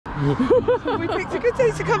We picked a good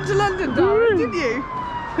day to come to London, Darren, didn't you?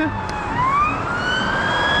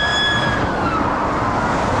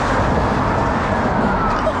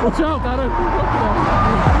 Watch out, Darren!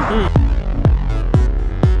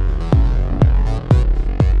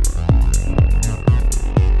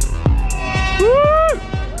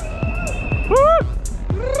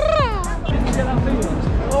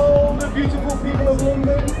 All the beautiful people of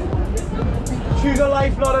London. Choose a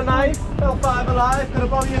life, not a knife. Felt 5 alive. Good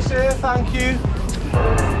about you, sir. Thank you.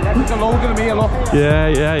 Yeah, there's a load of them here, look. Yeah,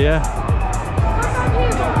 yeah, yeah.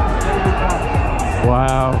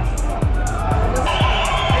 Wow.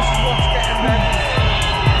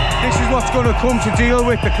 This is what's going to come to deal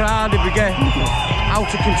with the crowd if we get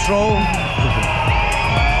out of control.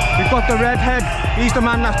 We've got the redhead. He's the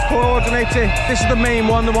man that coordinates it. This is the main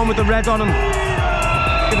one, the one with the red on him.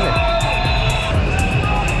 Isn't it?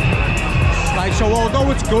 Right, so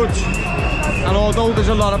although it's good, and although there's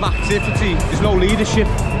a lot of activity, there's no leadership.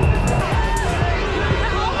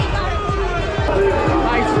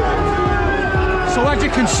 Right. So as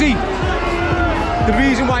you can see, the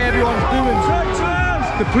reason why everyone's doing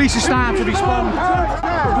the police are starting to respond.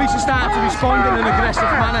 The police are starting to respond in an aggressive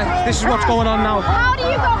manner. This is what's going on now. How do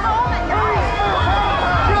you go home at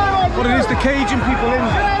night? But it is the caging people in.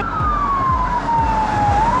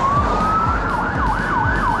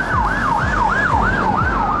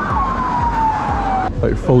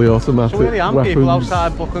 Like fully automatic. So really am weapons. people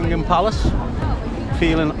outside Buckingham Palace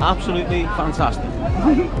feeling absolutely fantastic.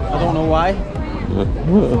 I don't know why.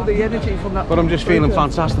 All the energy from that. But I'm just feeling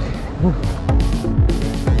fantastic.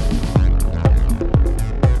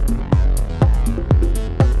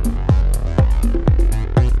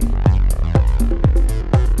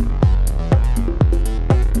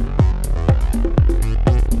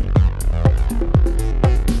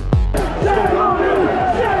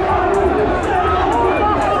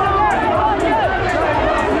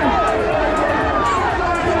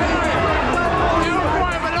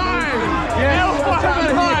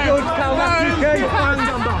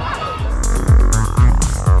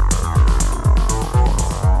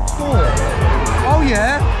 Oh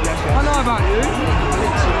yeah? Yes, I know about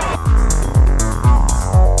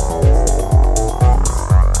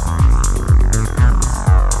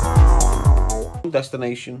you.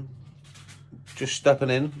 Destination. Just stepping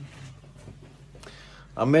in.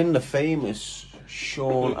 I'm in the famous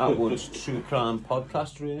Sean Atwood's True Crime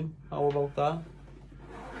podcast room. How about that?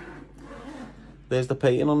 There's the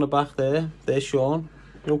painting on the back there. There's Sean.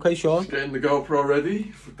 You okay, Sean? Just getting the GoPro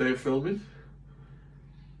ready for day of filming.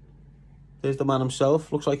 There's the man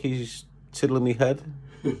himself. Looks like he's tiddling me head.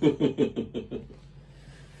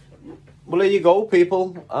 Well, there you go,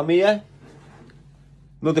 people. I'm here.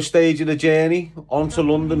 Another stage of the journey on to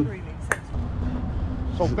London.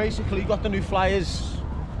 So basically, got the new flyers.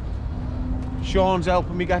 Sean's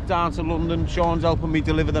helping me get down to London. Sean's helping me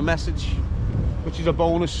deliver the message, which is a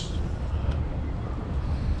bonus.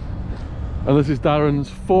 And this is Darren's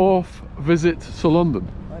 4th visit to London.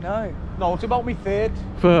 I know. No, it's about me third.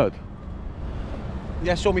 Third?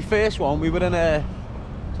 Yeah, so my first one, we were in a,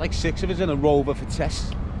 like 6 of us in a Rover for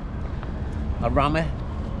tests. A rammer.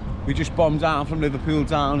 We just bombed down from Liverpool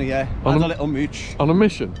down here. Had a little mooch. On a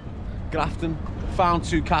mission? Grafton. Found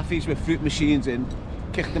 2 cafes with fruit machines in.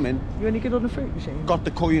 Kicked them in. You any good on the fruit machine? Got the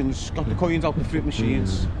coins out the fruit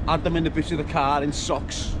machines. Had them in the boot of the car in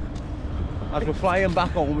socks. As we're flying back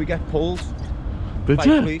home, we get pulled. Did by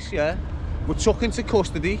you? Police, yeah. We're took into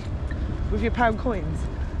custody. With your pound coins?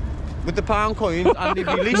 With the pound coins, and they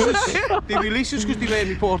release us. They release us because they made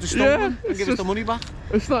report to stolen and give us the money back.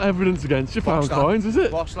 It's not evidence against your pound coins, is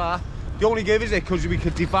it? What's that? They only give us it because we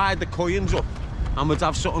could divide the coins up and we'd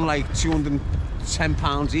have something like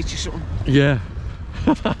 £210 each or something. Yeah.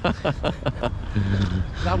 That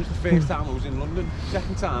was the first time I was in London.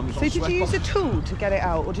 Second time was So did you use a tool to get it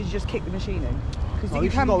out, or did you just kick the machine in? Because you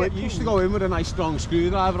used to go in with a nice strong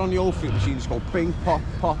screwdriver on the old fruit machine. Just go bing, pop,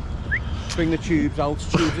 pop. Bring the tubes out,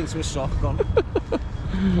 tubes into a sock, gone.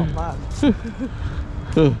 Not bad.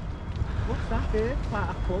 What's that here? Quite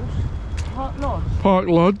up close. Park Lodge. Park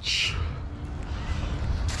Lodge.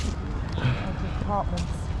 Apartments.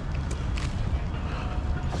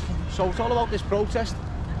 So it's all about this protest.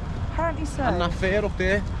 Apparently so. And that fair up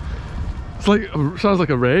there. It's like, sounds like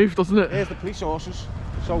a rave, doesn't it? Here's the police horses.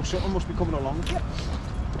 So something must be coming along. Yep.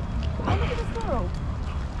 Oh, look at the squirrel.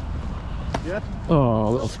 Yeah. Oh,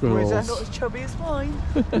 little squirrel. Not as chubby as mine.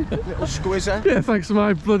 Little squizzer. Yeah, thanks to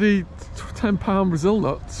my bloody £10 Brazil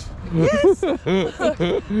nuts. Yes!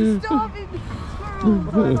 Starving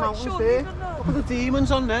squirrel. Look at the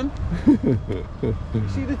demons on them.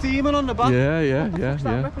 See the demon on the back?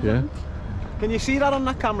 Yeah. Can you see that on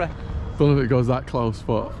that camera? Don't know if it goes that close,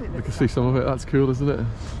 but we can see some of it. That's cool, isn't it?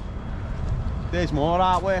 There's more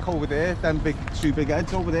artwork over there. Them big, two big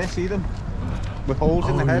heads over there. See them? With holes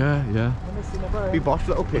in the head. Yeah. Be boss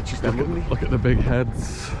little pictures then, wouldn't we? Look at the big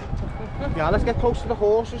heads. Yeah, let's get close to the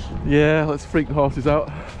horses. Yeah, let's freak the horses out.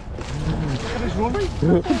 Look at his running.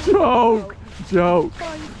 Joke.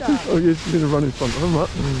 Oh, you're just going to run in front of him, what?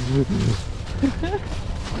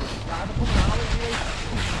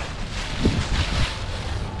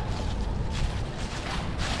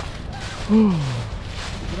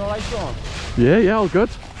 You know, like Sean? Yeah, all good.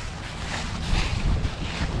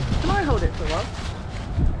 Can I hold it for a while?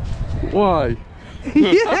 Why?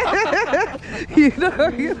 Yeah. You know.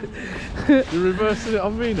 You're reversing it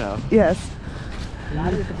on me now? Yes.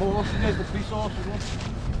 Yeah, there's the horses, there's the police horses. Look.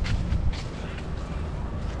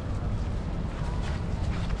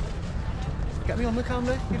 Get me on the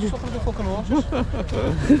camera. You're just looking at the fucking horses.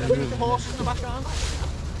 The horses in the background.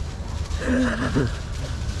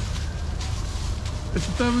 Is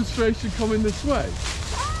the demonstration coming this way?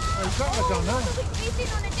 We've been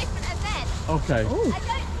on a different event. Okay. I don't, isn't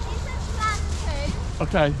plan to?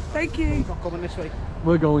 Okay, Thank you. It's not coming this way.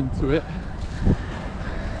 we're going to it.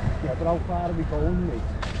 Yeah, but how far are we going, mate?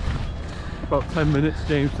 About 10 minutes,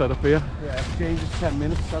 James said up here. Yeah, change is 10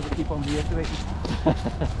 minutes, so we keep on reiterating.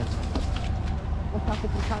 What's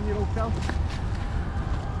happened to the Canyon Hotel?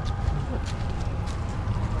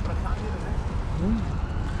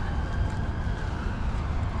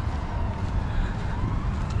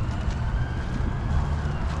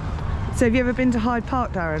 So have you ever been to Hyde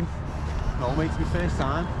Park, Darren? No, mate, it's my first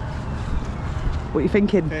time. What are you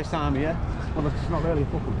thinking? First time here. Well, it's not really a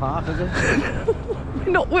fucking park, is it?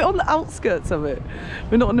 We're on the outskirts of it.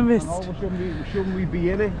 We're not in the mist. No, shouldn't we be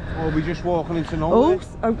in it? Or are we just walking into nowhere?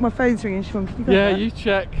 Oh, my phone's ringing. Siobhan, can you go Yeah, there? you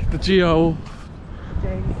check the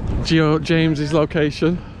James's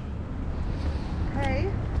location.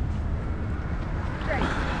 Hey.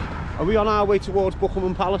 Are we on our way towards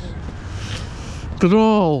Buckingham Palace? They're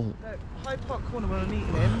all Look, Hyde Park Corner where we're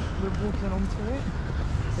meeting him. We're walking onto it.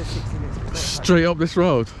 So 60 minutes. straight up this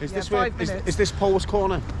road. Is Yeah, this where? 5 minutes. Is this Poles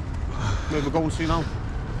Corner? Where we're going to now?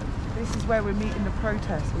 This is where we're meeting the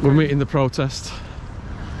protest. We're meeting the protest.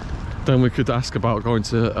 Then we could ask about going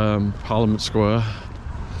to Parliament Square.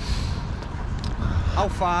 How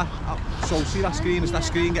far? So see that screen? Is that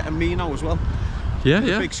screen getting me now as well? Yeah, The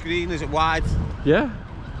yeah, big screen, is it wide? yeah.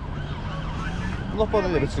 I'm not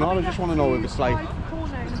bothered if it's not, I just want to know if it's like...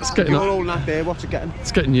 It's getting You're holding that there, what's it getting?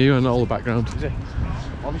 It's getting you and all the background. Is it?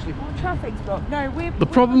 Obviously. Traffic's blocked. No, we're... The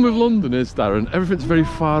problem with London is, Darren, everything's very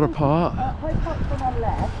far apart. Hyde Park's on our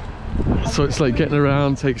left. So it's like getting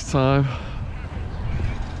around takes time.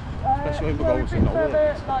 Especially when we're going to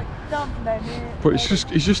nowhere. But it's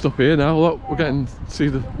just up here now. Look, we're getting to see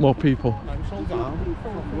the more people. No, slow down.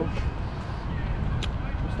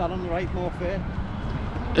 Is that on the right more fair?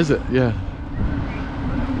 Is it? Yeah.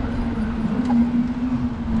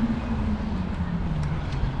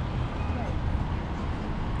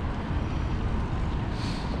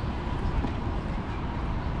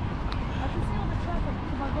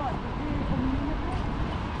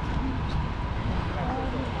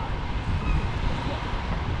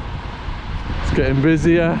 It's getting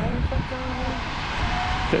busier.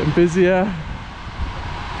 Getting busier.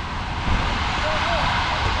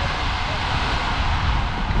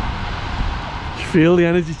 You feel the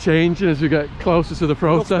energy changing as we get closer to the It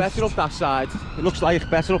looks protest. better up that side. It looks like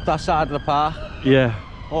better up that side of the park. Yeah.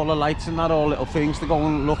 All the lights and that, all little things to go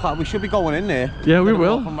and look at. We should be going in there. Yeah, we Instead of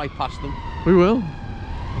will. walking right past them. We will.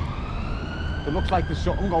 It looks like there's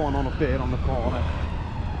something going on up there on the corner.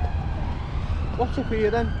 What's up here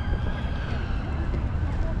then?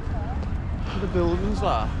 The buildings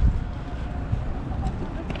are.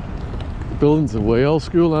 The buildings are way old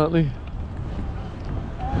school, aren't they?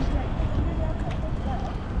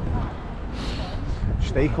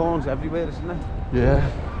 Steak horns everywhere, isn't there?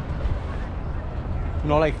 Yeah. You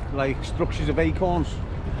know, like structures of acorns.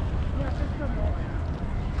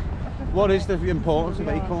 What is the importance of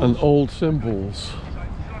acorns? And old symbols.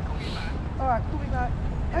 Alright, call me back.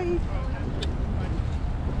 Hey.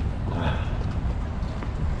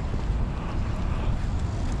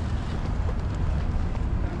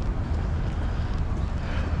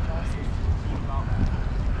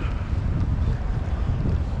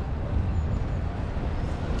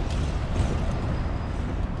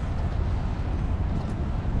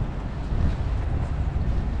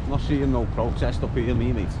 Not seeing no protest up here,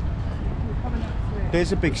 me mate.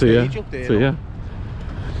 There's a big See ya. stage up there. See ya.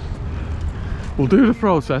 We'll do the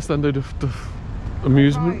protest, then do the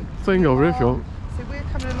amusement Right. thing over here if you want. So we're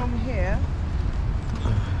coming along here.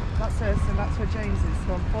 That's that's us, and that's where James is,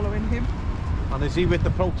 so I'm following him. And is he with the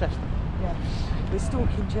protest? Yeah, we're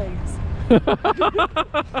stalking James. The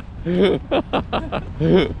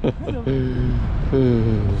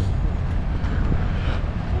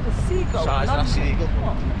seagull. Size of that seagull.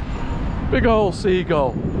 Big old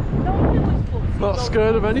seagull. Not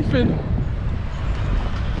scared of anything.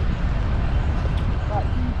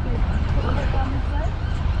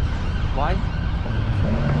 Why?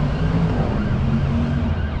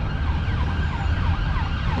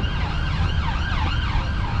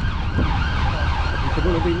 It's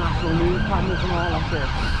going to be national news cameras and all that shit.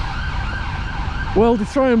 Well, they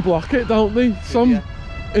try and block it, don't they? Some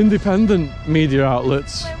independent media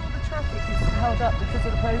outlets. Where all the traffic is held up because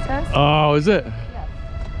of the protest? Oh, is it? Yeah.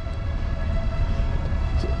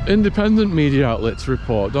 Independent media outlets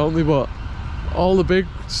report, don't they? But all the big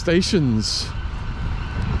stations,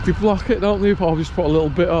 they block it, don't they? Or just put a little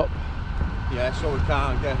bit up. Yeah, so it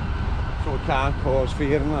can't cause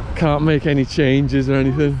fear and that. Can't make any changes or You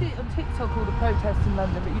anything. always see it on TikTok, all the protests in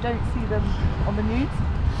London, but you don't see them on the news.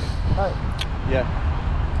 Like, Yeah.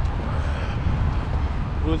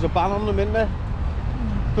 Well, there's a ban on them, isn't there?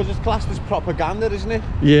 Because it's classed as propaganda, isn't it?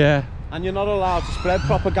 Yeah. And you're not allowed to spread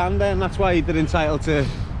propaganda, and that's why they're entitled to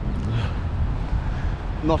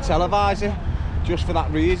not televise it, just for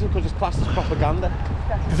that reason, because it's classed as propaganda.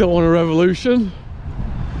 You don't want a revolution?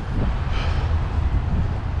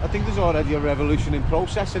 I think there's already a revolution in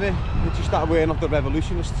process, isn't it? It's just that we're not the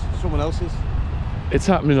revolutionists, someone else is. It's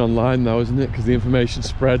happening online now, isn't it? Because the information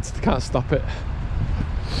spreads, they can't stop it.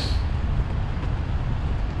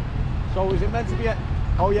 So is it meant to be a...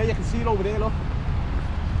 Oh yeah, you can see it over there, look.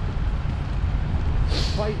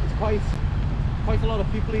 It's quite a lot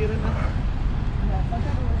of people here, isn't there? yeah, I don't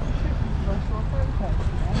know what's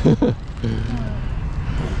the protest.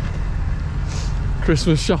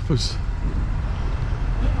 Christmas shoppers.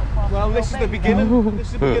 Well, this is the beginning. This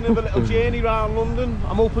is the beginning of a little journey around London.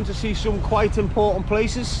 I'm hoping to see some quite important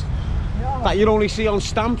places that you only see on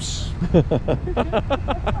stamps.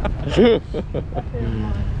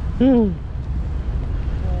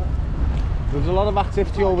 There's a lot of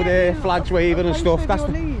activity over there, flags waving and stuff. That's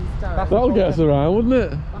the That'll get us around, wouldn't it?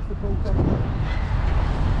 That's the protest.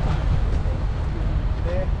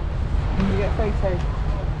 There. You get photo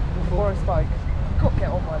with Boris bike. You've got to get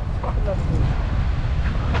on one. Fucking lovely.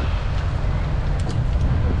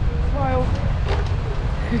 Smile.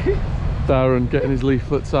 Darren getting his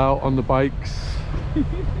leaflets out on the bikes. I'm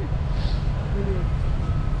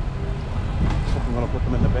gonna put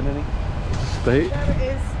them in the bin, innit? State. There it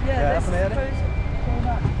is. Yeah, this is up in the photo.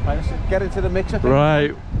 Right, let's get into the mix, I think.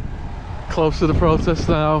 Right. Close to the protest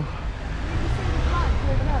now.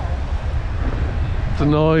 The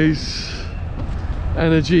noise,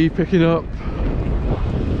 energy picking up.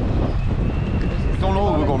 Don't know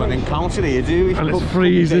what we're going to encounter here, do we? And it's Could be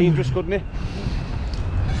freezing. dangerous, couldn't it?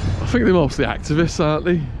 I think they're mostly activists, aren't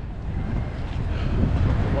they?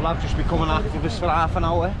 Well, I've just become an activist for half an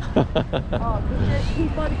hour. Oh,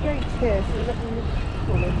 he's by the gates here, so let me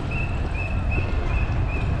call him.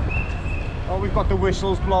 Oh, we've got the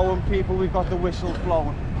whistles blowing, people. We've got the whistles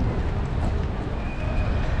blowing.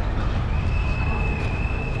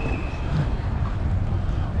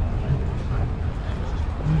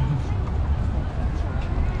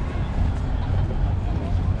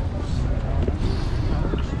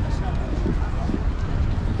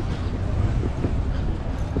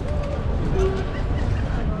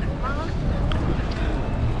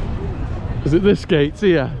 Is it this gate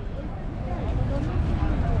here?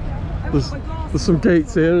 There's some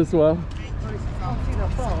gates here as well.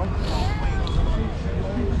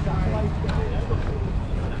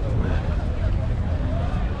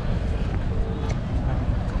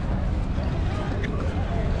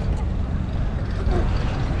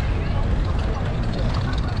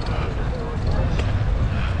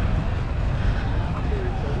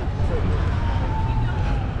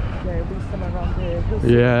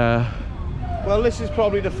 Yeah. Well, this is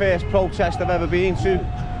probably the first protest I've ever been to.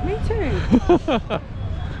 Me too. Yeah,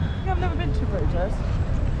 I've never been to a protest.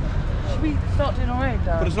 Should we start doing our own,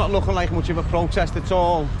 Darren? But it's not looking like much of a protest at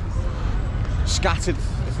all. Scattered.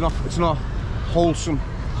 It's not wholesome.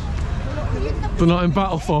 They're not in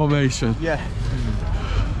battle formation. Yeah.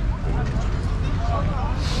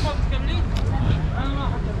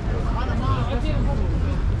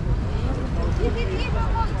 You didn't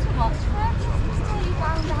even want to watch first until you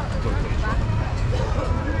found out that we were back.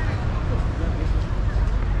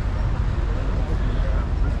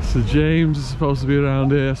 So James is supposed to be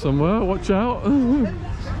around here somewhere. Watch out. Can't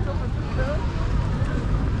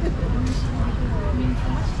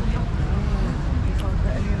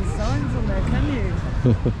put any of the signs on there, can you?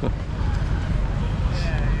 Back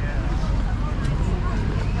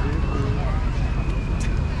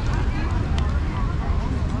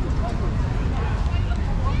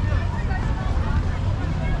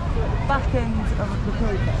end of the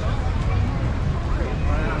protest.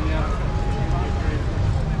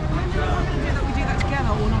 We do that together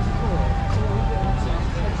or not before?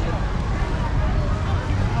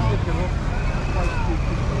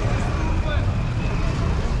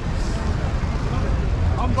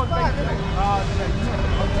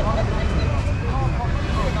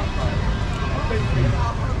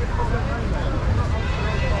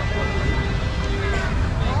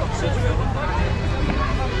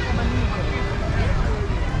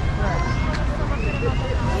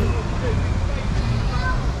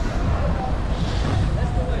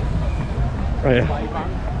 Oh, yeah.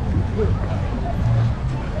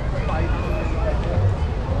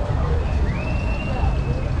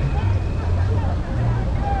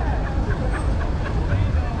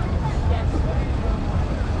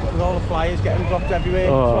 With all the flyers getting dropped everywhere.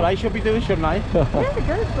 Oh. That's what I should be doing, shouldn't I? Yeah, go for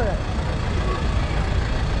it.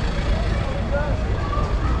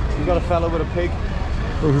 You got a fella with a pig.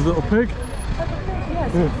 Oh, his little pig.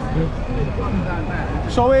 Yes.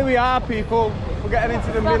 So here we are, people. We're getting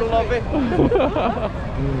into the middle of it.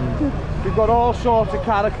 We've got all sorts of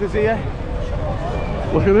characters here.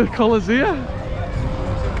 Look at the colours here.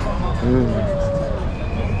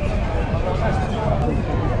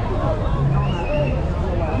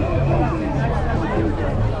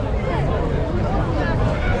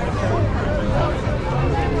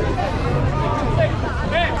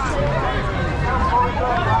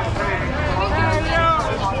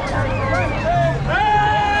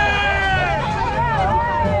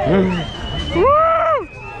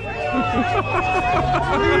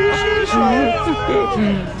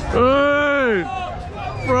 Hey!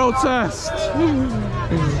 Protest!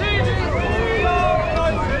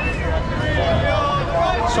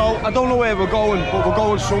 So I don't know where we're going, but we're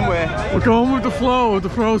going somewhere. We're going with the flow of the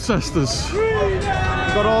protesters. We've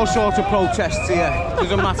got all sorts of protests here.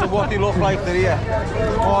 Doesn't matter what they look like, they're here.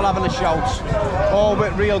 All having a shout. All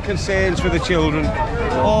with real concerns for the children.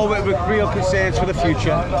 All with real concerns for the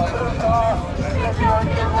future.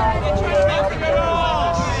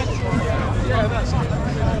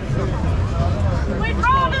 We'd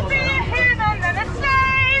rather be a human than a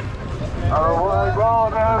slave. I would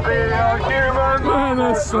rather be a human And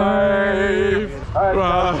a slave. and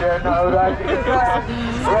don't you know that you can?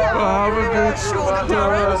 Rather be a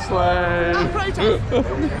slave.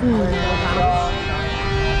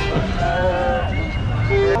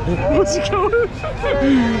 What's he going?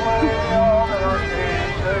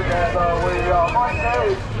 Together we are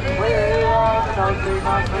mighty. We are the 99%.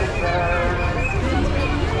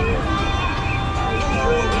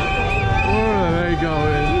 Where are they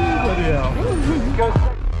going? Bloody hell.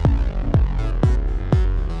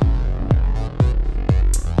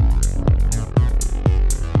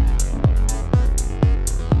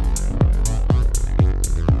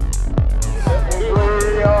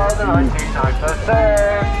 We are the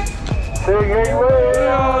 99%. Singing we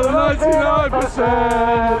are the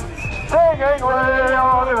 99%. Singing we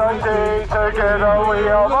are the 90. Together we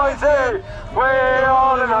are mighty. We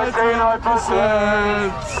are the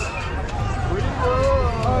 99%.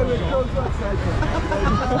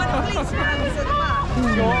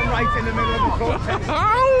 You're right in the middle of the protest.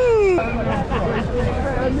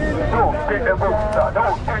 Don't take the booster,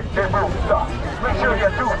 don't take the booster. Make sure you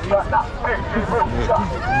do not take the booster.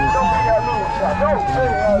 Don't be a loser, don't be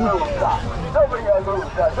a loser. Don't be a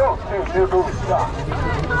loser, don't take the booster.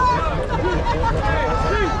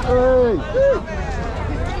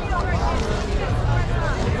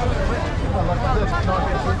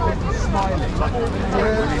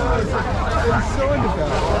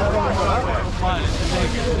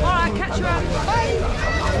 Alright, catch you out.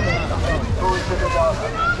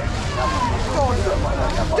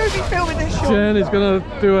 Don't be filming this shot. Jen is going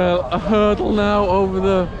to do a hurdle now over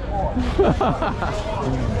the...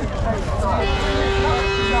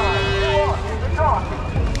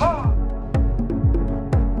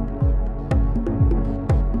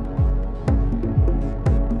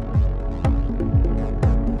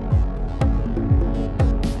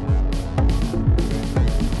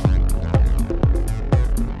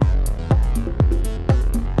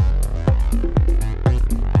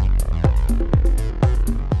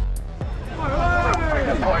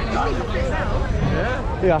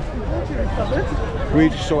 Yeah. We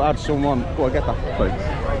just so had someone. Go on, get that. Thanks.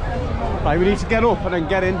 Right, we need to get up and then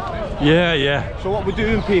get in. Yeah, yeah. So what we're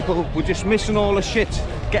doing, people, we're just missing all the shit,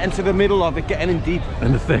 getting to the middle of it, getting in deep.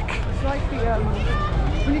 In the thick. It's like the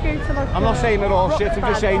When you go to like I'm not saying they're all shit, I'm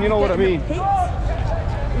just saying, you know what I mean.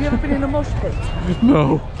 Have you ever been in a mosh pit?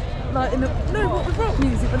 No. Like in a no, what with rock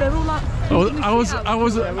music, but they're all like. I was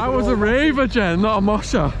a raver, Jen, not a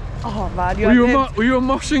mosher. Oh man, Were you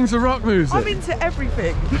moshing to rock music? I'm into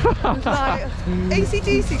everything. Like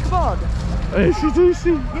AC/DC, come on.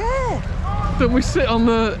 AC/DC? Yeah. Didn't we sit on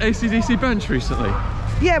the AC/DC bench recently?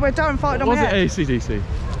 Yeah, where Darren farted on my head. Was it AC/DC?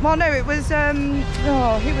 Well, no, it was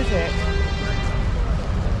oh, who was it?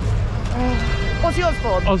 Ozzy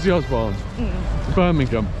Osbourne. Ozzy Osbourne.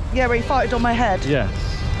 Birmingham. Yeah, where he farted on my head. Yes.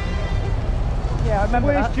 Yeah, I remember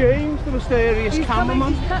Where's that. James, the mysterious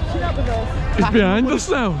cameraman? He's catching up with us. He's behind us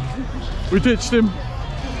now. We ditched him.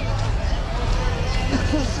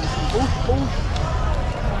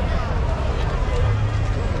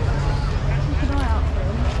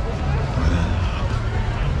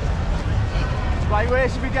 Right, where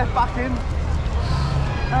should we get back in?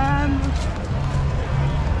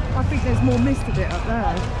 I think there's more mist of it up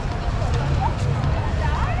there.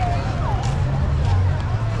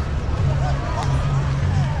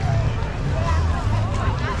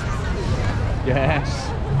 Yes.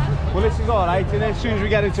 Well, this is all right, isn't it? As soon as we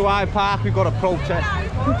get into Hyde Park, we've got a protest.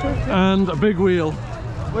 And a big wheel.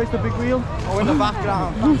 Where's the big wheel? Oh, in the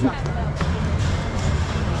background.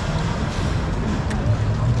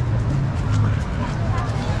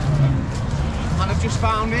 And I've just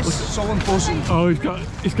found this. Someone buzzing. Oh, he's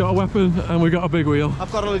got a weapon, and we got a big wheel.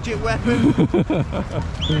 I've got a legit weapon.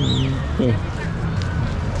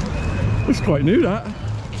 It's quite new, that.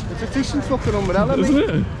 It's a decent fucking umbrella, Isn't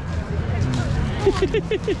it?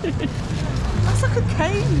 That's like a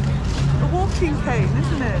cane. A walking cane,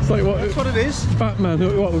 isn't it? It's like what? That's what it is. Batman.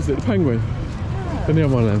 What was it? The Penguin. Yeah. The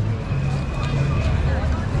neon one then.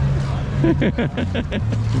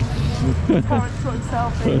 Parents got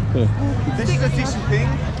himself in. This is a decent thing.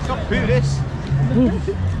 It's not poo, this.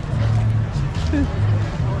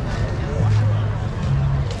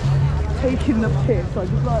 Taking the piss. I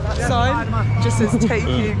just like that sign. Just says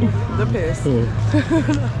taking the piss.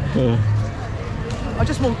 I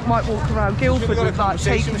just might walk around Guildford with like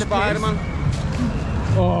taking the piss. Spider-Man.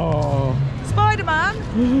 Oh. Spider-Man!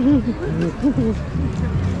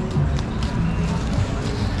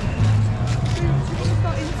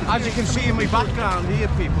 As you can see in my background here,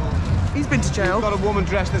 people, He's been to jail. we've got a woman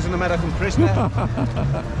dressed as an American prisoner.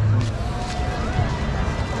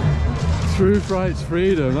 Truth, rights,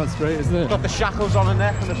 freedom. That's great, isn't it? Got the shackles on her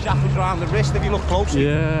neck and the shackles around the wrist if you look closely.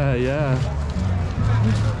 Yeah, yeah.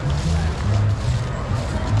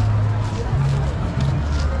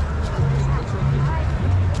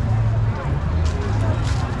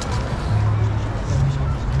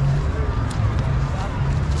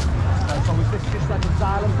 So is this just like a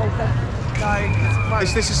silent protest? No,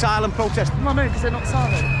 Is this a silent protest? well, no, because they're not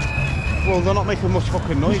silent. Well, they're not making much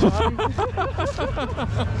fucking noise, are they? You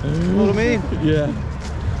know what I mean? Yeah.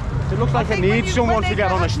 It looks like it think when needs you- someone when to they get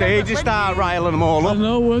go on a up- stage when and start you- riling them all I up.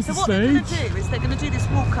 know, where's So the what they're going stage? to do is they're going to do this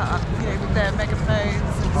walk up, you know, with their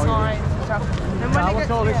megaphones and signs and stuff. And then when they What's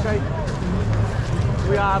get all to they the say?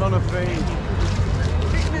 We are unafraid.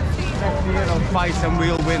 Next year I'll fight and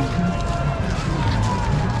we'll win.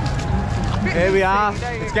 Here we are.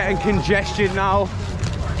 It's getting congested now.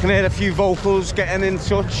 Can hear a few vocals getting in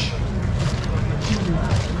touch.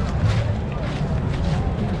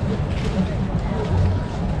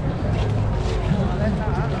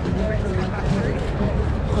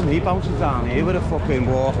 Look at me bouncing down here with a fucking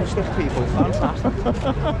walking stick, people. Fantastic.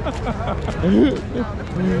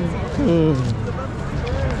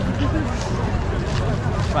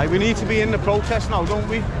 Right, we need to be in the protest now, don't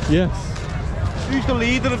we? Yes. Who's the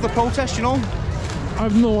leader of the protest, you know?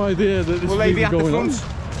 I've no idea that this Will is they be even at the going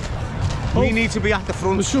front? on. We need to be at the There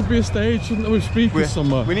front. should be a stage, shouldn't there, with speakers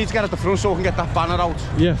somewhere? We need to get at the front so we can get that banner out.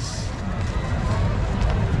 Yes.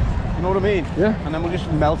 You know what I mean? Yeah. And then we'll just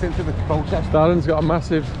melt into the protest. Darren's got a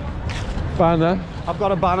massive banner, I've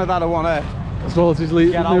got a banner that I want to... as well as his Get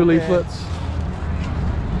new out there. leaflets.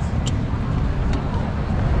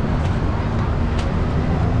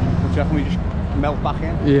 Do you reckon we just melt back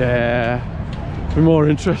in? Yeah. Be more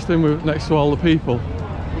interesting with next to all the people.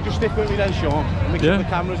 We'll just stick with me then, Sean. Make sure Yeah. the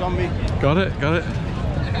camera's on me. Got it, got it.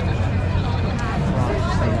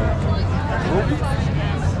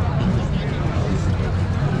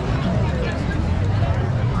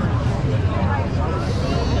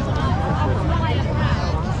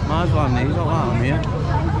 Might as well have these all out on here.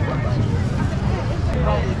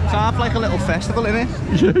 It's half like a little festival, isn't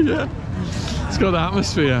it? Yeah, yeah. It's got the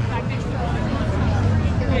atmosphere.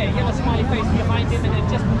 Yeah, you have a smiley face behind him, and then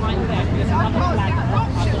just behind them, there's another flag.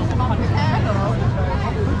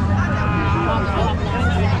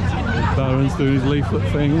 Darren's doing his leaflet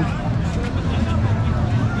thing.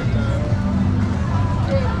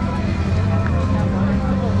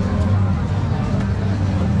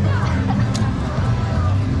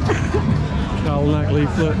 Cowl neck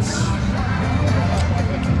leaflets.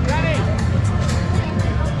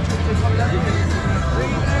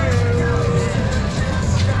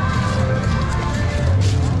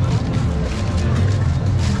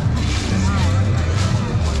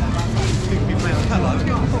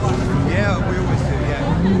 Yeah, we always do, yeah.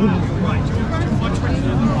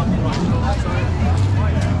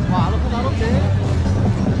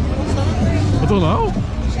 I don't know.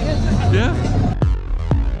 Yeah.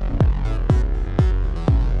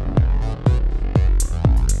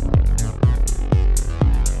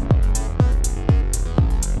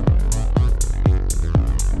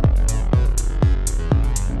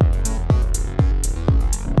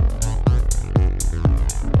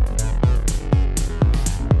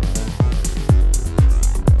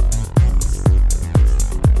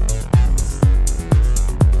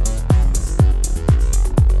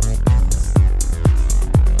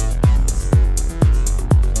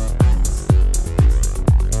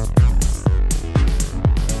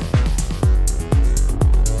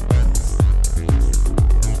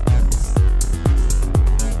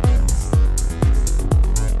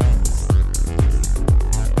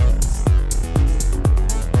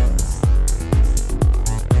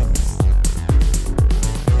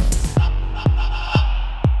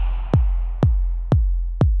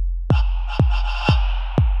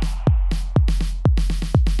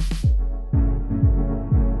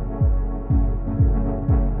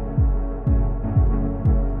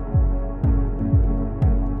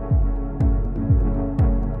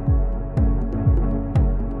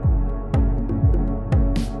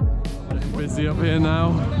 Busy up here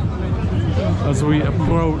now as we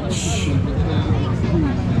approach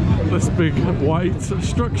this big white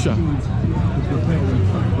structure.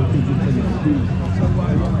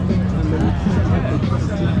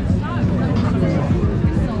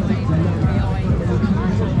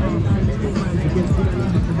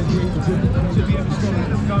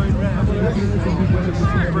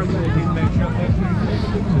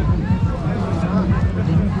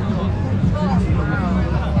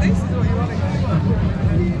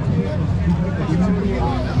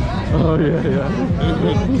 Oh yeah, yeah.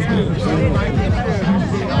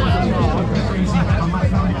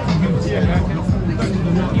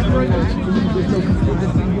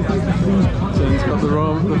 Jen's got the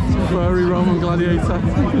furry Roman gladiator.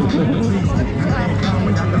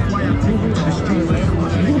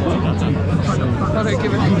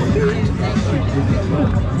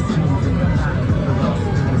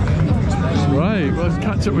 Right, let's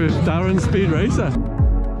catch up with Darren Speed Racer.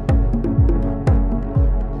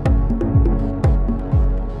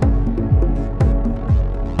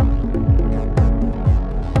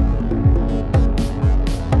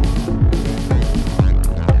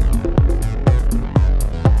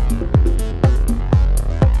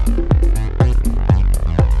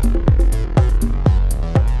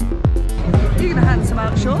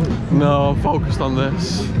 No, I'm focused on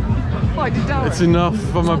this. Why did Darren? It's enough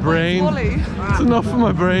for my brain. It's enough for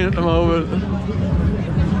my brain at the moment.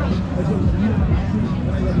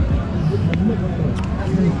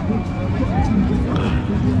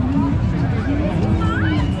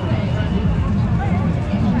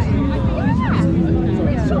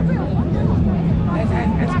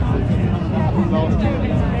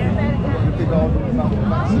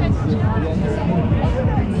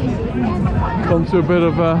 Come to a bit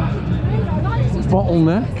of a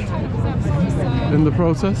bottleneck in the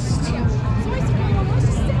protest.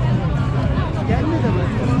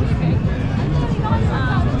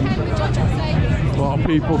 A lot of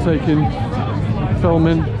people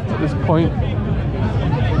filming at this point.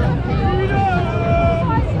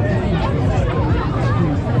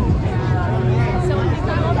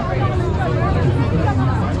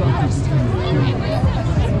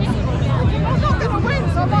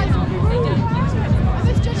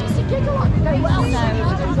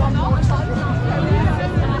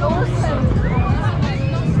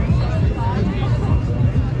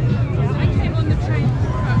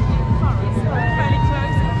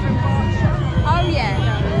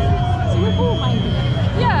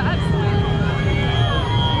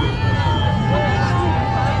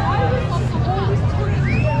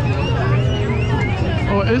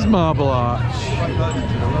 Oh, it is Marble Arch.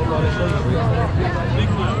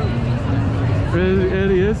 Here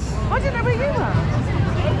he is. I didn't know where you were.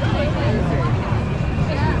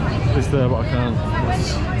 It's there, but I can't.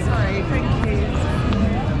 Sorry, thank you.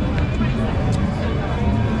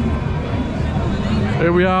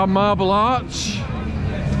 Here we are, Marble Arch. Is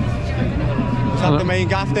that the main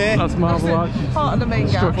gaff there? That's Marble Arch. Part of the main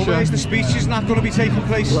gaff. Structure. But where's the speeches not going to be taking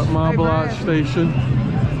place? We're at Marble Arch Station.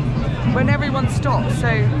 When everyone stops,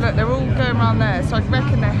 so look, they're all going around there. So I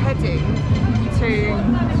reckon they're heading to.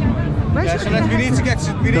 Yeah, so we need to get.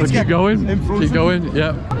 We need Gotta to keep get going. in front. Keep going.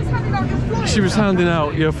 Yeah. I was handing out your flyers. She was handing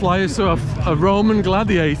out your flyers to a Roman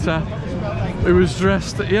gladiator who was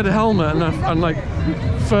dressed. He had a helmet and like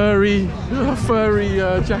furry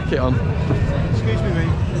jacket on. Excuse me, mate.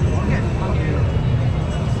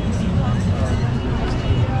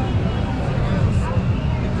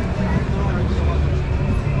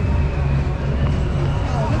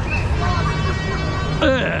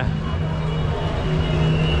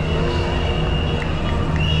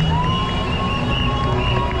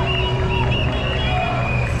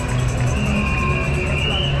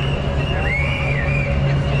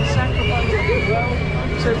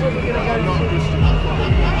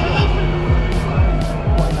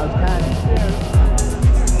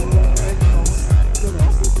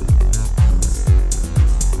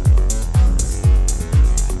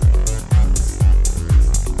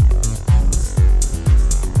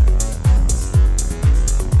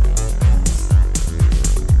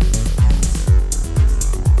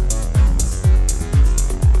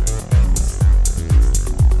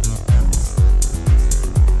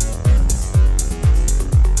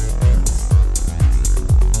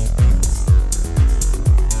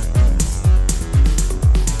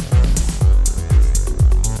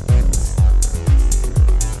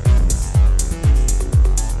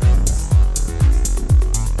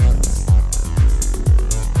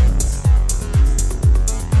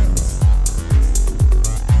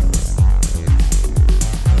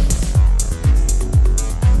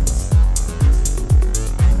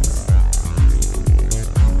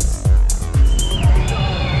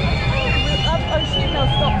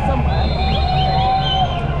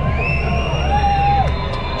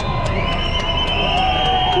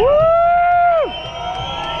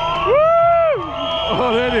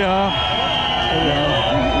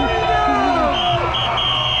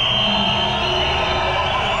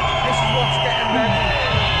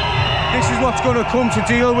 What's going to come to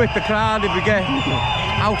deal with the crowd if we get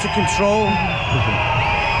out of control.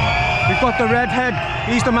 We've got the redhead,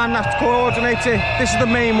 he's the man that coordinates it. This is the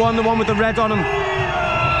main one, the one with the red on him.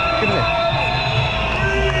 Give it.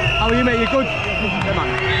 How are you, mate? You good? Yeah, man.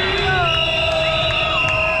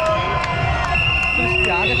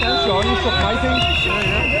 Yeah, I get down, Sean, you took my thing.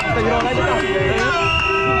 So you're all right with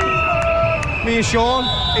that? Me and Sean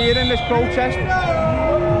are here in this protest.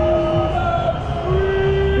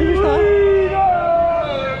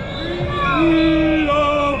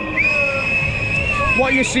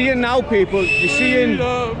 What you're seeing now, people, you're seeing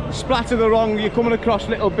splatter the wrong, you're coming across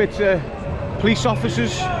little bits of police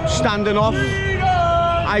officers standing off,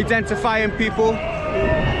 identifying people. We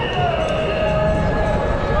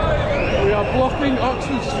are blocking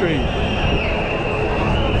Oxford Street.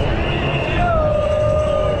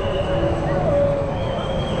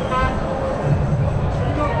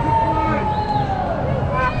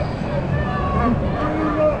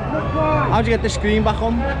 How'd you get the screen back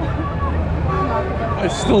on?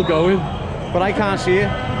 It's still going. But I can't see it.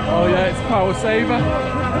 Oh yeah, it's power saver.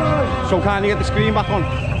 So can't you get the screen back on?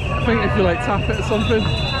 I think if you like tap it or something.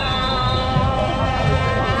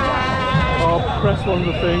 Or press one of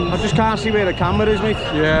the things. I just can't see where the camera is, mate.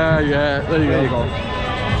 Yeah, there you go.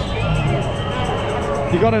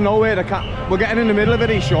 You gotta know where the we're getting in the middle of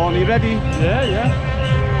it, Sean. Are you ready? Yeah.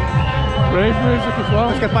 Rave music as well.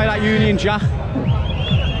 Let's get by that Union Jack.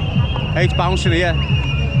 Hey, it's bouncing here.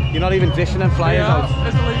 You're not even dishing them flyers out.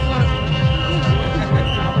 There's a leaflet.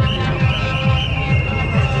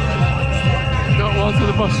 Got one to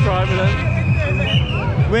the bus driver then.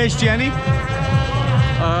 Where's Jenny? I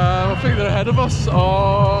think they're ahead of us.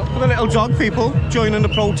 Or Look at little dog people joining the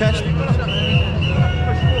protest.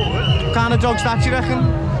 What kind of dog's that, you reckon?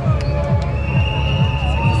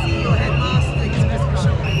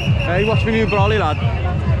 Hey, watch me new brolly, lad.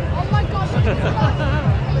 Oh my gosh.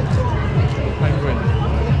 penguin.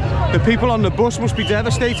 The people on the bus must be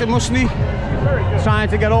devastated, mustn't they? Trying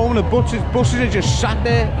to get home, the buses are just sat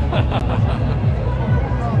there.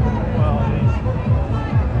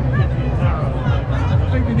 I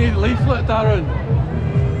think we need a leaflet, Darren.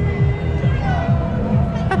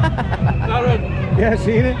 Darren. Yeah,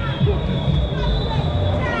 seen it.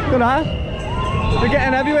 Look at that. They're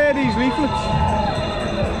getting everywhere, these leaflets.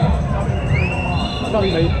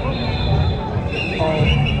 Sorry, mate.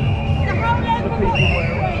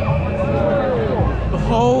 The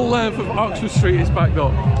whole length of Oxford Street is backed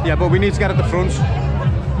up. Yeah, but we need to get at the front.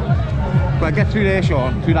 Well, get through there,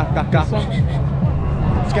 Sean, through that gap.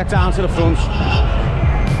 Let's get down to the front.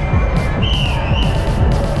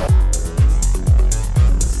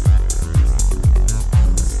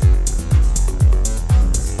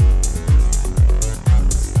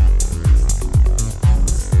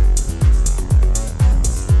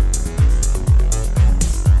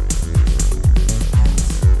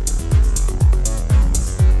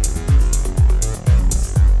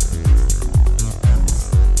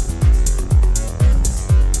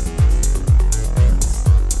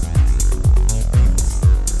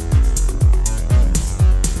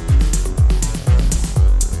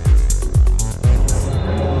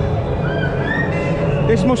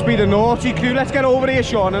 This must be the naughty crew. Let's get over here,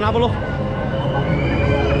 Sean, and have a look.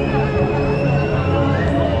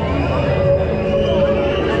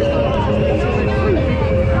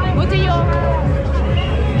 What are you?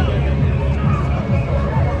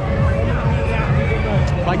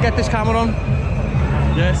 Right, get this camera on.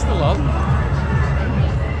 Yeah, it's still on.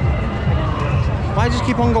 Why just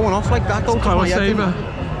keep on going off like that? Don't Power saver.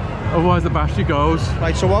 Otherwise the battery goes.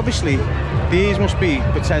 Right, so obviously these must be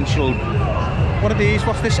potential. What are these?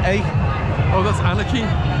 What's this A? Oh, that's anarchy.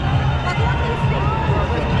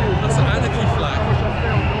 That's an anarchy flag.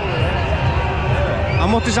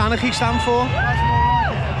 And what does anarchy stand for?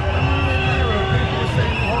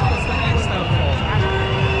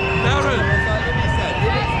 Darren,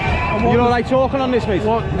 You don't like talking on this, mate?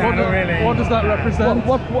 what does that represent?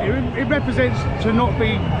 It represents to not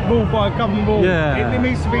be ruled by a government rule. Yeah. It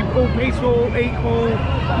needs to be all peaceful, equal,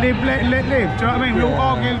 live, let live. Do you know what I mean? We all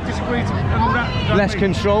argue, disagree, and all that. Do you know Less what I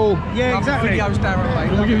mean? control. Yeah, exactly. Can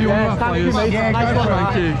we give you one of our thank you, players? mate. Yeah, go for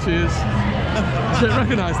Thank you, cheers.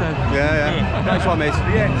 Recognise then. Yeah. Nice one, mate.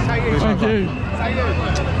 Yeah, say you. Thank you. Say you.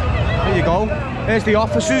 There you go. There's the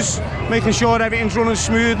officers, making sure everything's running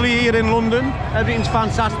smoothly here in London. Everything's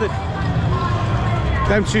fantastic.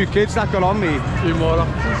 Them two kids that got on me, Two more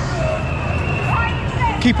officers.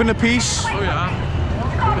 keeping the peace. Oh yeah.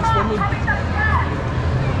 This woman. You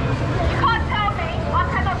can't tell me I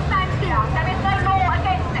cannot stand here. There is no law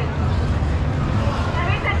against it. There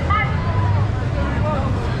isn't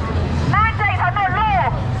mandate are not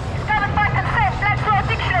law. It's governed by consent, Black's Law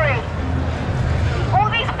Dictionary.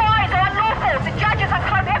 All these fines are unlawful. The judges have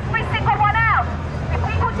thrown every single one out. If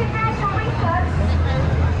people did the actual research,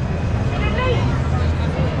 it would leave.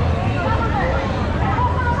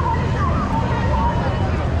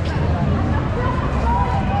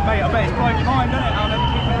 Mate, I bet it's quite time, doesn't it? How many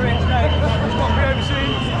people are in today? It's got to be over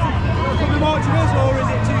soon. Probably marching us, or is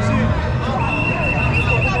it too soon?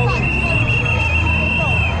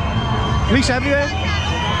 Police everywhere.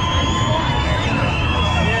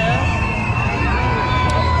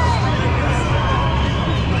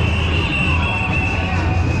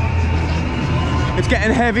 It's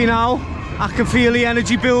getting heavy now. I can feel the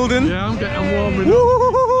energy building. Yeah, I'm getting warm enough.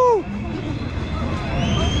 Woo-hoo-hoo-hoo.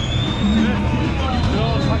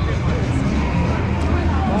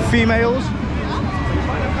 Females.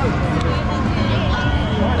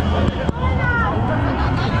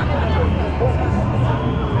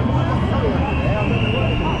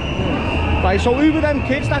 Right, so who were them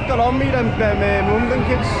kids that got on me? Them London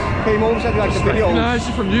kids came over, said they liked the video. Recognise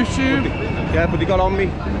you from YouTube. Yeah, but they got on me,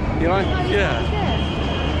 you know?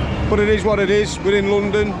 Yeah. But it is what it is. We're in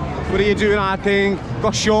London. We're here doing our thing.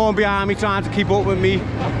 Got Sean behind me trying to keep up with me.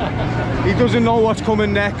 He doesn't know what's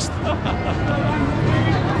coming next.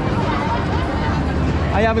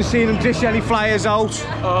 I haven't seen him dish any flyers out.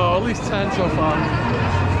 Oh, at least 10 so far.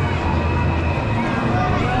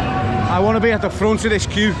 I want to be at the front of this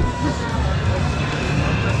queue.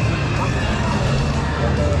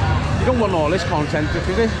 You don't want all this content, do you?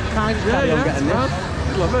 Can't I just carry on getting this?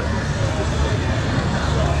 Love it.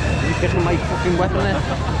 You picking my fucking weapon there?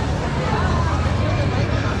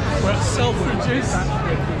 We're at Selfridges.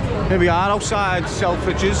 Here we are outside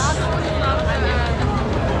Selfridges.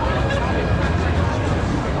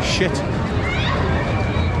 Shit.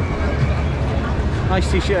 Nice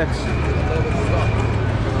t-shirts.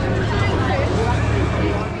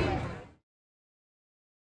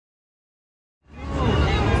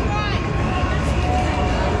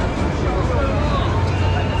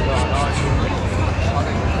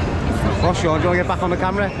 What's Sean, do you want to get back on the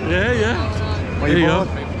camera? Yeah. What There you you bored?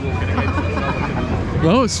 go.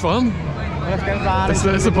 No, it's fun. Let's get right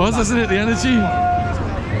into It's a buzz, isn't it? The energy.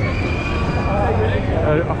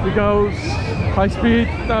 Off he goes. High speed,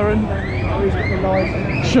 Darren.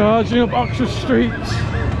 Charging up Oxford Street.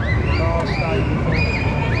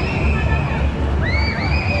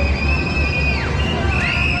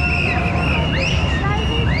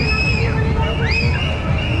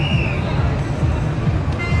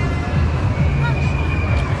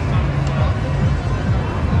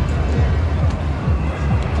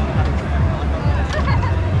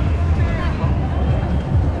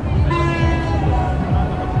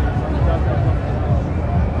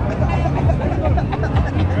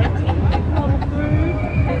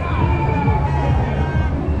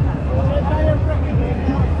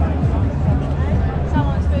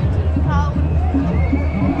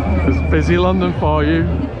 busy London for you.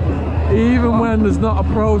 Even when there's not a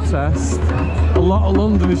protest, a lot of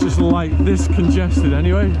London is just like this congested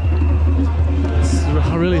anyway. It's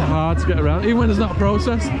really hard to get around. Even when there's not a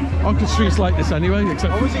protest, Oxford Street's like this anyway,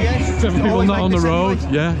 except for people not on the road.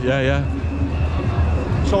 Yeah.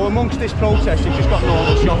 So amongst this protest, you've just got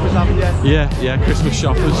normal shoppers, haven't you? Yeah, Christmas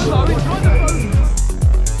shoppers.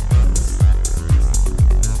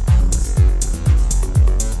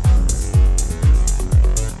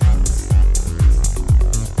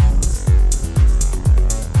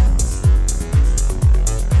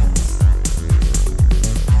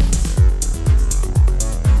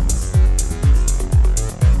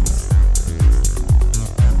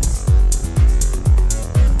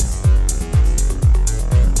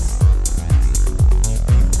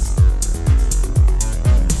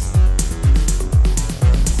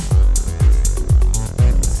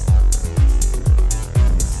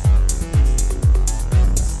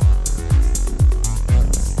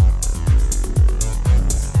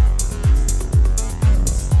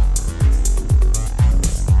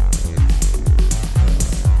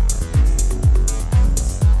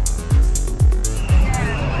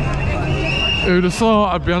 Who'd have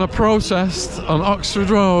thought I'd be on a protest on Oxford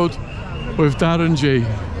Road with Darren Gee?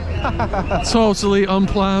 Totally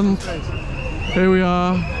unplanned. Here we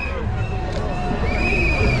are.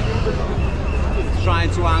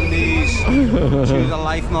 Trying to hand these choose a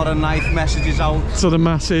life, not a knife messages out to the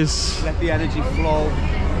masses. Let the energy flow.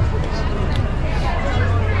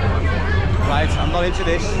 Right, I'm not into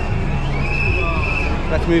this.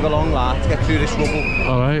 Let's move along, lad. Let's get through this rubble.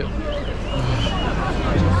 All right.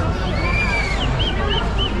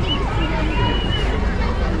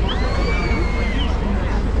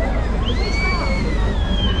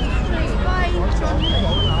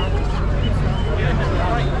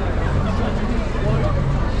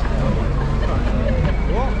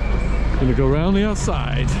 Gonna go round the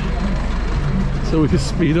outside so we can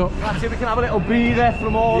speed up. That's it, we can have a little breather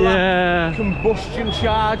from all that combustion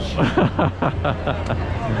charge. I'm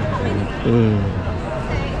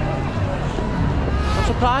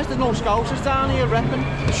surprised there's no Scousers down here, repping.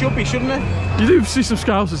 There should be, shouldn't there? You do see some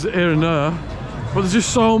Scousers here and there, but there's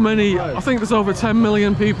just so many. I think there's over 10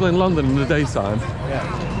 million people in London in the daytime. Yeah.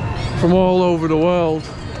 From all over the world,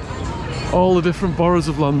 all the different boroughs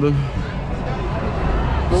of London.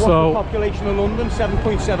 Well, so, what's the population of London?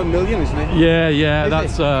 7.7 million, isn't it? Yeah,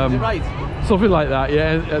 Is it right? Something like that.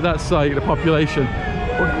 Yeah, that's like the population.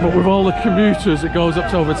 But with all the commuters, it goes up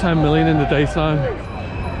to over 10 million in the daytime.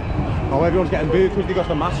 Oh, everyone's getting booed because they got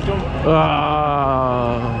the mask on.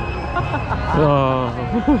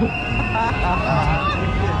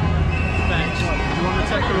 Thanks. Do you want to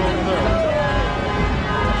take her over there?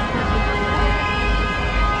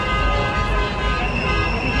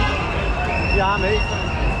 Yeah, mate.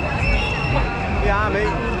 Yeah, mate.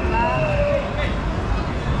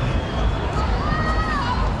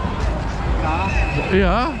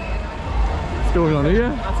 Yeah. What's going on here?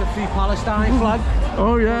 That's a Free Palestine flag.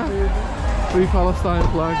 Oh yeah. Free Palestine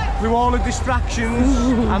flag. Through all the distractions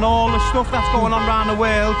and all the stuff that's going on around the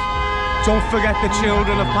world, don't forget the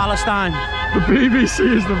children of Palestine. The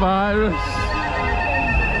BBC is the virus.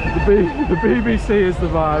 The BBC is the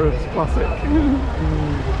virus. Classic.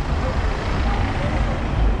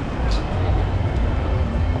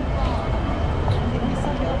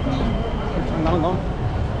 Hang on.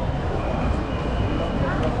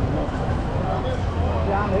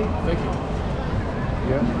 Thank you.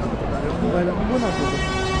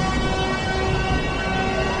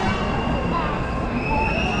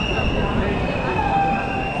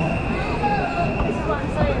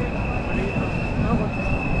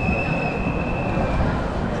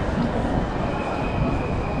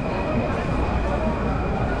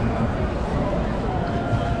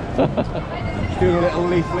 Just doing a little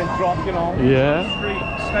leaflet drop, you know. Yeah. Street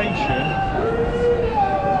station.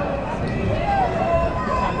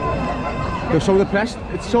 So the press,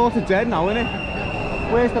 it's sort of dead now, isn't it?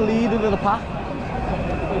 Where's the leader of the pack?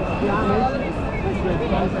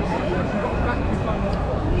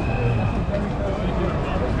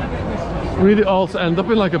 We need it all to end up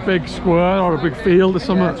in like a big square or a big field or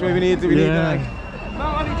something. That's where we need like...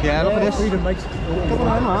 Yeah, look at this. Freedom, mate. Come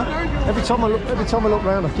on, man. Every time I look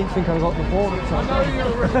round, I keep thinking I've got the ball.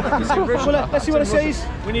 Well, let's see what it says.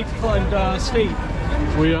 We need to find Steve.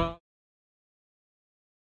 We are.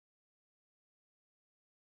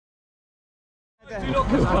 Do not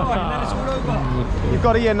cross the line, and then it's all over. You've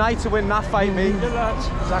got to unite to win that fight, mate.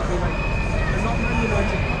 Exactly, mate. They're not Man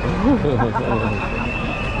United.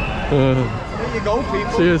 There you go,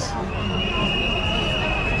 people. Cheers.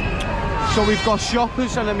 So we've got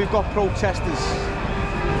shoppers and then we've got protesters.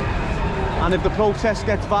 And if the protest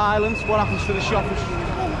gets violent, what happens to the shoppers?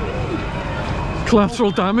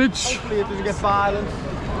 Collateral damage. Hopefully it doesn't get violent.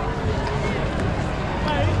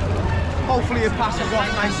 Hopefully it passes off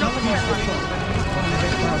nice and peacefully.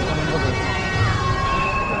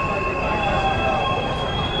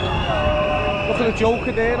 Look at the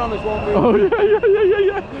Joker there on his one wheel. Oh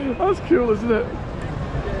yeah. That's cool, isn't it?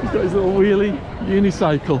 He's got his little wheelie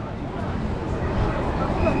unicycle.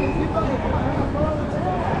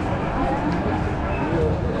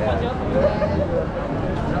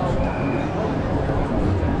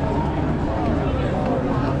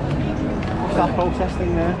 What's that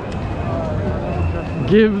protesting there?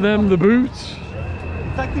 Give them the boot.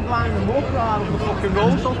 It's like they line them up rather than the fucking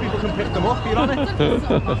road so people can pick them up, you know it?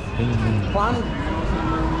 Planned.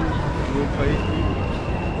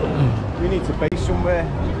 We need to base somewhere.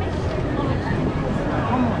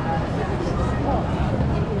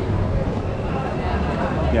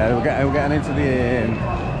 Yeah, we're getting into the...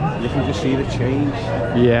 you can just see the change.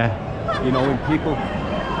 Yeah. You know, when people...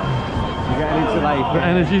 You're getting into like... The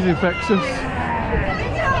energy's infectious.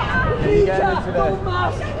 You're getting into the...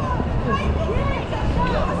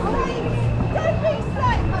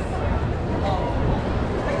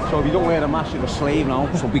 So if you don't wear a mask, you're a slave now,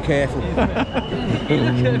 so be careful.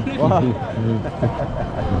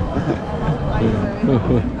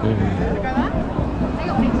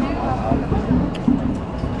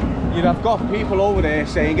 You'd have got people over there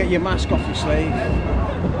saying, get your mask off, you slave.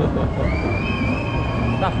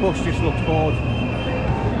 That bus just looks bored.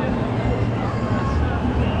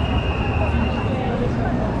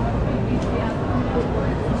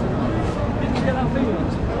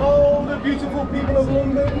 Oh, the beautiful people of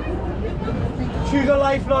London. Choose a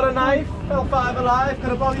life, not a knife. L5 alive. Can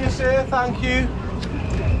I bother you, sir? Thank you.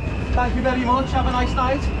 Thank you very much. Have a nice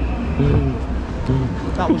night.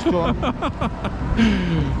 That was fun.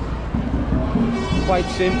 Quite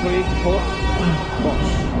simply put, box.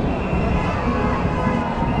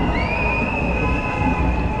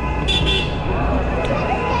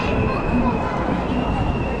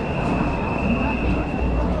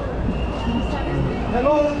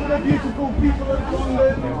 Hello, the beautiful people of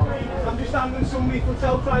London. I'm just handing some leaflets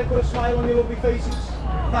out, try and put a smile on your lovely faces.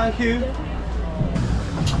 Thank you.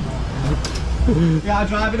 Yeah,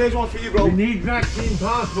 driver, there's one for you, bro. We need vaccine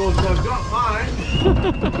passports, I've got mine.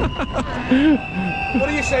 What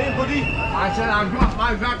are you saying, buddy? I said I've got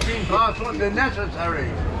my vaccine passport, they're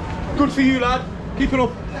necessary. Good for you, lad. Keep it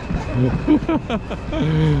up.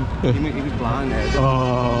 he was blind there.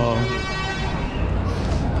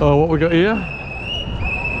 Oh, what we got here?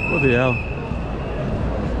 What the hell?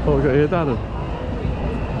 What we got here, Darren?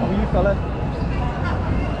 How are you, fella?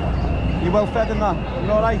 You well fed in that?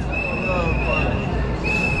 You alright?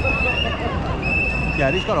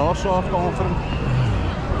 Yeah, he's got all sorts going for him.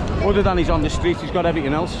 Other than he's on the street, he's got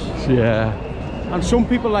everything else. Yeah. And some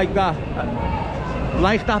people like that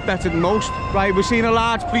better than most. Right, we're seeing a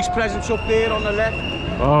large police presence up there on the left.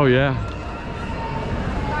 Oh yeah.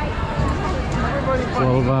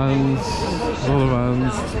 Sullivan's.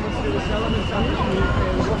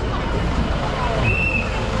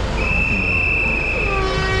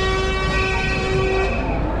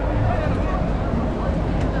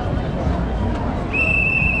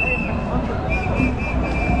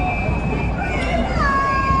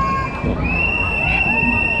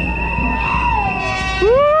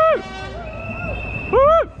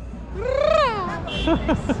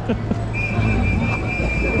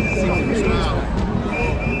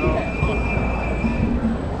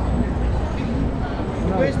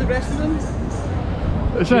 Where's the rest of them?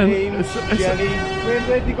 Jenny, where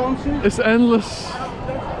have they gone to? it's endless.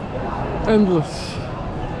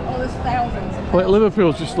 Oh, there's thousands. Like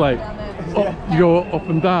Liverpool's just like, you go up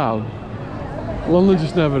and down. London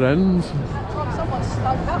just never ends. Someone's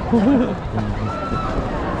stuck up.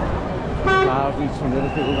 Thousands from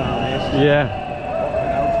Liverpool down there. Yeah.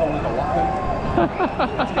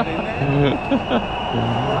 Let's get in there.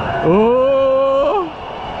 Oh!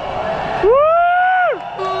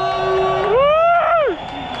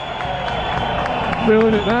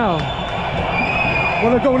 Feeling it now.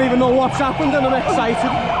 Well, I don't even know what's happened and I'm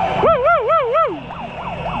excited.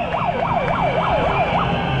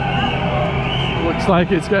 Looks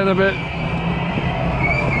like it's getting a bit...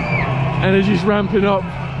 Energy's ramping up.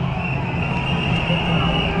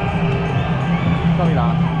 Copy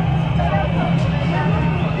that.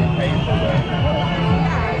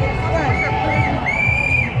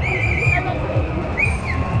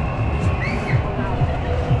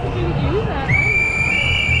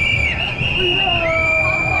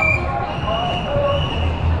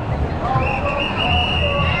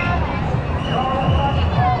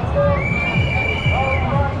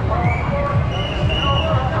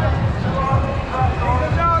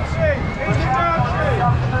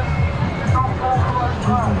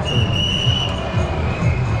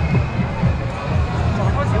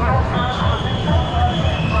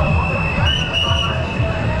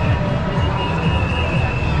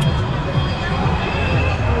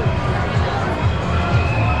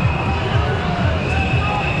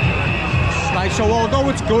 So although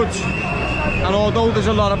it's good, and although there's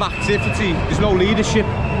a lot of activity, there's no leadership. Do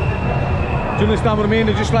you understand what I mean?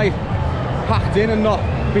 They're just like packed in and not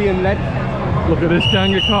being led. Look at this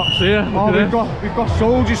gang of cops here. We've got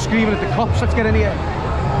soldiers screaming at the cops. Let's get in here.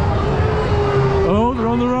 Oh, they're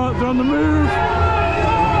on the right, they're on the move.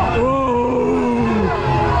 Whoa!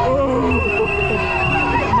 Whoa!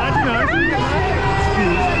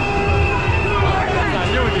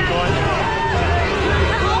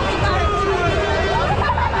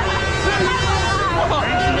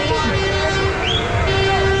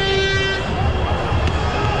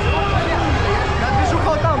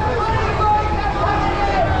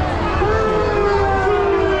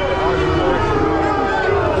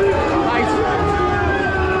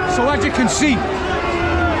 So as you can see,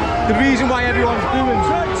 the reason why everyone's doing,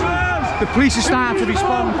 the police are starting to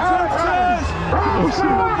respond. The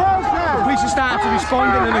police are starting to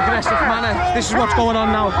respond in an aggressive manner. This is what's going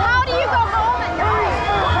on now. How do you go home at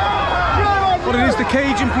night? But it is the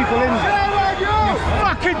caging people in. You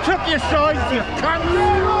fucking took your sides, you cunt!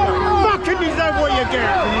 Fucking deserve what you get!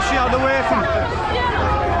 Can you see how they're working?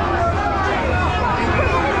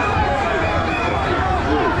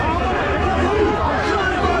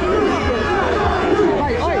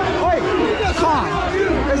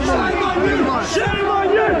 Shame on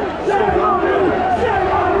you! Shame on you!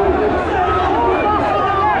 Shame on you!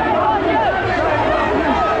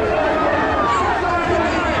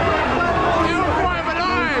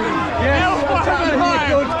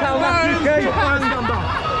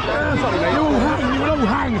 You'll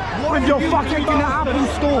hang with your fucking Apple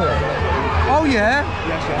store. Oh yeah?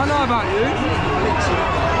 I know about you.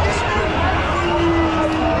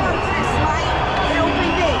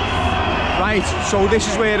 Right, so this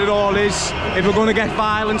is where it all is. If we're going to get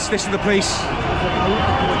violence, this is the place.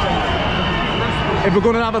 If we're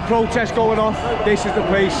going to have a protest going off, this is the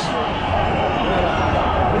place.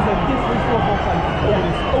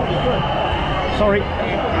 Sorry.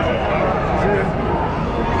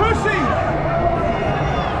 Pussy!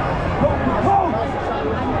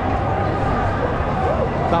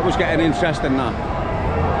 That was getting interesting now.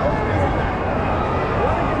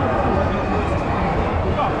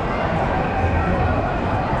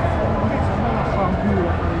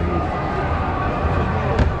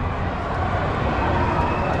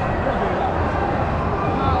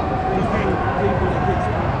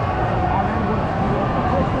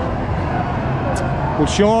 Well,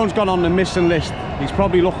 Sean's gone on the missing list. He's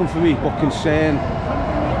probably looking for me, but concerned.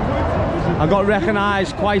 I got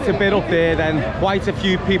recognised quite a bit up there then. Quite a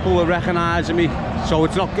few people were recognising me. So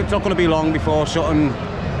it's not going to be long before something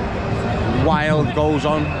wild goes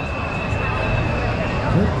on.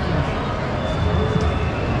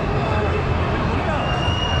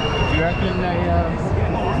 Do you reckon they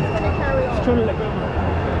trying to let go?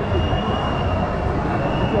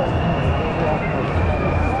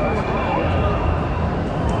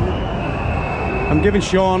 I'm giving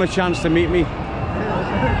Sean a chance to meet me.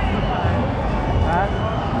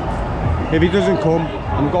 If he doesn't come,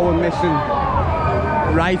 I'm going missing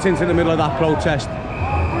right into the middle of that protest.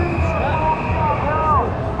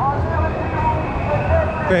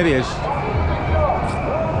 There he is.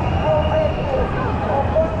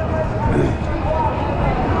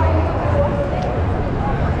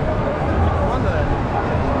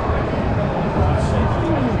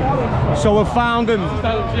 So I found him.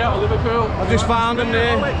 Yeah, Liverpool. I just found him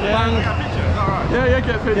there. Bang. Yeah,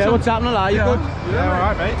 get a picture. Yeah, what's happening? Are you good? Yeah,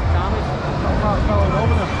 alright, mate.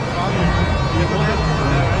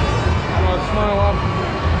 Smile on.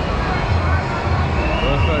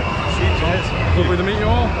 Perfect. Lovely to meet you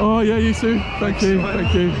all. Oh yeah, you too. Thank you.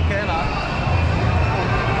 Thank you.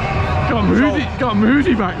 Got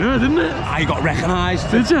moody back there, didn't it? I got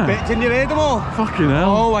recognised. Did you? Didn't you hear them all? Fucking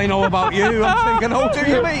hell. Oh, I know about you. I'm thinking, oh, do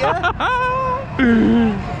you, mate? Yeah?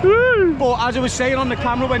 But as I was saying on the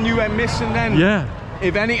camera when you went missing then, yeah.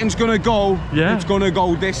 If anything's gonna go, yeah, it's gonna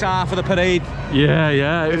go this half of the parade.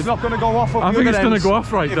 Yeah. It's not gonna go off. I think it's gonna go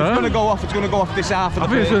off right there. It's gonna go off. It's gonna go off this half of the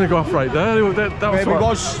parade. I think it's gonna go off right there. They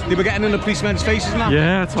were getting in the policemen's faces now.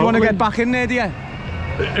 Yeah, totally. Do you want to get back in there, do you?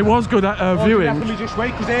 It was good viewing. Can we just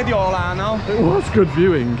wait because there they all are now. It was good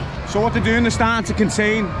viewing. So what they're doing, they're starting to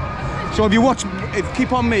contain. So if you watch,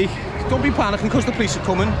 keep on me. Don't be panicking because the police are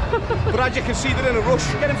coming. But as you can see, they're in a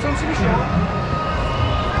rush. Get in front of me, Sean.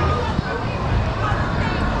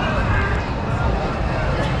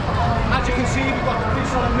 As you can see, we've got the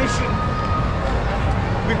police on a mission.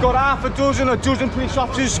 We've got half a dozen police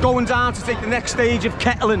officers going down to take the next stage of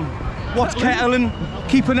kettling. What's kettling?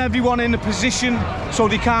 Keeping everyone in a position so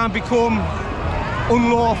they can't become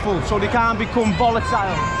unlawful, so they can't become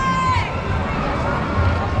volatile.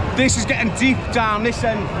 this is getting deep down this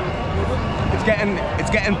end.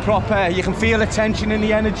 It's getting proper. You can feel the tension in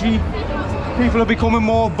the energy. People are becoming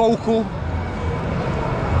more vocal.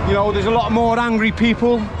 You know, there's a lot more angry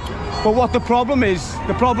people. But what the problem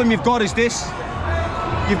you've got is this.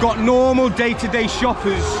 You've got normal day-to-day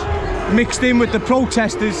shoppers mixed in with the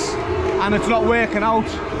protesters, and it's not working out.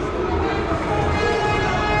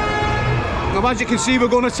 Now, as you can see, we're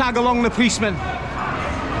going to tag along the policemen.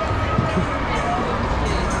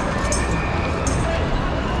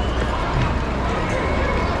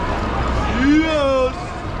 Yes!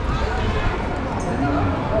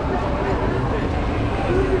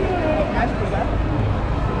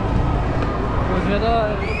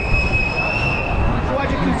 So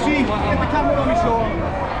as you can see, get the camera on me, Sean.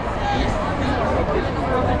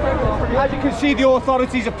 As you can see, the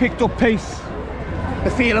authorities have picked up pace.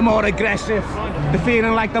 They're feeling more aggressive. They're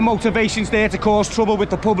feeling like the motivation's there to cause trouble with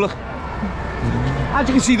the public. As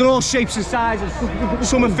you can see, they're all shapes and sizes.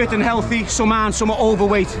 Some are fit and healthy, some aren't, some are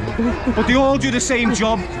overweight. But they all do the same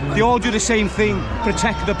job, they all do the same thing,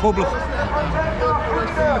 protect the public.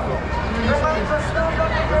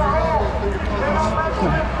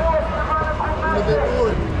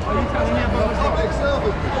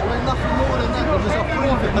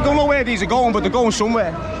 I don't know where these are going, but they're going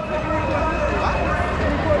somewhere.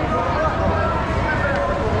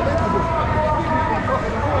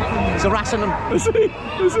 He's harassing them. Is he?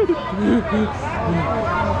 Is he?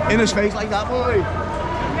 In his face like that, boy.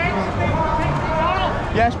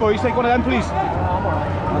 Yes, boys, take one of them, please.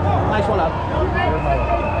 Nice one, lad.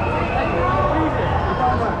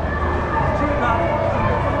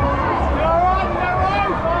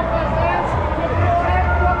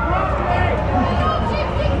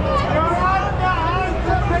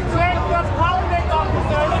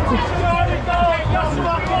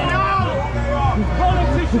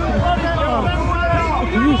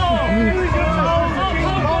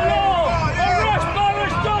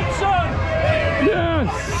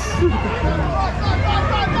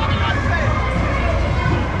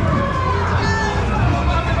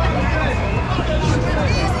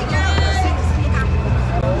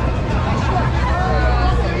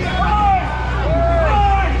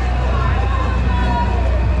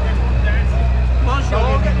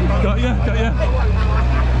 Got ya.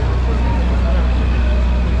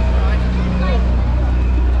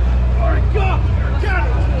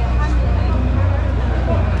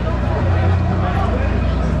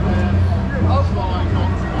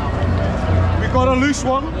 We've got a loose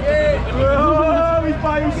one. Oh, he's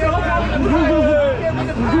by himself.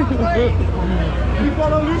 We've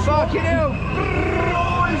got a loose one. Fucking hell.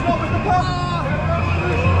 Oh, he's not with the pump.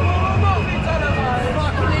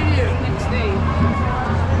 Fucking idiot. Next day.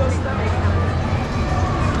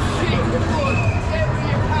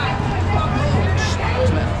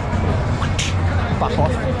 Back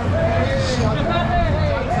off.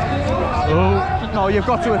 Oh, no, you've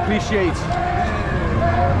got to appreciate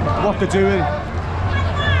what they're doing.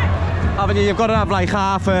 Haven't you? You've got to have like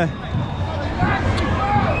half a...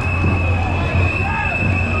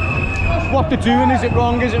 What they're doing, is it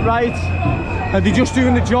wrong, is it right? Are they just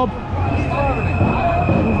doing the job?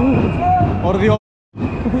 Or are they all...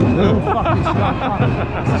 fucking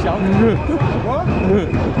shout. What?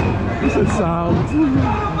 It's a sound.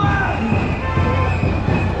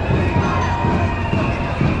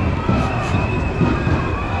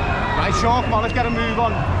 Right, Sean, come on, let's get a move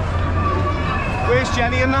on. Where's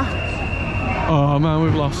Jenny and that? Oh man,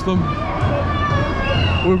 we've lost them.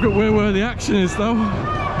 We've got where the action is though.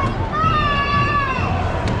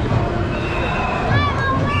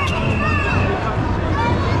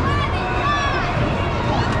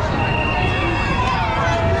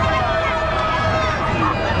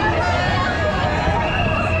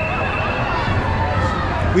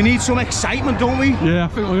 We need some excitement, don't we? Yeah, I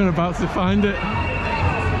think we're about to find it.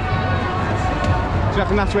 Do you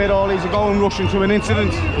reckon that's where all these are going, rushing to an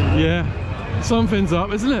incident? Yeah, something's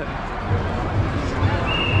up, isn't it?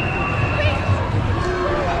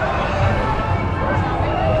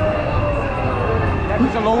 Yeah,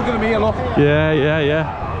 there's a load of them here, look. Yeah.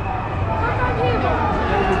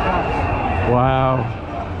 Wow.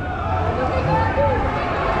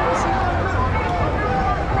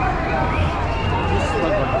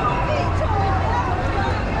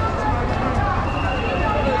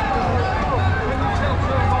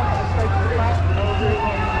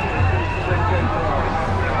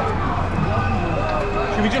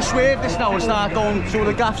 Should we just swerve this now and start going through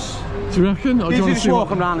the gaffs? Do you reckon? Or do you want to just see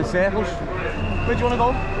walking around in circles. Where do you want to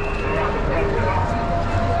go?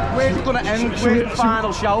 Where's it going to end? Where's the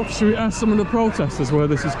final shout? Should we ask some of the protesters where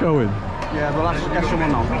this is going? Yeah, well, let's get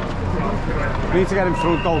someone now. We need to get him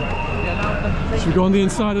through, go. Should we go on the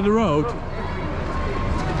inside of the road?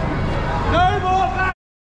 No more back!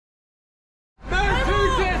 No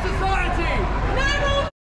two-tier society! No more!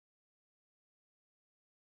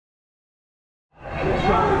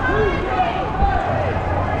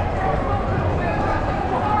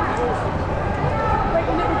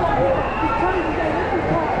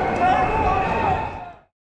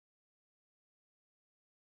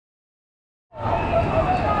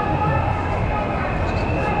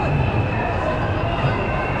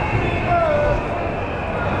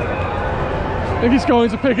 I think he's going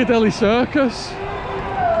to Piccadilly Circus.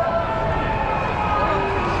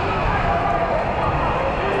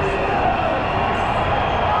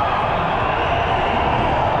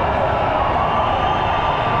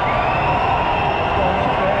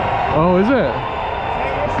 Oh, is it?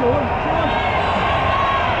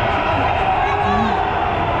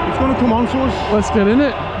 It's going to come on to us. Let's get in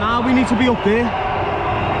it. Nah, we need to be up there.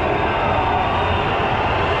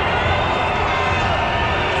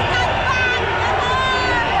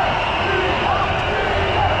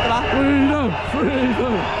 Freedom,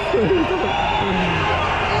 freedom, freedom.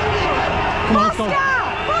 Come on, stop.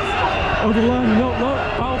 Oh, the line, no,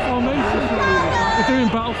 battle formation. We're doing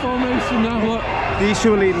battle formation now, look. These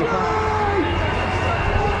two are leading the pack.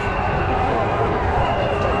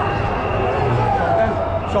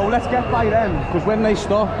 So let's get by them, because when they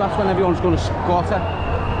stop, that's when everyone's going to scatter.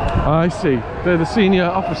 I see. They're the senior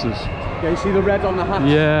officers. Yeah, you see the red on the hat?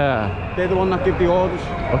 Yeah. They're the one that give the orders.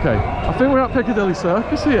 Okay. I think we're at Piccadilly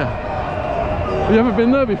Circus here. Have you ever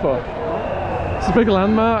been there before? It's a big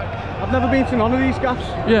landmark. I've never been to none of these gaffs.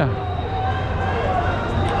 Yeah.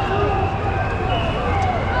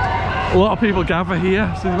 A lot of people gather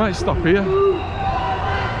here, so they might stop here.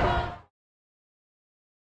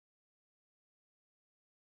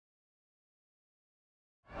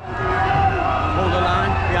 Hold the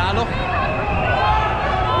line. Yeah, look.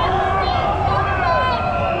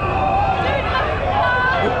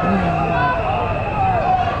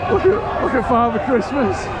 Look at Father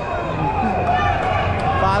Christmas.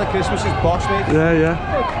 Father Christmas is boss, mate. Yeah, yeah.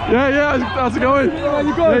 Yeah, yeah, how's it going?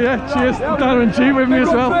 Yeah, yeah, cheers. Darren Gee with me as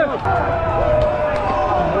well.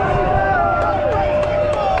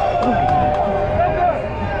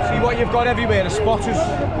 See what you've got everywhere, the spotters.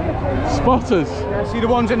 Spotters? Yeah, see the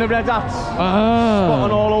ones in the red hats? Ah.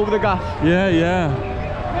 Spotting all over the gaff. Yeah, yeah.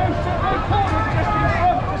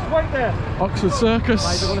 Just wait there. Oxford Circus.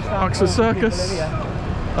 Oxford Circus.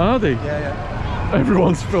 Are they? Yeah, yeah.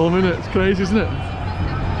 Everyone's filming it. It's crazy, isn't it?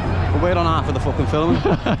 Well, we're on half of the fucking film.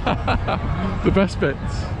 The best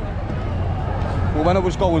bits. Well, when I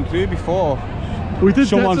was going through before, we did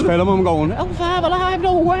someone's filming, I'm going, L5 alive,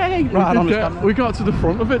 no way! Right on we got to the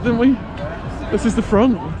front of it, didn't we? This is the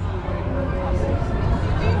front.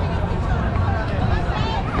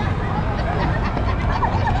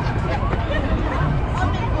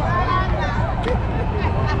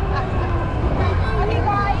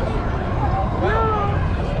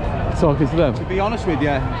 Talking to them. To be honest with you,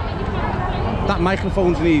 that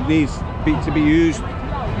microphone needs to be used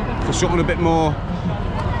for something a bit more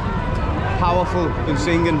powerful than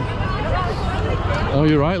singing. Oh,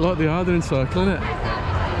 you're right, look, they're encircling it.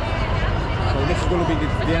 So this is going to be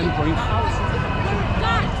the end point.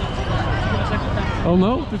 Oh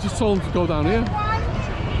no, they just told them to go down here. 1,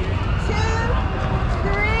 2,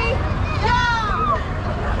 3, jump!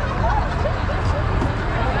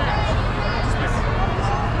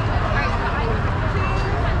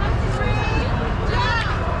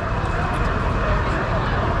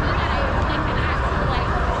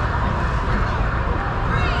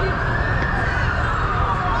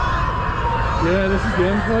 Yeah, this is the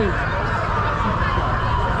end point.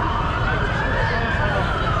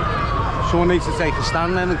 Someone needs to take a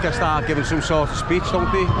stand then and start giving some sort of speech,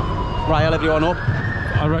 don't they? Rile everyone up.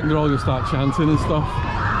 I reckon they're all going to start chanting and stuff.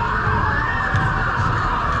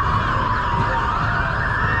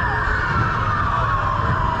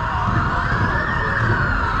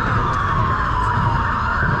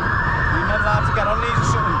 You're not allowed to get on these or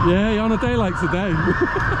something? Yeah, you're on a day like today.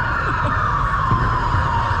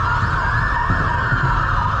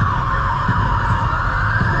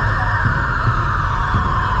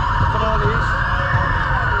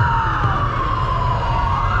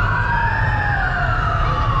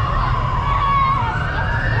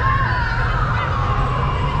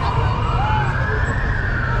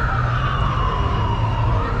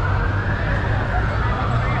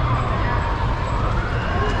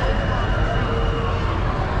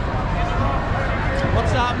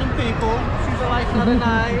 What's happening, people? She's a life, not a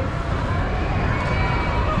night.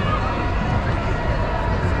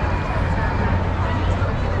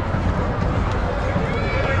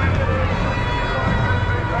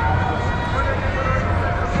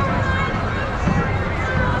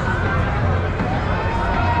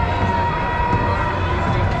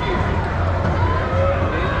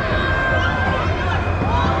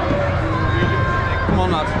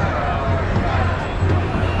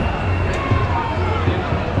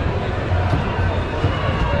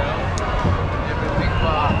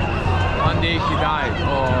 he died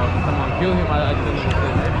or someone killed him. I didn't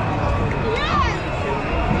understand.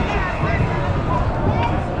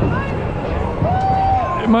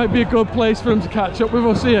 It might be a good place for him to catch up with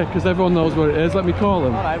us here, because everyone knows where it is. Let me call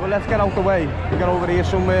him. Alright, well let's get out the way. We get over here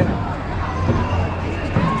somewhere.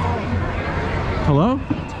 Hello?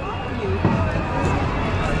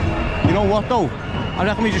 You know what though? I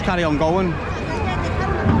reckon we just carry on going.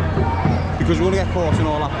 Because we're going to get caught in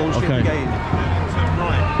all that bullshit again.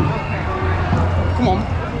 Come on,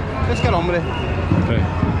 let's get on with it. Okay.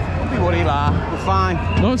 Don't be worried, lad. We're fine.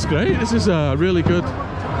 No, it's great. This is a really good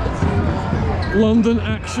London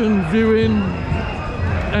action viewing.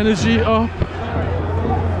 Energy up.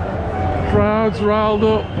 Crowds riled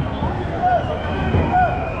up.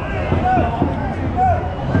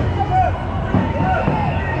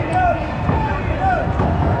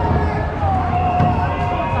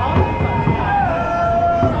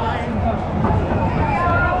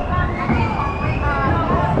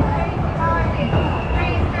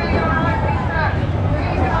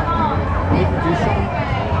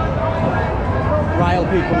 Rile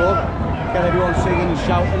people up, get everyone singing and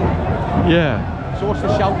shouting. Yeah. So what's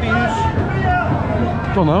the shout they use?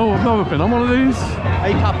 Don't know, I've never been on one of these.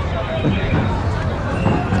 Hey Cap.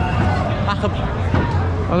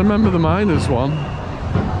 I remember the miners one.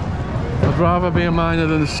 I'd rather be a miner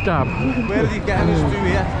than a scab. Where are they getting us to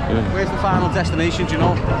here? Yeah. Where's the final destination, do you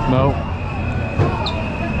know? No.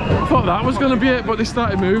 I thought that was going to be it, but they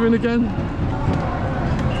started moving again.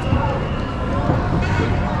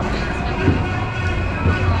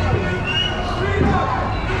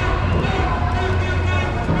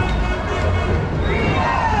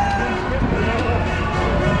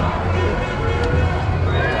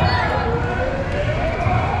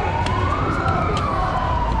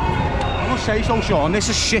 Say so, Sean, this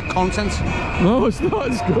is shit content. No, it's not,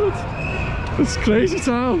 it's good. It's crazy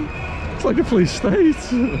town. It's like a police state.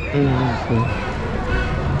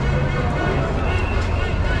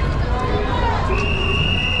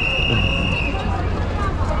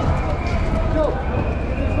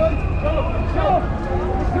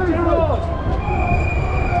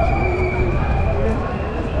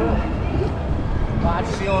 Glad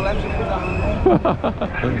to see all them people down.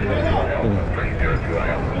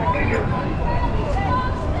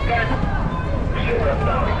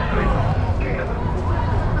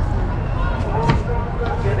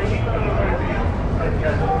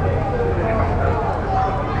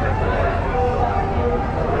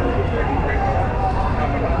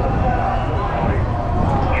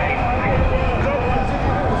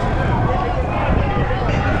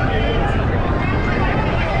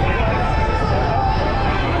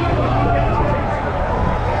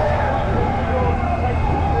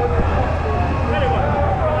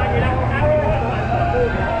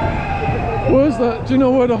 Where's that? Do you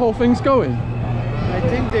know where the whole thing's going? I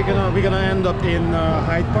think we're gonna end up in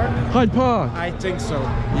Hyde Park. Hyde Park? I think so,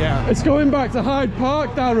 yeah. It's going back to Hyde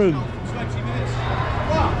Park, Darren. 20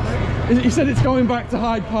 minutes. He said it's going back to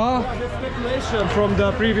Hyde Park. It's speculation from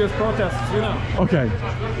the previous protests, you know. Okay.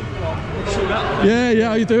 Yeah,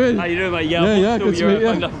 how you doing? How you doing, mate? Yeah, good to meet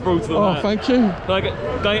you. Oh, thank you. Can I get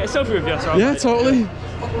a selfie with you? Sorry, yeah, mate. totally.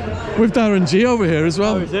 With Darren Gee over here as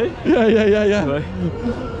well. Oh, is he? Yeah.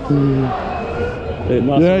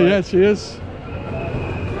 Nice, cheers.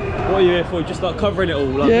 What are you here for? Just like covering it all?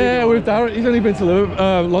 Like yeah, with Darren. He's only been to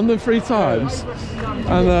London 3 times.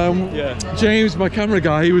 And James, my camera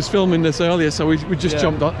guy, he was filming this earlier, so we just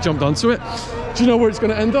jumped onto it. Do you know where it's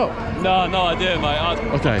going to end up? No idea, mate. I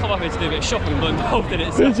come up here to do a bit of shopping, but involved in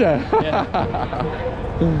it. So. Did you? Yeah.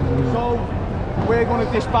 So, we're going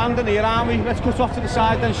to disband in here, aren't we? Let's cut off to the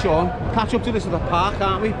side then, Sean. Catch up to this at the park,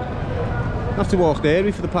 aren't we? Have to walk there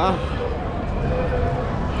for the park.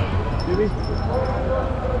 Do we?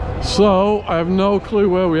 So, I have no clue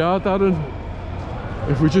where we are, Darren.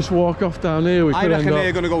 If we just walk off down here, we could end up... I reckon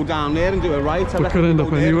they're going to go down there and do a right. We could end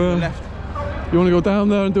up anywhere. You want to go down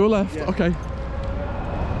there and do a left? Yeah. Okay.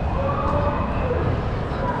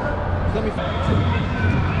 Let me...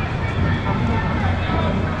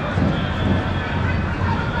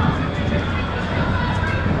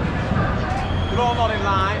 They're all not in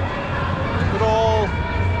line. They're all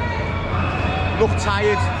look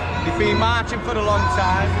tired. They've been marching for a long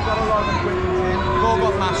time. We've got a lot of equipment in. We've all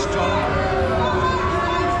got masks on.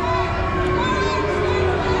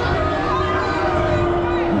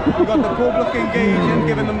 We've got the public engaging,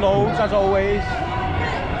 giving them loads as always.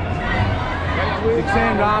 They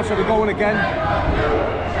turn round, so they're going again.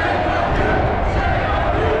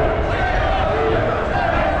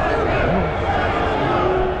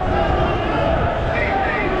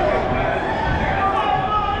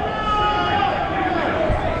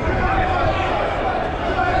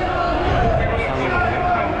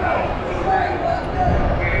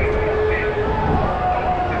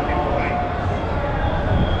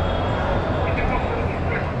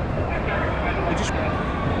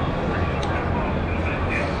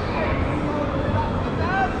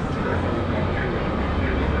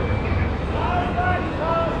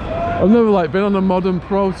 I've never like been on a modern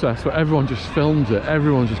protest where everyone just films it.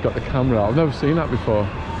 Everyone's just got the camera out. I've never seen that before.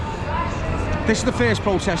 This is the first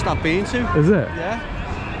protest I've been to. Is it? Yeah.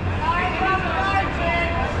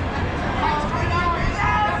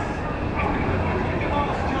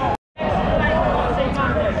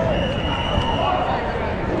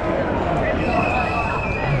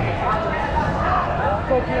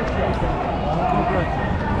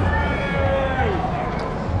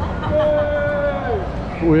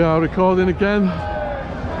 We are recording again.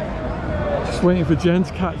 Just waiting for Jen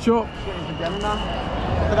to catch up.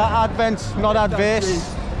 For that advent, not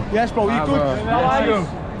adverse. Yes, bro, you good? How are you?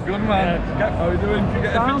 Good, man. How are you doing? Can you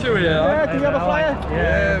get a picture with you? Yeah, can you have a flyer?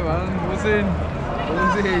 Yeah, man. What's in?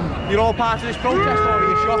 What's in? You're all part of this protest, or are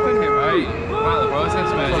you shopping? Right, part of the process,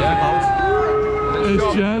 mate, yeah.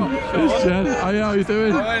 It's Jen. It's Jen. Hiya, how you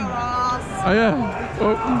doing? Hiya.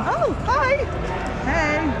 Oh, hi.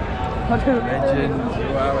 Hey. Legend,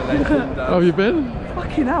 you are a legend. how have you been?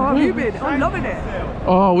 Fucking hell, how have you been? I'm loving it.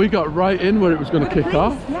 Oh, we got right in where it was going to kick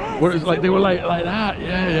off. Yes. Where it was like, they were like that.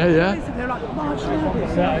 Yeah. They're like, march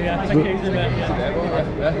Yeah, take it easy, mate.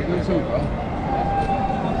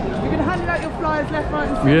 You've been handing out your flyers left, right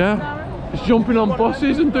and centre. Yeah. Just jumping on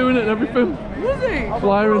buses and doing it and everything. Was he?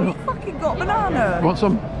 Flying. You fucking got banana. Want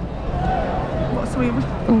some? What's sweet?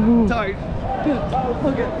 Oh. Don't.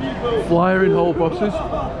 Flying whole buses.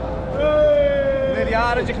 Nearly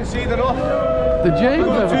hard, as you can see, they're off. Did James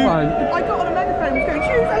ever find? I got on a megaphone and was going,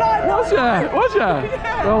 choose a line. Was ya? Was ya?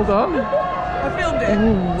 Yeah. Well done. I filmed it, so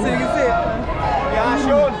you can see it. Yeah,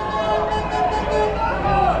 Sean.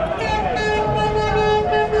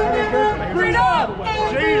 Freedom!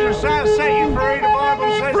 Jesus has set you free, the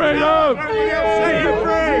Bible says. Freedom! Nobody else set you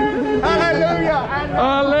free. Hallelujah.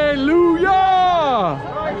 Hallelujah!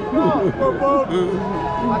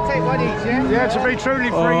 I'll take one each, yeah? Yeah, to be truly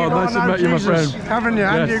free, Oh, you nice to meet you, my friend. Haven't you?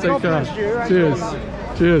 And Yes, you, take God care. bless you. Cheers.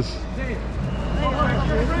 Cheers.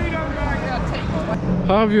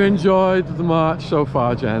 How have you enjoyed the march so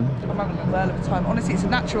far, Jen? I'm having a whirl of a time. Honestly, it's a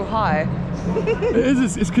natural high. It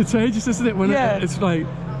is. It's contagious, isn't it? When Yeah. it's like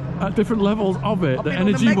at different levels of it, I've the been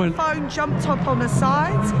energy on the went. phone, jumped up on the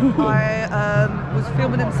side. I was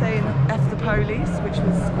filming them saying F the police, which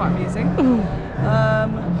was quite amusing.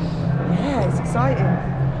 Yeah, it's exciting.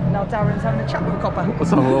 Now Darren's having a chat with a copper.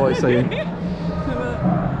 That's what I'm always saying.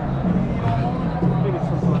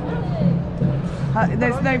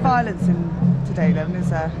 There's no violence in today then, is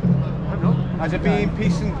there? Has it been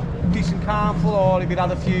peace and calmful, or have you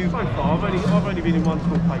had a few? So far, I've only been in one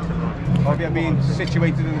small place at night. Or have you been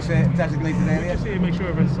situated in a designated area? Just here, make sure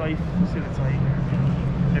everyone's safe, facilitate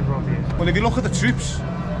everyone's here. Well, if you look at the troops,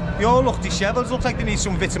 they all look dishevelled. Looks like they need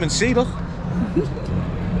some vitamin C, look.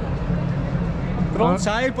 They're all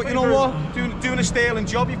tired, but you know what? Doing a sterling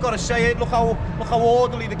job, you've got to say it. Look how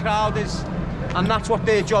orderly the crowd is. And that's what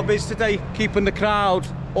their job is today, keeping the crowd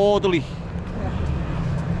orderly.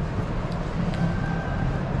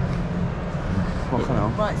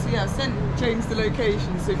 Right, so yeah, I've sent James the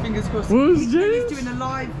location, so fingers crossed. Where's James? He's doing a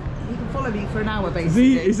live, he can follow me for an hour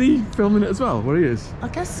basically. Is he filming it as well? Where he is? I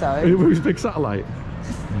guess so. With his big satellite.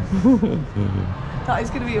 That is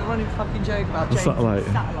going to be a running fucking joke about The James. satellite.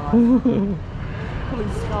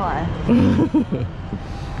 Pulling sky.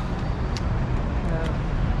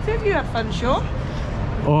 So have you had fun, Sean?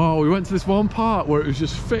 Oh, we went to this one part where it was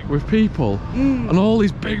just thick with people, and all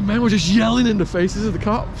these big men were just yelling in the faces of the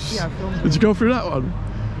cops. Yeah, I filmed it. Did you go through that one?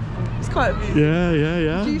 It's quite amusing.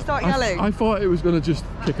 Yeah. Did you start yelling? I thought it was going to just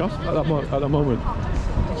kick off at that moment.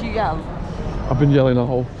 Did you yell? I've been yelling the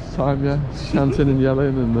whole time, yeah. Chanting and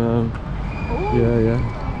yelling and yeah.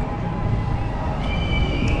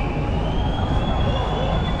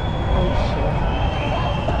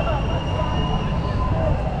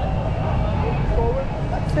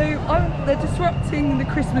 So they're disrupting the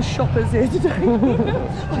Christmas shoppers here today.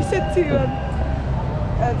 I said to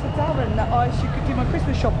Darren that I could do my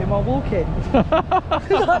Christmas shopping while walking.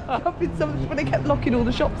 When they kept locking all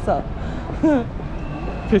the shops up.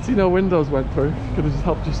 Pity no windows went through. Could have just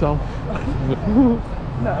helped yourself.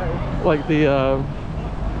 No. Like the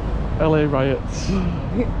LA riots.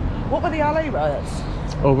 What were the LA riots?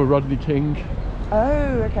 Over Rodney King.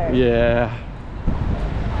 Oh, okay. Yeah.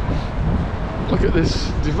 Look at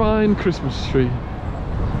this divine Christmas tree.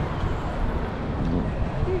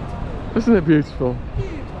 Isn't it beautiful?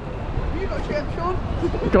 You got a tree up, Sean?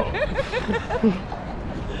 Got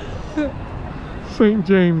St.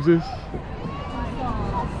 James's.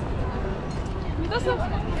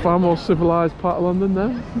 Far more civilised part of London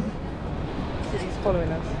now. He's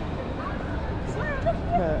following us.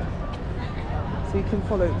 Yeah. So you can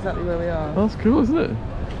follow exactly where we are. That's cool, isn't it?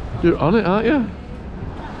 You're on it, aren't you?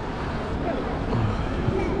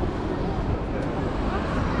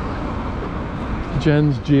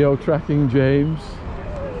 Jen's geo-tracking James.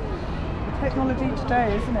 Technology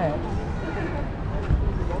today, isn't it?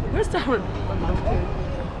 Where's Darren?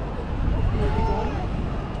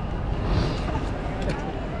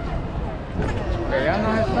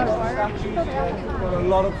 Got a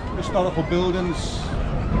lot of historical buildings.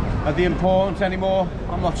 Are they important anymore?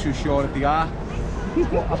 I'm not too sure if they are.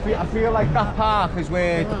 I feel like that park is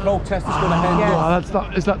where the protest is going to end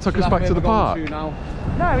up. That took us back to the park?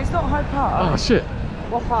 No, it's not Hyde Park. Oh shit.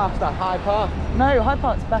 What park's that? Hyde Park? No, Hyde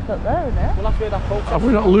Park's back up there, isn't it? Well, that's where that protest Have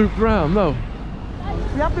we not looped round? No.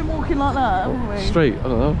 We have been walking like that, haven't we? Straight, I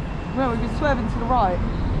don't know. Well, we've been swerving to the right.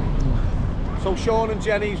 So Sean and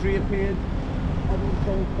Jenny's reappeared. Everyone's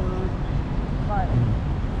going fine.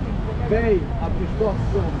 Right. They have just got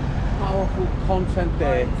some powerful content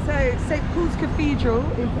there. So St Paul's Cathedral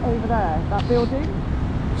is over there, that building.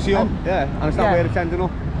 See, yeah, and it's that where it's ending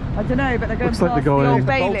up. I don't know, but they're going Looks like past they're going the in. Old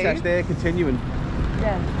Bailey. Protest there continuing.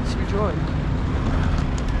 Yeah, should we join?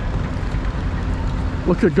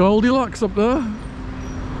 Look at Goldilocks up there.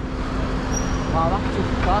 Wow, that's just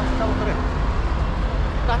fast, look at it.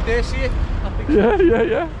 That there, see it? That big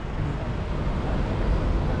Yeah.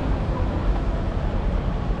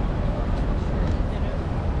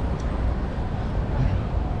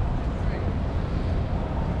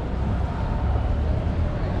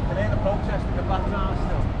 protest in the background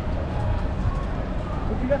still.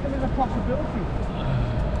 Would you reckon there's a possibility?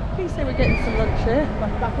 Please say we're getting some lunch here.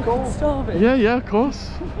 Like that goal? Starving. Yeah, of course.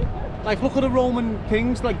 Like, look at the Roman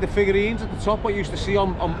kings, like the figurines at the top, what you used to see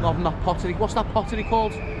on that pottery. What's that pottery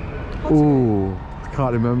called? Ooh, I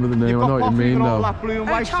can't remember the name. I know what you mean though. That blue and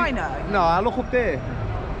white. China? No, I look up there.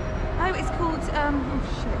 Oh, it's called, oh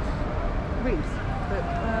shit. Reefs.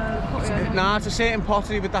 But, Nah, it's a certain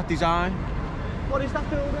pottery with that design. What is that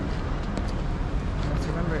building? I have to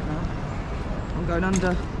remember it now. I'm going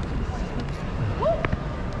under.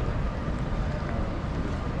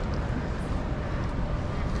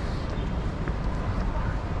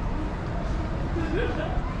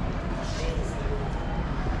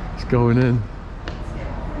 It's going in.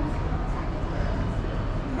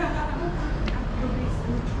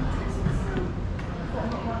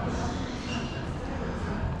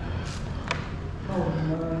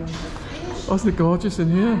 Oh, isn't it gorgeous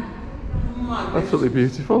in here? Absolutely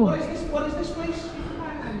beautiful. What is this place?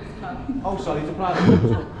 Oh, sorry, it's a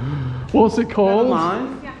private. What's it called? Never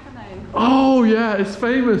mind. Oh yeah, it's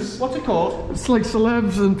famous. What's it called? It's like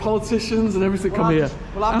celebs and politicians and everything come here.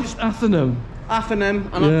 Athenum. Athenum,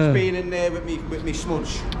 and I've just been in there with me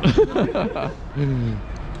smudge.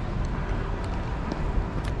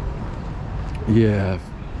 Yeah,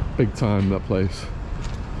 big time that place.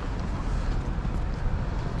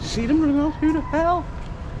 See them running out? Who the hell?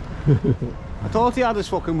 I thought he had his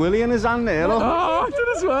fucking willy in his hand there. Look. Oh, I did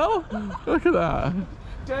as well. Look at that.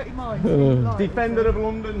 Dirty mind. Defender of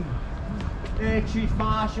London, Air Chief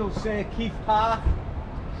Marshal Sir Keith Park.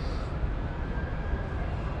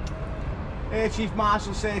 Air Chief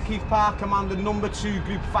Marshal Sir Keith Park commanded No. 2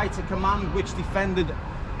 Group Fighter Command, which defended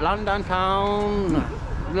land and town.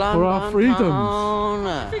 Land for our freedoms. What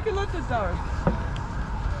do you think of London, Darren?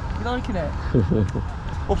 You liking it?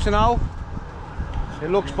 Up to now, it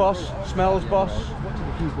looks boss, smells boss.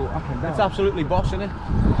 It's absolutely boss, isn't it?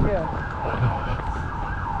 Yeah.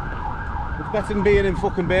 It's better than being in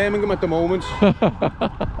fucking Birmingham at the moment.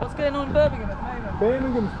 What's going on in Birmingham at the moment?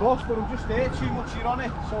 Birmingham's boss, but I'm just there too much here on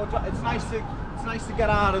it, so it's nice to get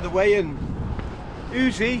out of the way. And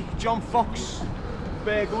who's he? John Fox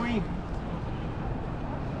Burgoyne.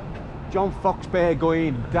 John Fox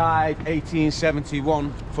Burgoyne died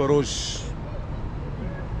 1871 for us.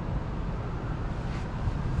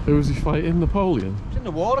 Who was he fighting? Napoleon? He was in the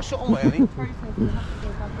war or something, wasn't he?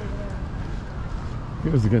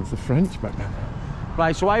 It was against the French back then.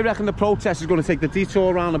 Right, so I reckon the protest is going to take the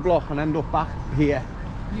detour around the block and end up back here.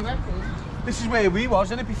 You reckon? This is where we was,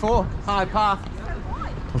 isn't it, before? Hyde Park.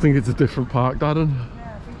 I think it's a different park, Darren.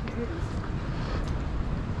 Yeah, I think it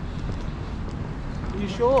is. Are you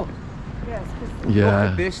sure? Yes, Yeah.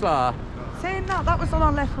 Look at this, lah. saying that was on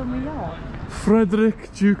our left when we are.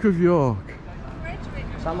 Frederick, Duke of York.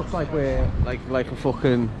 That looks like we're like a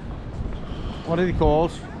fucking, what are they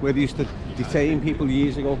called? Where they used to detain people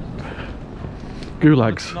years ago.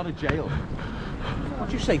 Gulags. Not a jail. What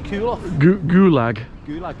do you say, cool off? Gulag.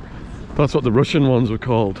 Gulag. That's what the Russian ones were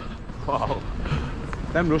called. Wow.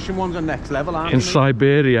 Them Russian ones are next level, aren't In they?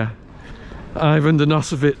 Siberia. Ivan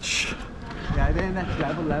Denisovich. Yeah, they're next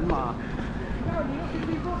level, them, man.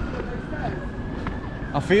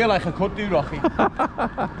 I feel like I could do Rocky.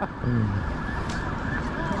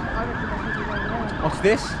 What's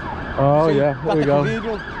this? Oh See, yeah, there we go.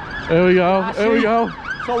 Cathedral. Here we go, here we go.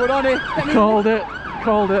 So we're on it. Called it,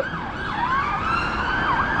 called it.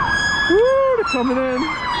 Woo, they're coming in.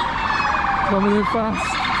 Coming in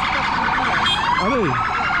fast. Are they?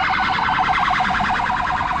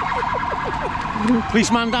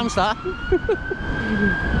 Policeman dance that.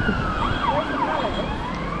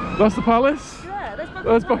 That's the palace? Yeah,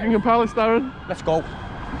 that's Buckingham Palace, Darren. Let's go.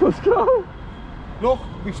 Let's go. Look,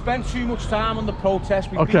 we've spent too much time on the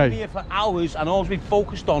protest. We've been here for hours and all we've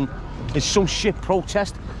focused on is some shit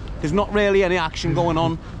protest. There's not really any action going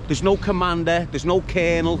on. There's no commander, there's no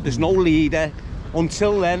colonel, there's no leader.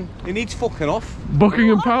 Until then, it needs fucking off.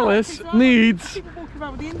 Buckingham Palace needs... People walking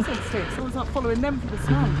around with the incense sticks, someone's not following them for the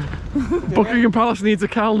smell. Buckingham Palace needs a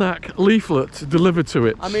Calnac leaflet delivered to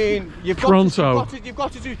it. I mean, you've got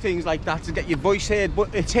to do things like that to get your voice heard,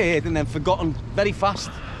 but it's heard and then forgotten very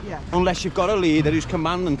fast. Yeah. Unless you've got a leader who's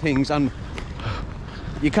commanding things, and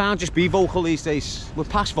you can't just be vocal these days. We're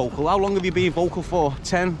past vocal. How long have you been vocal for?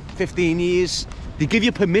 10, 15 years? They give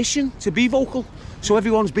you permission to be vocal, so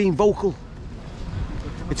everyone's being vocal.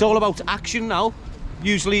 It's all about action now.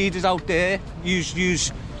 Use leaders out there,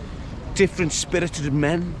 use different spirited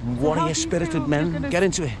men, warrior spirited men. Get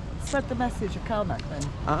into it. Spread the message of Calnac then.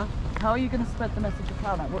 Huh? How are you going to spread the message of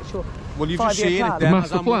Calnac? What's your Well, you've just seen it then.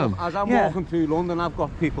 Master plan. As I'm walking through London, I've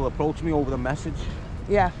got people approach me over the message.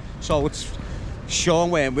 Yeah. So it's Sean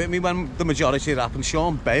went with me when the majority happened.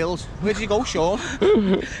 Sean bailed. Where did you go, Sean?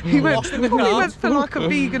 He went for like a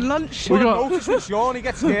vegan lunch. We got noticed with Sean. He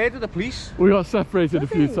gets scared of the police. We got separated a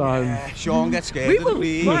few times. Yeah, Sean gets scared of the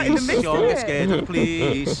police. Sean gets scared of the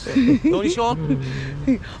police. Don't you, Sean?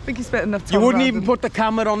 I think he spent enough time. You wouldn't even put the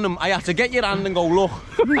camera on them. I had to get your hand and go look.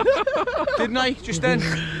 Didn't I? Just then.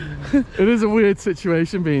 It is a weird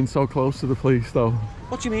situation being so close to the police, though.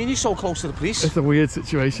 What do you mean you're so close to the police? It's a weird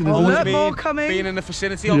situation, isn't look, it? more coming. Being in the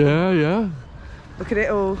vicinity of them. Yeah. Look at it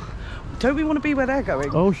all. Don't we want to be where they're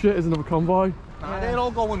going? Oh shit, there's another convoy. Nah, they're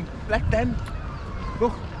all going, let them.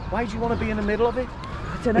 Look, why do you want to be in the middle of it?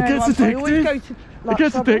 I don't know. It gets addictive. It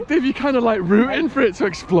gets addictive. You're kind of like rooting for it to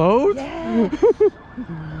explode. Yeah.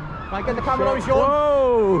 Right, get the camera on me, Sean.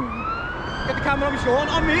 Whoa. Get the camera on me, Sean.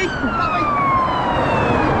 On me. That way.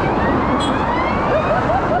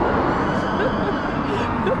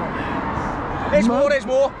 There's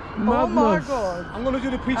more. Madness. Oh my god. I'm going to do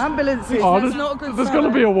the police. Ambulances, Oh, that's not a good there's sign. going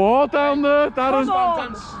to be a war down there, Darren.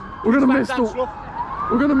 We're going to miss the... Look.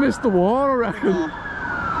 We're going to miss the war, I reckon.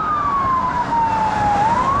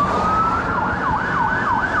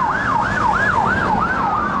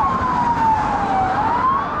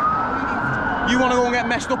 You want to go and get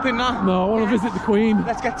messed up in that? No, I want to visit the Queen.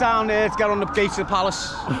 Let's get down there, let's get on the gates of the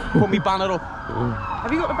palace. Put me banner up.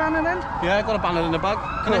 Have you got the banner then? Yeah, I got a banner in the bag.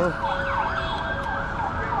 Can Cool.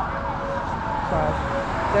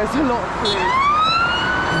 There's a lot of police.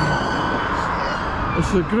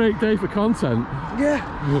 It's a great day for content. Yeah.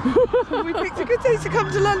 We picked a good day to come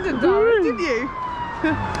to London, Darren, didn't you?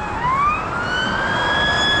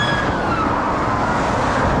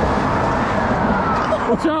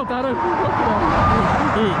 Watch out, Darren.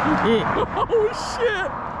 Oh shit.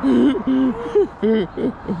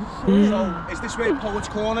 So, is this where Poets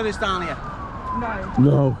Corner is down here?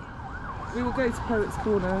 No. We will go to Poets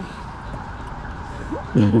Corner.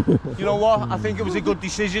 You know what? I think it was a good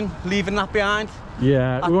decision leaving that behind.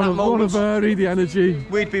 Yeah, we want to vary the energy.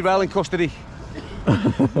 We'd be well in custody.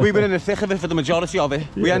 We were in the thick of it for the majority of it.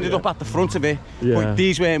 We ended up at the front of it, but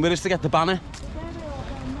these weren't with us to get the banner.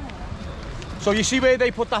 So you see where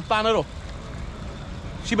they put that banner up?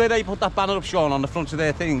 See where they put that banner up, Sean, on the front of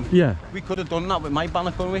their thing? Yeah. We could have done that with my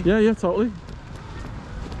banner, couldn't we? Yeah, totally.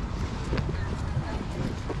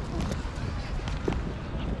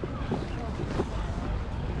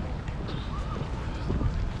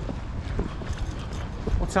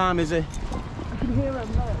 What time is it? I can hear them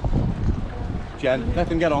now. Jen, let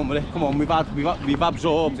them get on with it. Come on, we've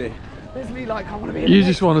absorbed it. There's me like, I want to be in You the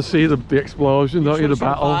just want to see the explosion, don't you? The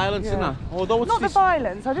battle. Violence in that. Although it's not the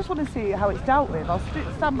violence, I just want to see how it's dealt with. I'll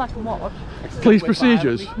stand back and watch. Police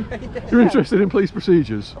procedures? You're interested in police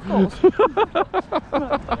procedures? Of course.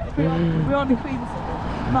 We're on the Queen's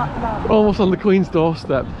almost on the Queen's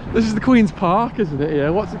doorstep. This is the Queen's Park, isn't it? Yeah,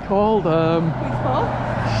 what's it called? Queen's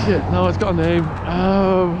Park? Shit, no, it's got a name.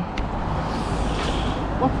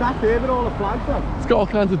 What's that there with all the flags on? It's got all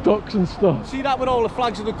kinds of ducks and stuff. See that with all the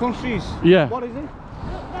flags of the countries? Yeah. What is it?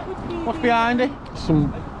 What's behind it?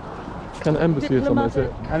 Some kind of embassy or something, is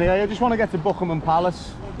it? Anyway, I just want to get to Buckingham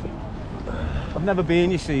Palace. I've never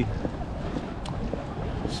been, you see.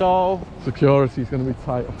 So... Security's going to be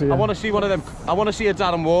tight up here. I want to see one of them. I want to see a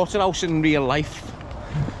Darren Waterhouse in real life.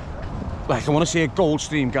 Like, I want to see a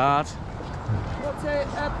Goldstream Guard.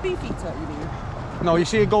 It's a beefeater, you mean? No, you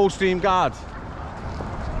see a Goldstream guard?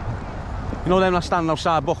 You know them that stand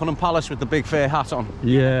outside Buckingham Palace with the big fur hat on?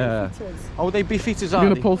 Yeah. Oh, they beefeaters, You're are going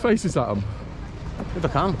they? to pull faces at them? If I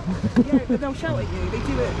can. Yeah, but they'll shout at you. They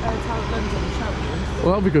do it at Tower London and shout at you. Well,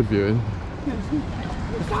 that'll be good viewing.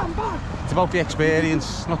 Stand back! It's about the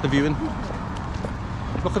experience, not the viewing.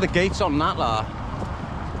 Look at the gates on that, lah.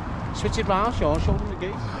 Switch it round, Sean, show them the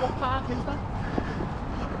gates. What park is that?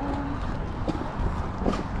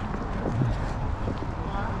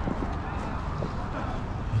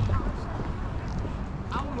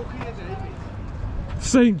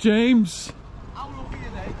 St. James. How lucky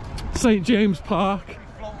are they? St. James Park.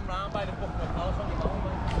 Floating round by the Buckingham Palace on your own,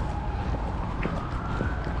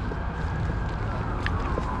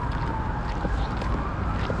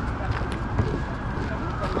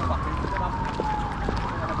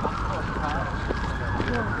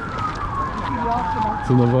 It's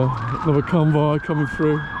another convoy coming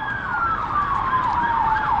through.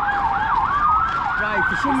 Right,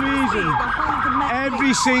 for some reason,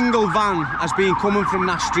 every single van has been coming from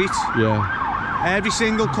that street. Yeah. Every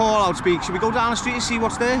single call out speak. Should we go down the street and see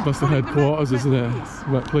what's there? That's the headquarters, isn't it?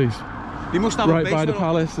 Right, please. They must have right a by the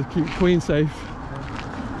palace to keep Queen safe.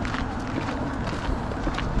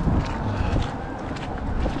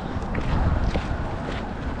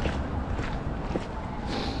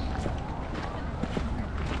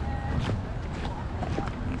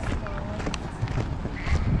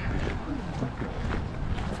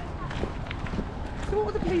 So what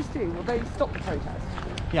will the police do? Will they stop the protest?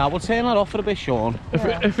 Yeah, we'll turn that off for a bit, Sean. If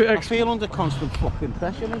it I feel under constant fucking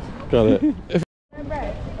pressure, mate. Got it.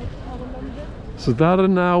 So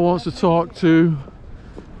Darren now wants to talk to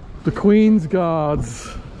the Queen's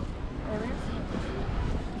Guards.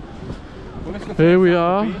 Here we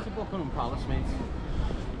are. Buckingham Palace, mate.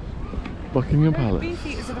 Buckingham Palace.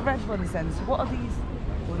 Beefeaters are the red ones then, so what are these?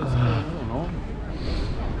 I don't know.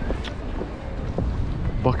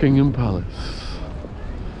 Buckingham Palace.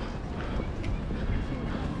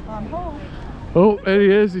 I'm home. Oh, there he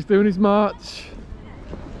is. He's doing his march.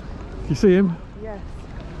 You see him? Yes.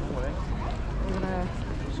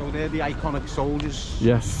 So they're the iconic soldiers.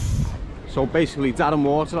 Yes. So basically, Darren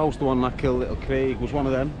Waterhouse, the one that killed little Craig, was one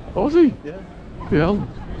of them. Oh, was he? Yeah. Yeah.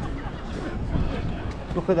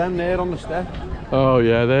 Look at them there on the step. Oh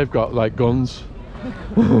yeah, they've got like guns.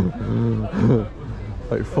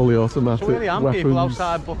 Like fully automatic So here I am, weapons. people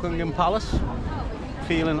outside Buckingham Palace,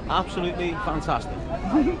 feeling absolutely fantastic.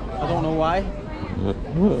 I don't know why,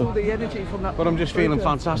 All the energy from that. but I'm just feeling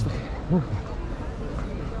fantastic.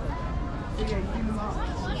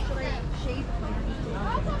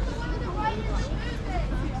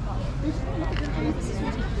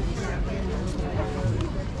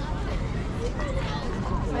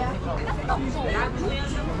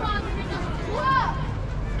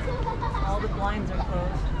 All the blinds are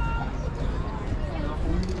closed.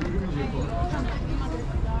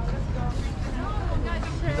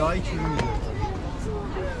 Did I choose it?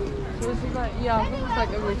 So this is like, yeah, this is like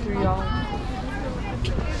every 3 hours.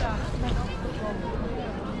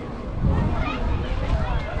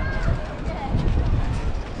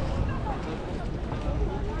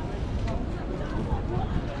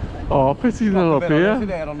 Oh, pity they're not up here.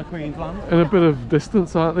 There on the Queen's land. In a bit of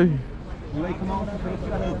distance, aren't they? Will they come out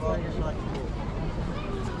and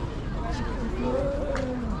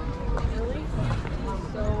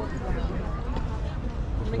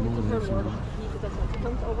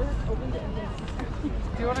Do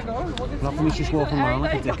you want to go? nothing, he's just walking around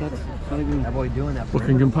like a dickhead. That boy doing that.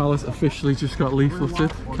 Buckingham Palace officially just got leafleted.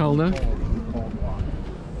 Calna.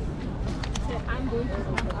 I'm going to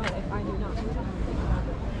come out if I do not.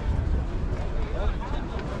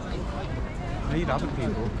 How you having,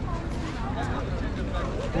 people?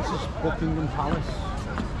 This is Buckingham Palace.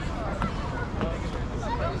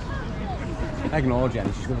 Ignore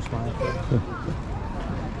Jenny, she's going to smile.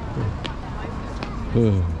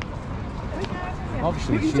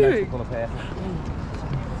 Obviously, What are you she doing? likes the colour purple.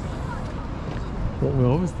 What we're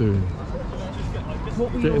always doing.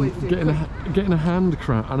 What we always do. Getting a hand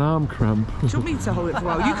cramp, an arm cramp. Do you want me to hold it for a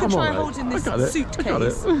while? You can I'm try alright. holding this I got it.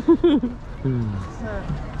 suitcase.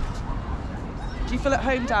 Do you feel at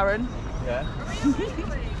home, Darren? Yeah.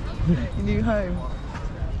 Your new home.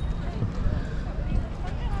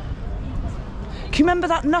 Can you remember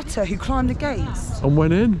that nutter who climbed the gates? And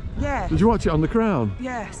went in? Yeah. Did you watch it on The Crown?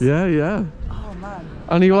 Yes. Yeah, yeah. Oh man.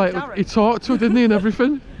 And he Darren. he talked to her, didn't he, and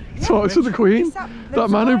everything? He talked to the Queen. That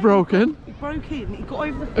man who broke in He broke in. He got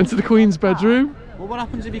over the into the Queen's bedroom. Well, what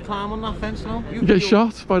happens if you climb on that fence now? You get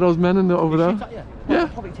shot by those men over there. Well, Yeah. I'll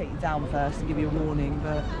probably take you down first and give you a warning,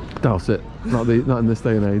 but... Doubt it. Not in this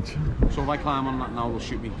day and age. So if I climb on that now, they'll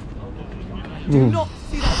shoot me. Do not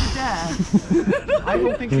see that as a dare. I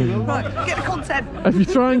don't think they will. Right, get the content. If you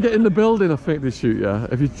try and get in the building, I think they shoot you.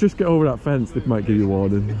 If you just get over that fence, they might give you a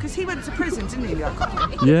warning. Because he went to prison, didn't he?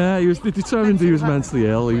 Yeah, they determined he was mentally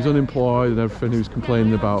ill. He was unemployed and everything. He was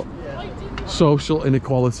complaining about social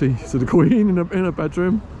inequality to the Queen in a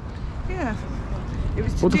bedroom. Yeah. It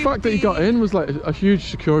was Well, the fact that he got in was like a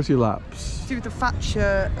huge security lapse. To do with the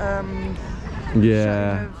Thatcher.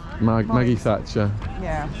 Yeah, Maggie Thatcher.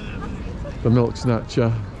 Yeah. The milk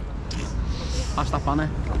snatcher. Pass that banner.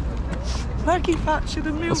 Maggie Thatcher,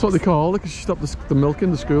 the milk. That's what they call her because she stopped the milk in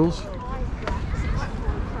the schools.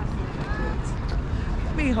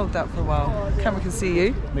 Let me hold that for a while. Camera can see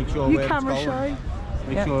you. Make sure you where camera it's going. shy.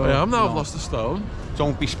 Make sure. Yeah, I'm now I've lost a stone.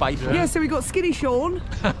 Don't be spiteful. Yeah, so we got Skinny Sean.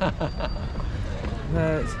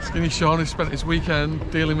 Skinny Sean has spent his weekend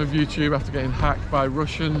dealing with YouTube after getting hacked by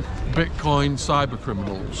Russian Bitcoin cyber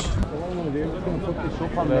criminals. What I'm going to do is going to put this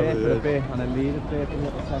up on there for a bit and then leave it there for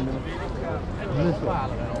another 10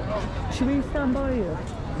 minutes. Should we stand by you?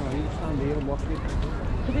 No, you stand here and watch it.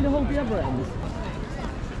 Are we going to hold the other end?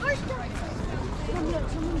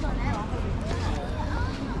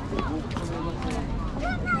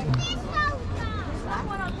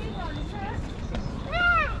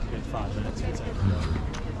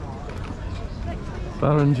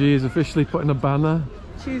 Darren Gee is officially putting a banner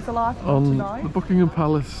Choose the life on tonight. the Buckingham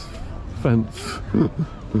Palace fence. Her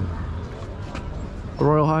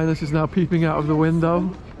Royal Highness is now peeping out of the window.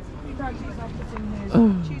 Choose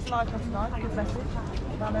life of tonight. Good message.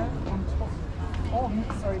 Banner on top.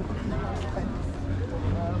 Sorry, the Buckingham Palace fence.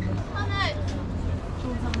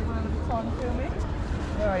 Sean's having a time filming.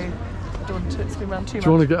 Where are you? Do you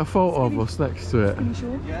want to get a photo of us next to it?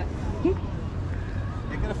 Yeah. You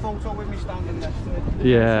get a photo with me standing next to it?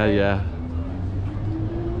 Yeah, yeah.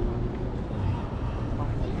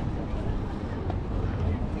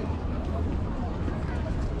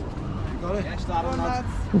 Got it? Yeah, starting lads.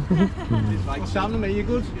 Right, Sam and me, you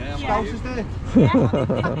good? Yeah, Spouse is there?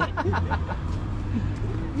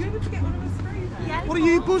 You able to get one of us free? Yeah. What are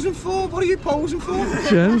you buzzing for? What are you posing for?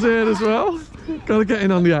 Jen's here as well. Gotta get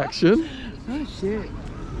in on the action. Oh shit.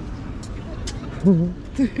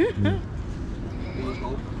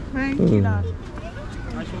 Thank you, lad.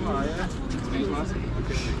 Nice one, yeah.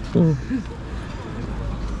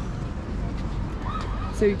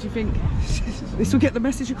 So do you think this will get the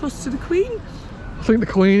message across to the Queen? I think the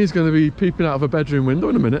Queen is going to be peeping out of her bedroom window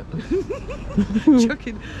in a minute.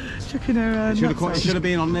 chucking her It should have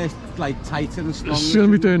been on there like tighter and stronger. She's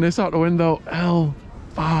going to be doing this out the window.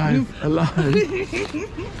 L5 alive.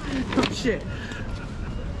 Oh shit.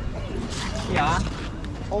 Yeah.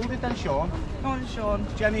 Hold it then, Sean. Go on, Sean.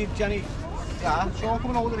 Jenny. Yeah, Sean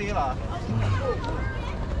coming over here, lad.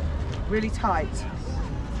 Really tight.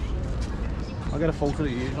 I'll get a photo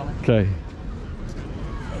of you on it. Okay.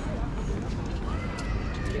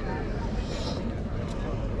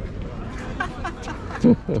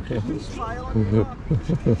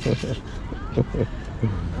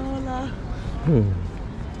 Hola.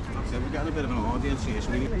 So we're getting a bit of an audience here,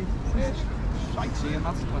 so we need sightseeing.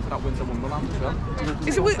 Went to that Winter Wonderland as well.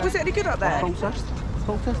 Was it any good up there?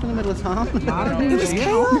 Protest in the middle of town. It was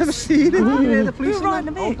chaos. Never seen it. The police we were right in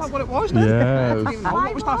the mix. Oh, that's what it was. Yeah,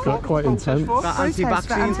 What was that for? got quite intense. That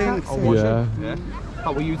anti-vaccine thing. Oh, was Yeah. it? Yeah.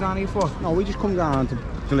 What were you down here for? No, we just come down to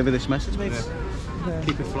deliver this message, mate. Yeah.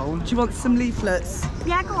 Keep it flowing. Do you want some leaflets?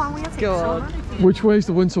 Yeah, go on, we'll take Go some. on. Which way's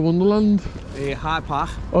the Winter Wonderland? Hyde Park.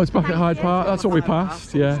 Oh, it's back at Hyde Park. That's what we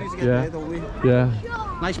passed. Yeah, yeah, yeah.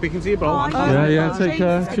 Nice speaking to you, bro. Yeah, take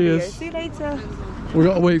care. Cheers. See you later. We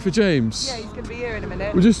got to wait for James. Yeah, he's going to be here in a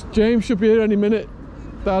minute. James should be here any minute.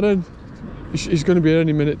 Darren, he's going to be here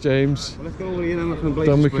any minute, James. Well, let's go over here and look and blaze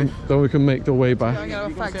Then we can make the way back. Turn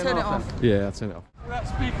it off. Yeah, I'll turn it off. We're at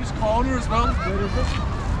Speaker's Corner as well. Where is it?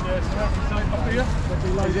 Yeah, so up here.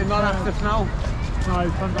 Is it not active now? No,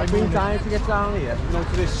 Sunday I've been dying to get down here,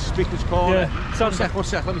 to this Speaker's Corner. Yeah, One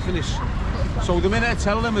sec, let me finish. So the minute I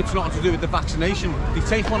tell them it's not to do with the vaccination, they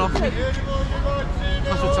take one off me.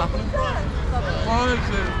 That's what's happening.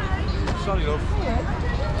 Sorry, love.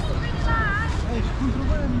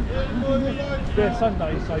 Yeah,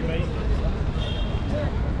 Sunday, so mate.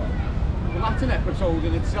 Well, that's an episode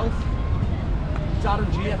in itself.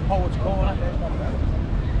 Darren Gee at Poets Corner.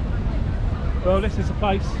 Well, this is the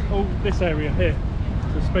place, all this area here,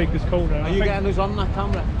 the Speaker's Corner. Are you getting us on that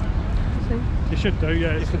camera? You should do,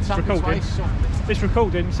 yeah. It's recording. Twice, so. It's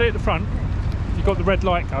recording. You see at the front, you've got the red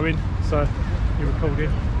light going, so you're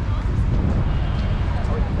recording.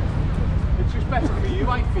 better for you,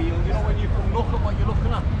 I feel, you know, when you can look at what you're looking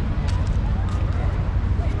at.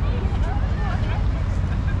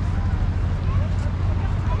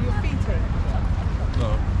 Are your feet in? No.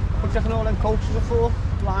 What do you reckon all them coaches are for,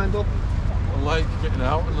 lined up? I like getting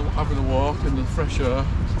out and having a walk in the fresh air.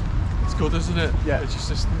 It's good, isn't it? Yeah. It's your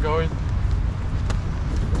system going.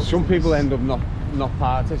 Some people end up not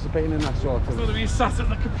participating in that sort So of... to be sat at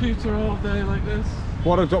the computer all day like this.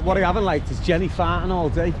 What I haven't liked is Jenny farting all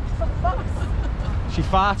day. She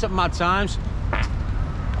farts at mad times.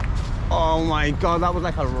 Oh my god, that was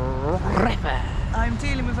like a ripper. I'm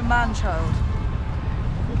dealing with a man-child.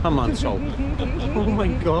 A man-child. Oh my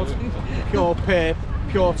god. Pure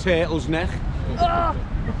turtle's neck.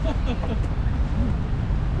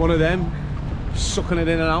 One of them, sucking it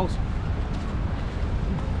in and out.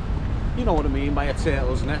 You know what I mean by a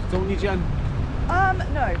turtle's neck, don't you, Jen?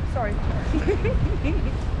 No, sorry. Well,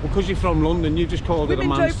 because you're from London, you just called it a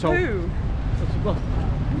man's toe. Women don't poo. What's it got?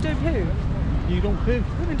 Women don't poo. You don't poo?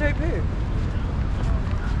 Women don't poo.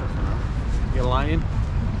 You're lying.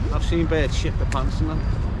 I've seen birds shit their pants and that.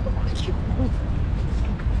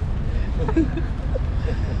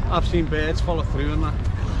 I've seen birds follow through and that.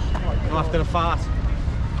 After a fart.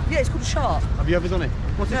 Yeah, it's called a shart. Have you ever done it?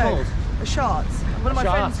 What's it called? A shart. One of my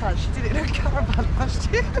friends had. She did it in a caravan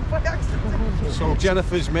last year by accident. So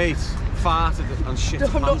Jennifer's mate farted and shit her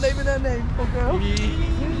pants. I'm not naming her name, poor girl. I mean,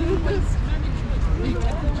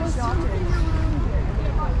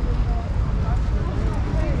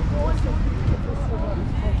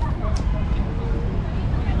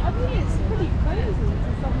 it's pretty crazy.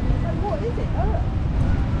 What is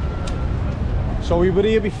it? So we were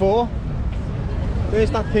here before.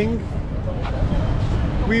 There's that thing.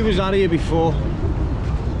 We was out here before.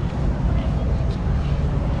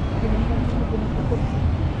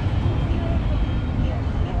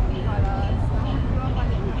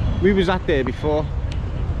 We was at there before.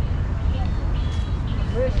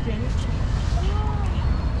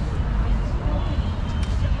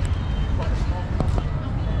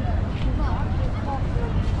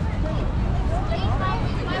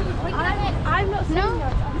 I'm not saying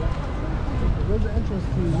that. Where's the entrance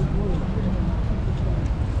to?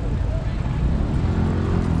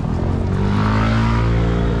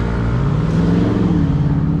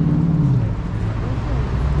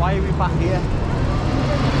 Why are we back here?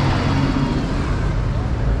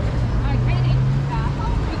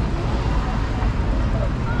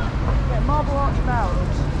 Marble Arch Mound.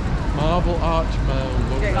 Marble Arch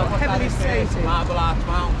Mound. Yeah, heavily stated. Marble Arch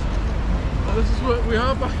Mound. Oh, this is where we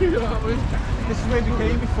are back here, aren't we? This is where we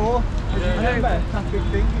came before. Yeah. Remember that big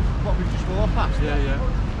thing? What we just walked past? Yeah, yeah.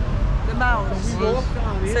 The mound. We walked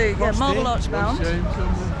down here. So yeah, Marble Arch Mound. Shame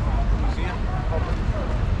somewhere.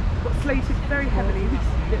 Got slated very heavily. He's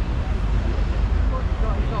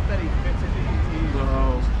not very fit, is he? He's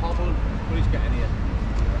hobbling, but he's getting here.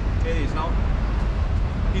 Here he is now.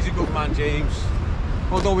 He's a good man, James.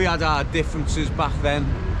 Although we had our differences back then,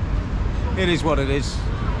 it is what it is.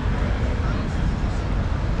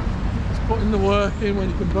 It's putting the work in when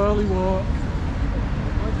you can barely walk.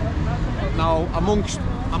 Now, amongst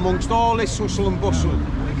all this hustle and bustle,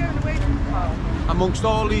 We're going away from the car. amongst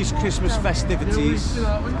all these Christmas festivities,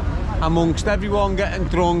 Yeah, aren't we? amongst everyone getting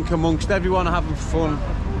drunk, amongst everyone having fun,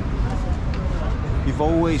 you've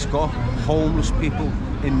always got homeless people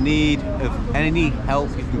in need of any help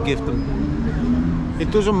you can give them.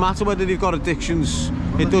 It doesn't matter whether they've got addictions,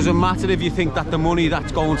 it doesn't matter if you think that the money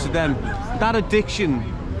that's going to them, that addiction,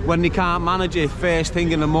 when they can't manage it first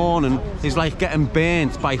thing in the morning, is like getting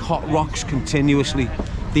burnt by hot rocks continuously.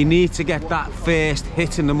 They need to get that first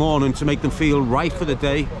hit in the morning to make them feel right for the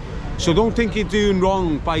day. So don't think you're doing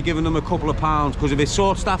wrong by giving them a couple of pounds, because if it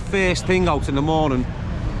sorts that first thing out in the morning,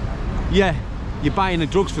 yeah, you're buying the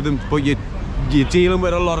drugs for them, but you're dealing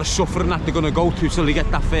with a lot of suffering that they're going to go through till they get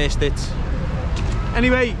that first hit.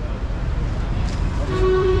 Anyway,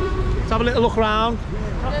 let's have a little look around.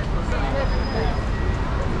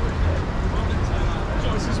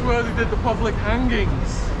 This is where they did the public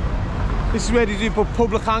hangings. This is where they do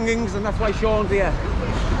public hangings, and that's why Sean's here.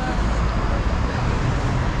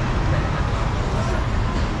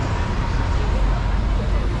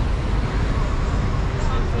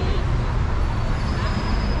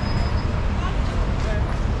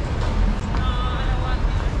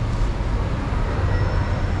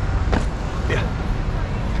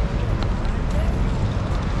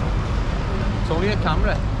 It's only a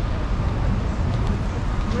camera.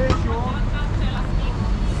 Where's Sean?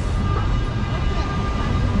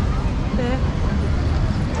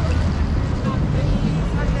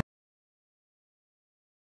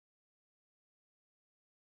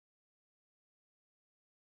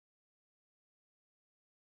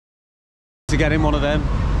 To get in one of them.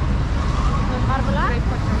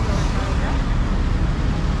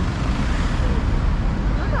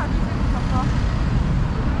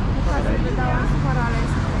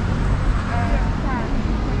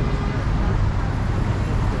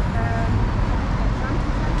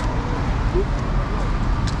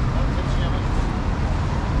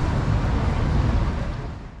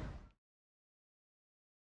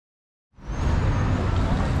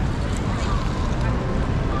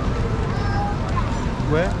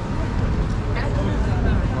 Where?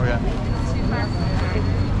 Oh yeah.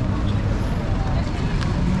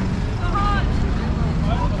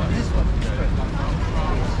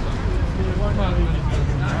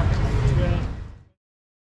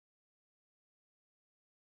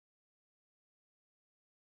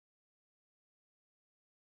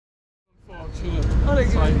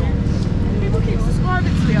 People keep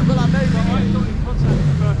subscribing to me, but I know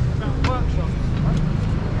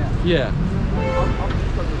Yeah.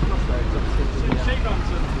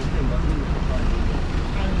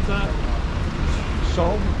 So,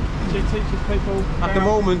 she teaches people. at the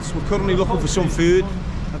moment, we're currently looking for some food.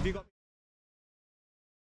 Have you got?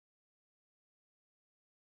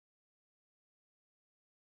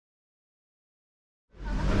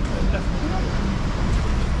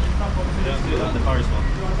 The Paris one.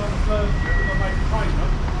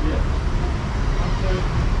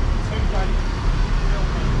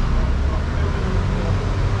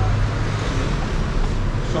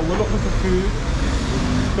 So we're looking for food.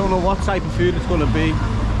 Don't know what type of food it's going to be,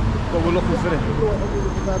 but we're looking for it.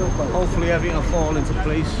 Hopefully everything will fall into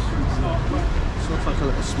place. It looks like a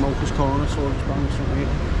little smoker's corner sort of spam or something here.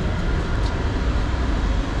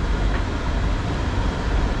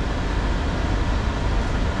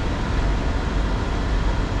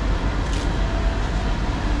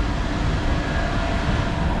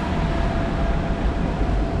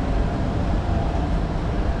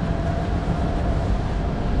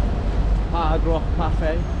 Hard Rock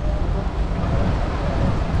Cafe.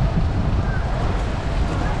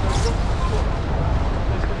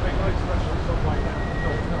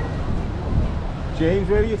 James,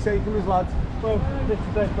 where are you taking us, lad? Well, this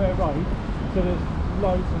is their road, so there's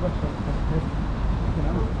loads of restaurants. You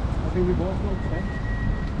know, I think we walked loads then.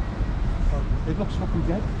 It looks fucking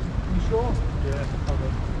dead. Are you sure? Yeah,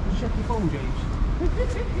 probably. Just check your phone, James.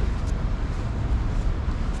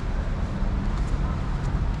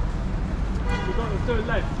 We've got to do a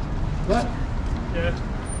left. What? Yeah.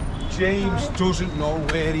 James doesn't know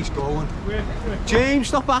where he's going. James,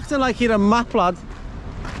 stop acting like you're a map, lad.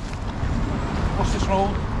 What's this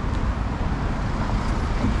road?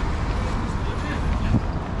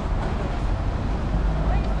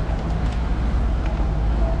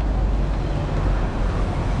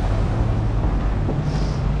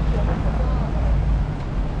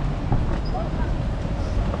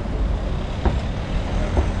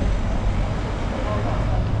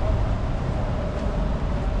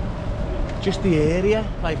 Just the area,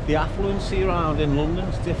 like the affluency around in London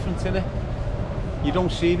is different, innit? You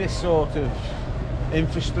don't see this sort of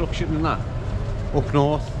infrastructure and that up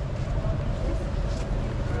north.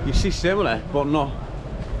 You see similar, but not.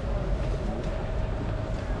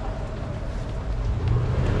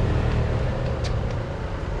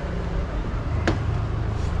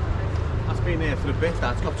 That's been there for a bit,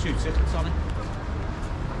 that's got 2 tickets on it.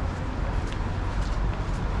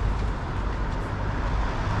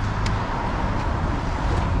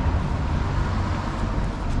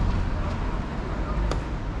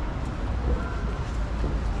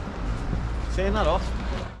 Turn that off.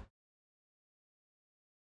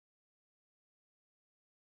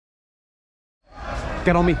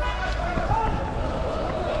 Get on me.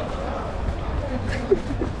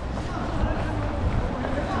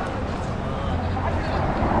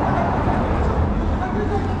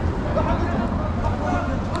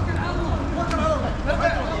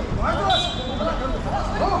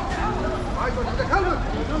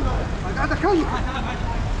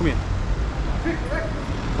 Come here.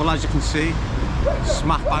 Well, as you can see,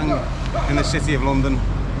 smack bang in the city of London,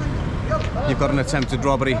 you've got an attempted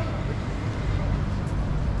robbery.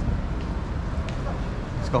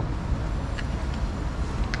 Let's go.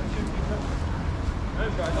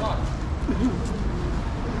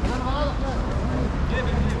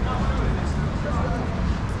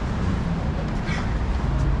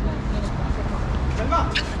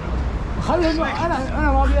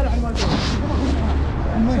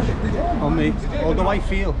 On me, although I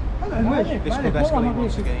feel this could escalate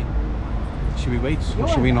once again. Should we wait or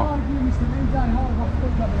should we not?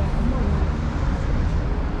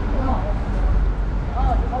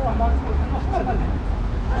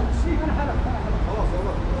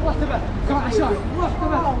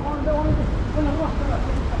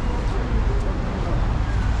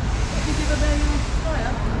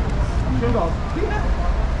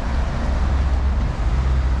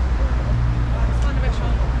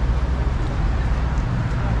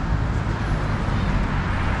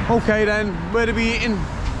 Okay then, where are we eating?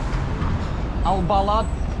 Al Balad.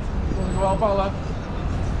 Wanna go Al Balad?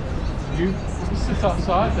 You sit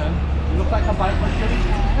outside then. You look like a bike machine.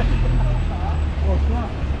 What's that?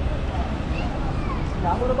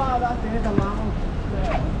 Yeah, what about that there, the lamb?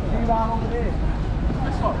 See that over there?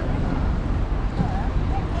 This one?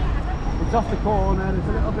 It's off the corner, it's a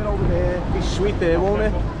little bit over there. Be sweet there, won't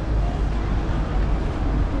it?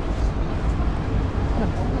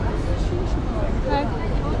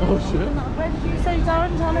 Oh shit. Where did you say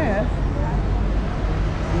Darren's on here?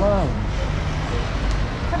 Wow.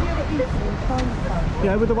 Have you ever eaten Chinese?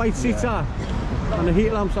 Yeah, with the white seats are. And the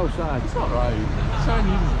heat lamps outside. It's alright.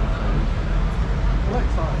 Chinese. I like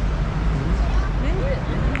Thai.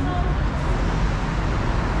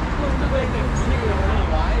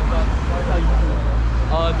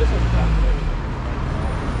 Oh, this is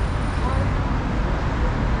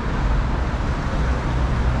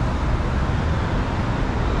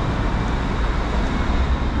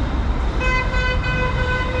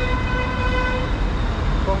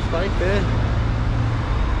Right there.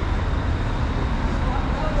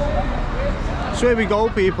 So here we go,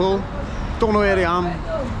 people. Don't know where I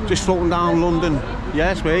am. Just floating down London.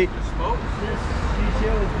 Yes, mate.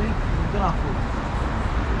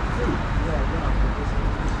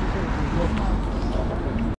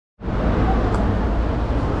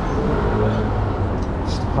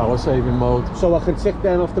 Power saving mode. So I can tick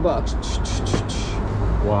down off the box.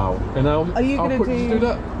 Wow. And now, Are you how gonna quick did you do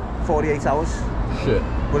that? 48 hours. Shit.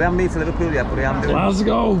 Well, they haven't been to Liverpool yet, but they haven't.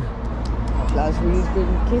 Glasgow. Glasgow's been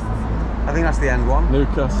kissed. I think that's the end one.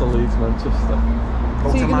 Newcastle, Leeds, Manchester. So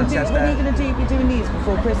Go to you're gonna do, Manchester. when are you going to be doing these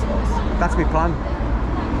before Christmas? That's my plan.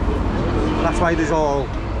 That's why there's all.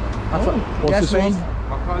 That's what, What's yes, this mate. one?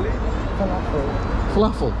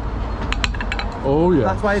 Falafel. Oh yeah.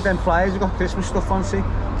 That's why them flyers have got Christmas stuff on, see?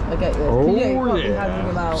 I get you. Oh You can't be yeah. handing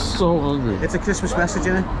them out. So hungry. It's a Christmas message,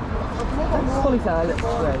 isn't it? Cauliflower looks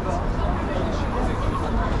great.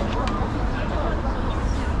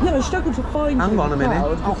 No, I struggle to find Hang you on a minute.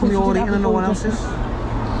 crowd How come because you're you eating didn't and no one have else is?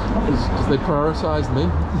 Because they prioritised me.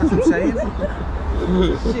 That's what I'm saying.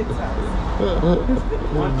 Shit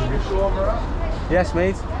house. Yes,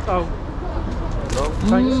 mate. Oh.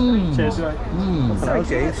 Thanks. Cheers. Hello,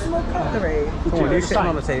 James. Some more cutlery. Don't want you sitting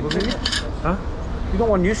on the table, do you? Huh? You don't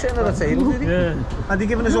want you sitting at the table, do you? Yeah. Are they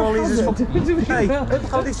giving us all these as fucking... Hey, how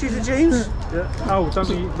did you treat James? Yeah. Oh, don't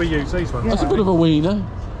we reuse these ones? That's a bit of a wiener.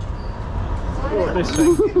 What, this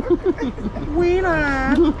thing?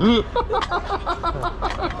 Wiener!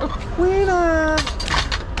 Wiener!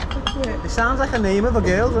 It sounds like a name of a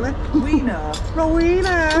girl, doesn't it? Wiener.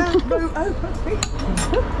 Rowena! Not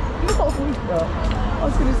Wiener. I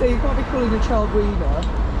was going to say, you can't be calling a child Wiener.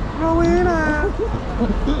 Rowena!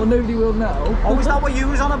 Well, nobody will know. Oh, is that what you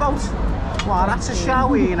was on about? Wow, that's a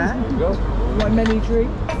shawina. Like many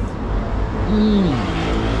drinks.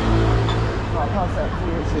 Right, pass that to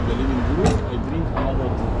you.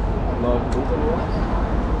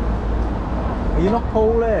 Are you not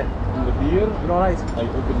cold there? the beer. You're alright? I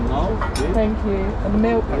open now. Okay. Thank you. And the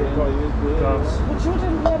milk. What's your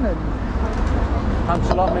lemon? Thanks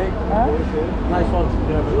a lot, mate. Huh? Nice one.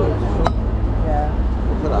 Yeah.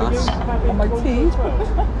 Look at that. On my tea.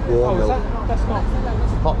 Warm milk. That's not.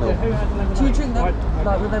 Hot milk. Do you drink that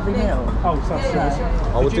like with every meal? Oh, so that's yours.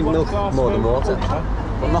 I would drink milk more than water.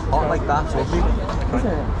 But not hot like that, so Is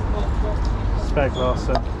it? Spare glass,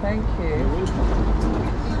 sir. Thank you.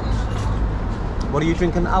 What are you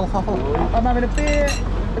drinking? Alcohol? I'm having a beer,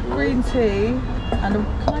 a green tea, and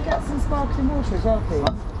can I get some sparkling water as well, please?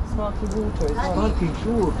 Sparkling water as well. Sparkling,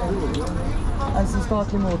 sure. And some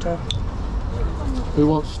sparkling water. Who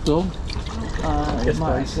wants still? Yes,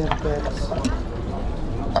 please.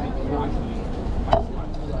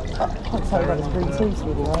 Can't tell about this green tea to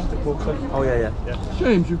me, do I? Oh, yeah.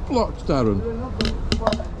 James, you've blocked Darren.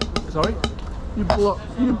 Sorry? You blocked.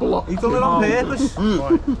 You've done it on purpose.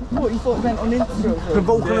 What, you thought it meant on Instagram?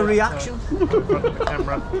 Provoking a reaction. The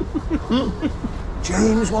camera.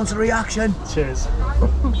 James wants a reaction. Cheers.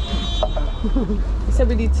 He said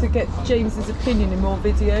we need to get James's opinion in more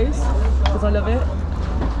videos, because I love it.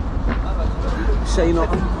 Say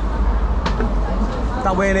nothing.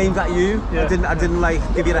 That weren't aimed at you. Yeah. I didn't like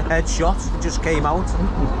give you a headshot. It just came out.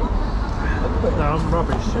 No, I'm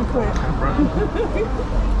rubbish. Camera.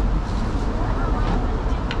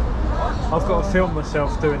 I've got to film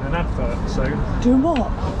myself doing an advert soon. Doing what?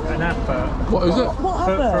 An advert. What is it? What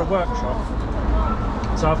For advert? a workshop.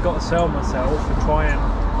 So I've got to sell myself and try and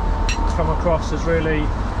come across as really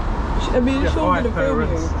I mean, Sean going to film you.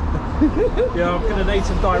 Yeah, I'm going to need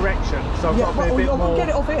some direction, so I've got to be a bit more... get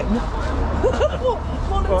it off him.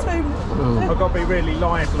 Monotone. I've got to be really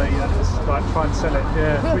lively and like try and sell it,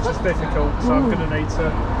 yeah, which is difficult, so I'm going to need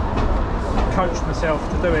to coach myself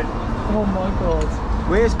to do it. Oh my god.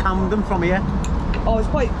 Where's Camden from here? Oh, it's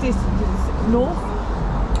quite distant. It's north.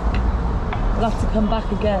 I'll have to come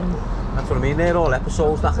back again. That's what I mean, they're all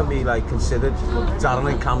episodes that can be like considered. Darren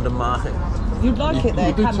and Camden Market. You'd like it there,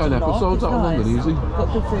 You do 10 Camden Lock. episodes out of London, easy.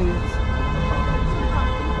 Got good food.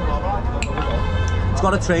 It's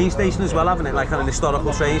got a train station as well, haven't it? Like an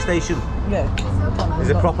historical train station. Yeah. Is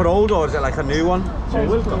it proper old or is it like a new one? Oh,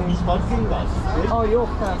 you're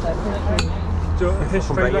perfect. Thank you. Do a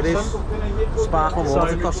history lesson? Sparkle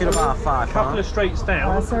water costs you about £5. A couple of streets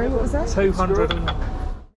down. Sorry, what was that?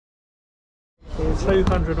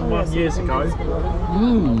 201 years ago.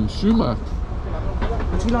 Sumac.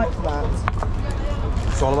 What do you like for that?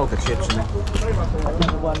 It's all about the chips, isn't it?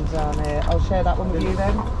 Another one down here. I'll share that one with you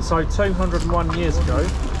then. So 201 years ago,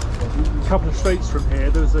 a couple of streets from here,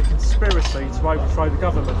 there was a conspiracy to overthrow the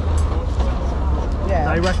government.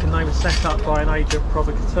 Yeah. They reckon they were set up by an agent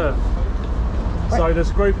provocateur. So there's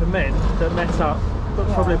a group of men that met up,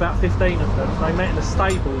 probably about 15 of them. They met in the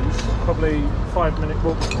stables, probably 5-minute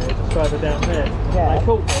walk from here, just further down there. Yeah. They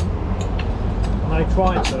caught them, and they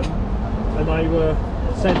tried them, and they were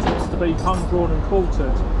sentenced to be hung, drawn and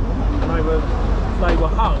quartered. And they were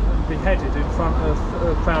hung and beheaded in front of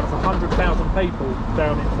a crowd of 100,000 people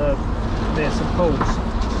down in near St Paul's.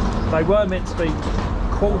 They were meant to be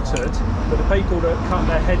quartered, but the people that cut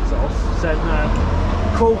their heads off said no,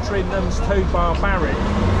 quartering them's too barbaric,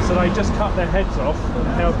 so they just cut their heads off and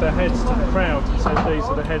held their heads to the crowd and said these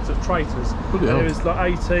are the heads of traitors. And it was like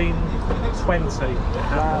 1820 it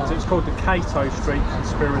happened. Wow. It's called the Cato Street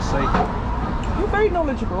Conspiracy. You're very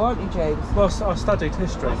knowledgeable, aren't you, James? Well, I studied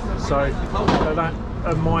history, so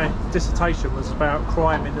my dissertation was about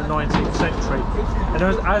crime in the 19th century. And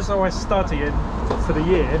as I was studying for the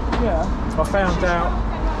year, I found out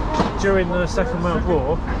during the Second World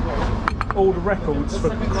War, all the records for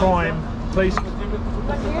police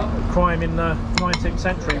crime in the 19th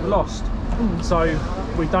century were lost. So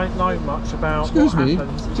we don't know much about Excuse what me,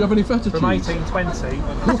 happened do you have any feta from 1820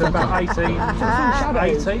 to about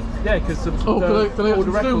 1880. Yeah, because all the records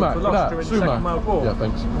were lost during the Second World War. Yeah,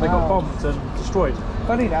 thanks. They got bombed and destroyed.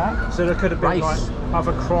 Funny that. So there could have been like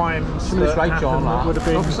other crimes that happened that would have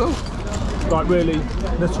been like really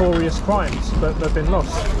notorious crimes, but they've been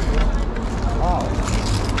lost. Wow.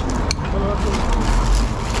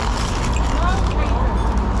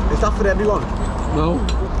 Is that for everyone? No.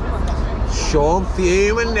 Sean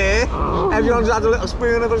fuming there. Everyone's had a little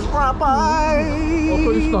spoon of a scrap pie.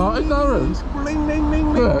 What you started, Darren? Bling, bling, bling,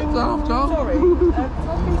 bling, Yeah, bling. Tom. Sorry, can I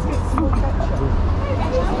please get some more ketchup?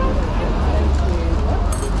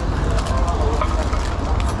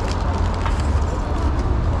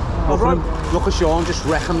 Look at Sean just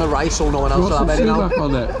wrecking the rice so no one else will have any now.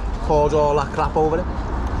 On it. Poured all that crap over it.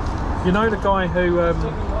 You know the guy who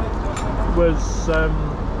was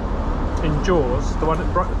in Jaws, the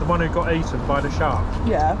one who got eaten by the shark?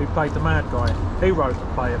 Yeah. Who played the mad guy? He wrote a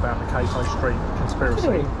play about the Cato Street Conspiracy.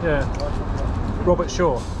 Really? Yeah. Robert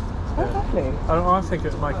Shaw. Oh, lovely. I think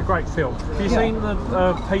it would make a great film. Have you seen the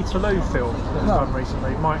Peterloo film that was done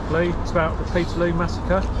recently? Mike Lee. It's about the Peterloo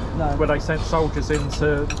massacre, where they sent soldiers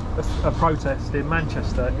into a protest in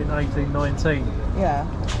Manchester in 1819. Yeah.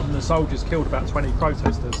 And the soldiers killed about 20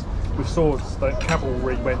 protesters with swords. The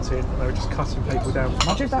cavalry went in and they were just cutting people down.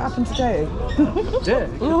 Imagine if that happened today. Yeah,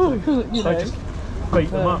 it could do. They just beat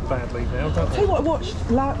them up badly now, don't I'll they? tell you what I watched,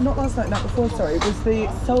 not last night, night before, sorry, it was the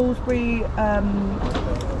Salisbury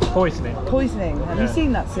Poisoning. Have you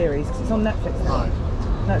seen that series? 'Cause it's on Netflix now. No.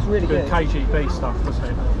 That's really good. KGB stuff, wasn't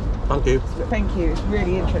it? Thank you. Thank you, it's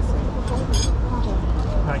really interesting.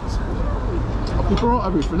 Thanks. Have they brought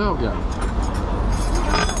everything out yet?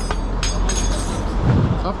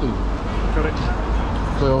 Have they? Got it.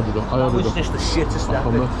 I ordered it. That was just the shittest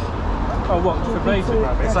ever. Oh, what, for me to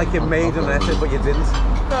grab it? It's like you made an effort but you didn't.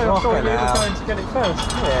 No, I thought you were going to get it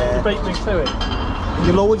first. Yeah. You beat me to it.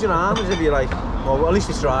 You lowered your arms if you like. Well, at least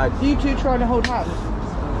you tried. You two trying to hold hands?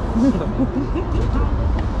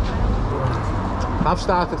 I've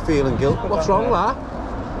started feeling guilt. What's wrong with that?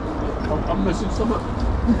 I'm missing something.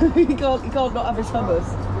 you can't not have his hummus.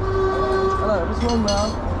 Hello, what's wrong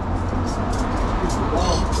now?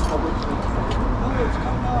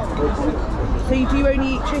 So do you only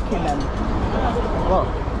eat chicken then? What?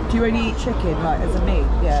 Do you only eat chicken, like, as a meat?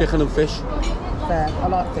 Yeah. Chicken and fish. Fair. I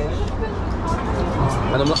like fish.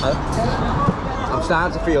 And I'm not. I'm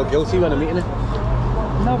starting to feel guilty when I'm eating it.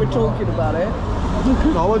 Now we're talking about it.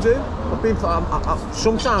 No, I do.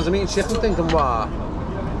 Sometimes I'm eating chicken thinking, wow,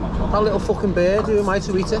 that little fucking bird, who am I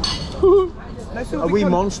to eat it? Are we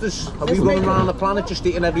monsters? Are we running around the planet just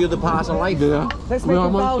eating every other part of life? Yeah. Let's make a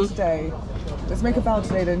vow today. Let's make a vow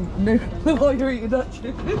today then. No, while you're eating that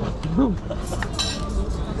chicken.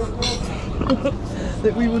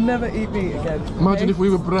 That we will never eat meat again. Okay? Imagine if we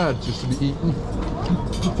were bred just to be eaten.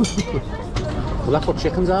 Well, that's what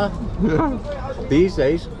chickens are. Yeah. These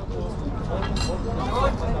days.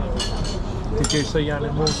 Did you see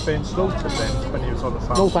animals being slaughtered then when he was on the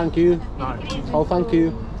farm? No, thank you. No. Oh, thank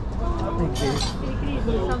you. Thank you.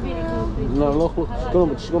 No, look,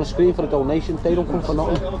 she's going to scream for a donation. They don't come for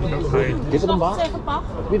nothing. Give them back.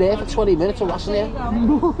 We're there for 20 minutes or less in here.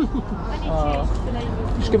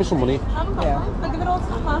 Just give us some money. Yeah. I'll give it all to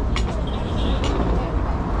Papa.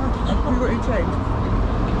 Have you got any change?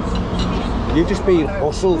 You've just been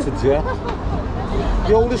hustled to death.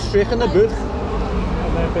 The oldest trick in the book.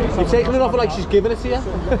 You're taking it off like she's giving it to you. 2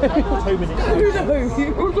 minutes. Who knows?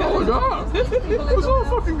 What's all I got? What's all I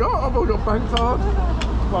fucking got? I've only got bank card.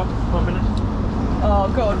 1 minute. Oh,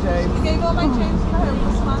 God, James. You gave all my change to her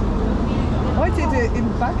this month. I did it in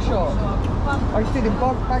Bagshot. I did it in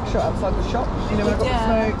Bagshot outside the shop. You know, when I got the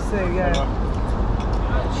smoke, so yeah.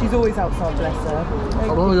 She's always outside, bless her.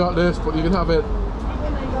 I've only got this, but you can have it.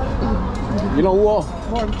 You know what?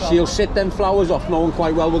 She'll sit them flowers off knowing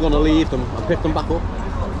quite well we're going to leave them and pick them back up.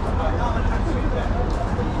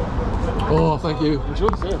 Oh, thank you.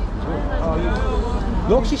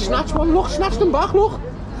 Look, she snatched one. Look, snatched them back, look.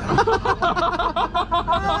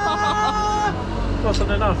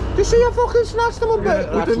 Wasn't enough. Do you see her fucking snatched them a bit?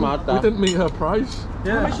 We didn't meet her price.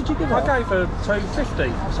 Yeah. How much did you give her? I gave her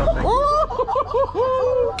 $2.50 or something.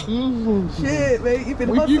 Shit, mate, you've been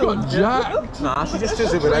hustling. You got jacked. Nah, she just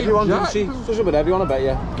does it with everyone, doesn't she? She does it with everyone, I bet you.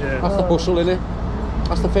 Yeah. That's the hustle, innit?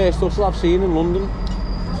 That's the first hustle I've seen in London.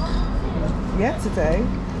 Yeah, today.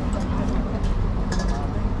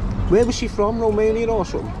 Where was she from? Romania or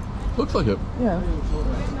something? Looks like it. Yeah.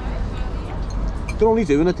 They're only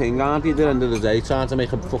doing a thing, aren't they, at the end of the day, trying to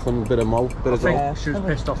make a fucking bit of mo, bit of I dough. think she was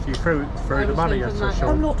pissed off you through the money, that's for sure.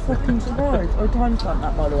 I'm not fucking surprised. I time-stamped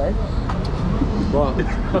that, by the way. What?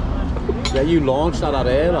 Yeah, you launched that at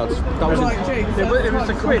air, lads. That was Right, James, It was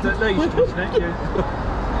a quid at least, wasn't it?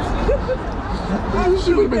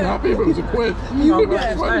 She would have been happy if it was a quid. You would would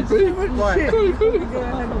have get been shit.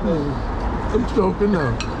 I'm joking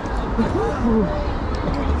now.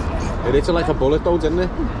 It hit her like a bullet though, didn't it?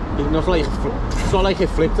 It's not like it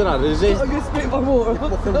flipped her at it, is it? I'm gonna spit my water.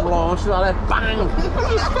 Fucking launched it at it, bang!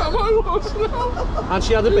 And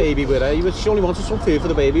she had a baby with her. She only wanted some food for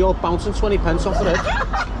the baby, all bouncing 20 pence off her head.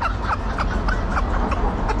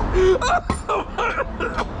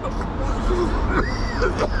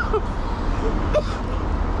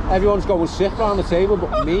 Everyone's going sick around the table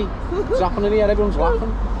but me. What's happening here? Everyone's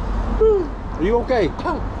laughing. Are you okay?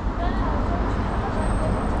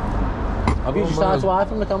 Have you just started to eye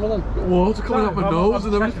from the camera then? Water coming out my nose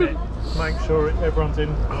and everything. Make sure everyone's in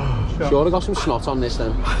shot. Sure, I got some snot on this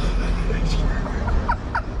then.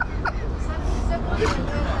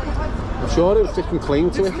 I'm sure it can cling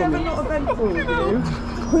to it. It's never not eventful with you.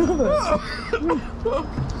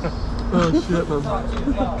 Oh shit, man.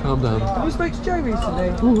 Calm down. Have you spoke to Joe recently?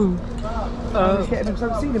 He's getting him, 'cause I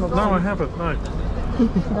haven't seen him. No, I haven't, no.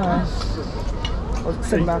 No. I'll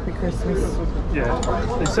send him Happy Christmas. Yeah,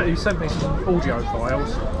 he sent me some audio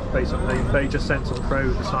files, basically, but he just sent them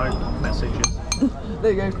through, there's no messages.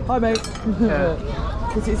 There you go. Hi, mate. Yeah.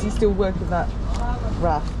 Because is he still working that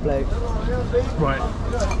RAF bloke? Right.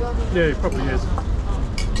 Yeah, he probably is.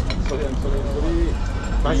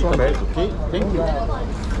 Nice one, mate. Thank you.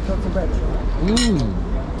 Got some bread.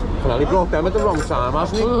 Well, he brought them at the wrong time,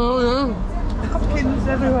 hasn't he? Oh yeah. Napkins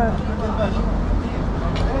everywhere.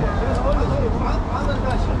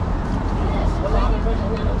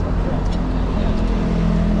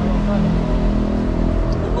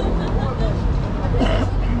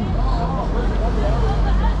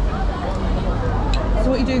 So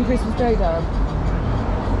what are you doing Christmas Day, Darren?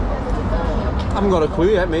 I haven't got a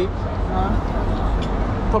clue yet, mate.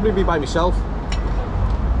 Probably be by myself.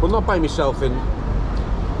 But not by myself in...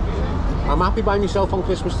 I'm happy by myself on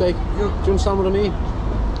Christmas Day. Do you understand what I mean?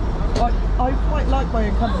 I quite like my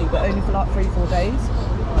own company, but only for like 3-4 days.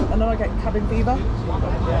 And then I get cabin fever.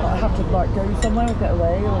 I have to like go somewhere or get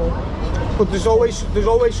away or... But there's always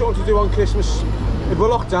something to do on Christmas If we're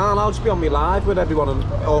locked down, I'll just be on my live with everyone and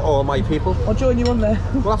all my people. I'll join you on there.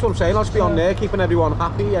 Well, that's what I'm saying. I'll just be on there, keeping everyone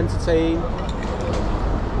happy, entertained.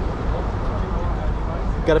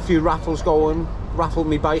 Get a few raffles going. Raffle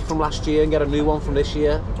my bike from last year and get a new one from this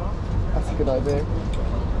year. That's a good idea.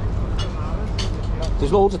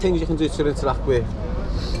 There's loads of things you can do to interact with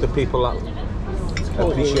the people that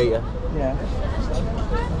appreciate you. Yeah.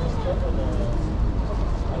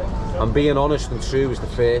 And being honest and true is the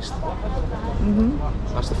first.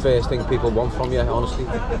 That's the first thing people want from you, honestly.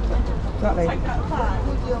 Exactly.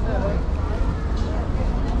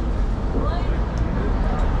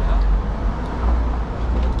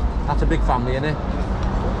 That's a big family, innit?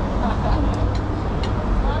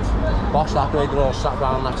 Boss that way, they're all sat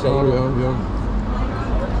round that table. Oh, yeah.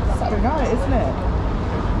 Saturday night, isn't it?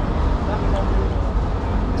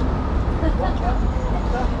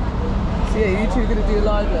 So yeah, you two are going to do a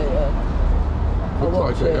live later? Looks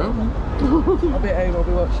like it, yeah. I'll be at home, I'll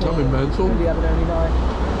be watching. That'd be mental. We'll be having only night.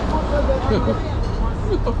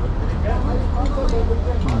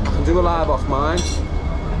 Can do a live off mine.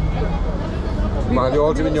 While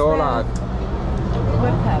you're doing your live.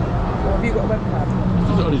 Webcam? Or have you got a webcam?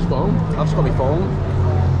 Is it on his phone? I've just got my phone.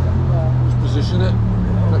 Just position it.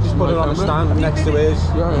 Just put it on the stand next to his.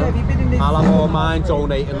 Have you been in this? I'll have all mine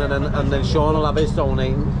donating and then Sean will have his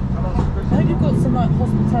donating. I think you've got some like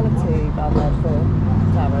hospitality down there for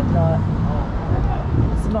Darren, like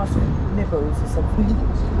some nice nibbles or something.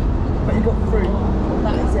 But you've got fruit,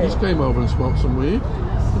 that is it. He just came over and smoked some weed.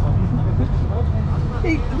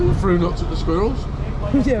 Threw nuts at the squirrels.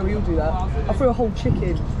 Yeah, we all do that. I threw a whole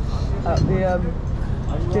chicken at the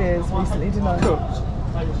deers recently, didn't I?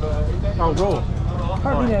 Oh, raw.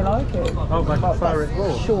 Apparently they like it. Oh, they prefer it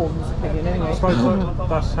raw. Sean's opinion anyway. I suppose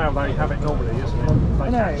that's how they have it normally, isn't it?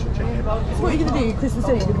 They catch the chicken. So what are you going to do? Christmas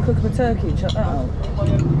Day, you're going to cook them a turkey and shut that out?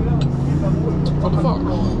 What the fuck?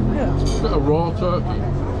 Yeah. Bit of raw turkey.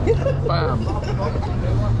 Bam.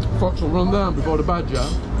 Fox will run down before the badger.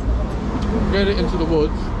 Get it into the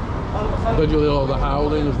woods. Then you'll hear all the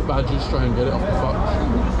howling as the badgers try and get it off the fox.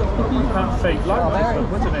 You can't feed like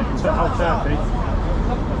this, wouldn't it? It's a whole turkey.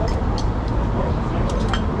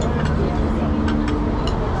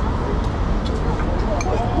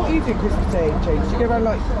 What are you doing Christmas Day, James? Do you go around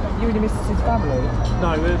like you and your missus' family? No,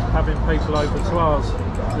 we're having people over to ours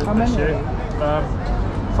this year.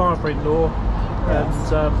 Father-in-law and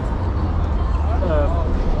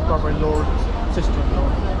brother-in-law and sister-in-law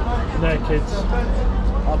and their kids.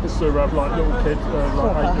 So we have like little kids,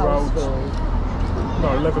 like 8-year-olds. No,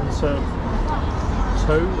 11 to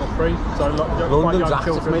 2 or 3. So like quite young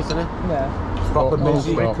children. Isn't it? Yeah. Proper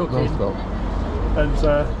busy. We're cooking. And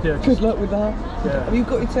yeah. Good luck with that. Yeah. Have you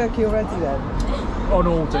got your turkey already then? On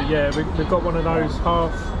order, yeah. We've got one of those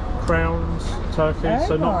half crowns turkeys,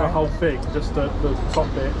 so not the whole thing, just the top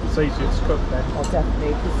bit. It's easier to cook then. Oh,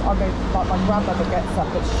 definitely, because I know like my grandmother gets up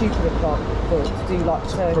at stupid o'clock to do like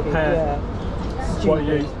turkey. Prepare. Yeah. What are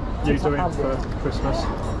you doing for Christmas?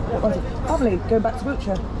 Family, going back to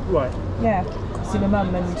Wiltshire. Right. Yeah. See my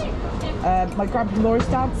mum and my grandpa Morris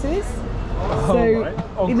dances. So right.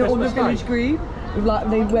 on the village green with like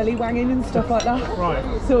the welly wanging and stuff like that. Right.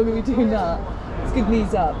 So we're going to be doing that. It's good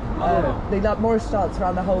knees up. They like Morris dance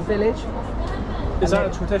around the whole village. Is that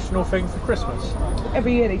a traditional thing for Christmas?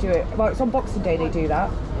 Every year they do it. Well, it's on Boxing Day they do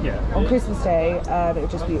that. Yeah. On Christmas Day, it'll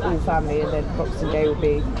just be all family, and then Boxing Day will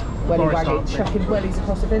be welly wagging, chucking wellies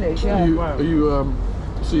across the village. Yeah. Are you a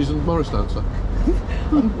seasoned Morris dancer?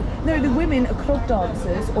 No, the women are clog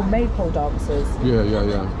dancers or maypole dancers. Yeah.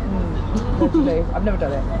 Literally, I've never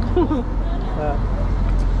done it.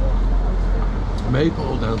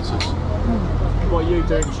 Maypole dancers. What are you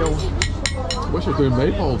doing, Sean? Wish I was doing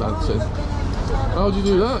maypole dancing. How do you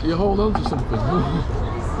do that? You hold on to something.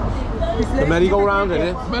 The merry-go-round, isn't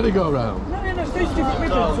it? Merry-go-round. No, those different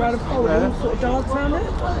ribbons around a pole, they all sort of dance around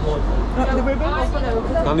it. Like the ribbons.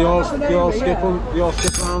 And they all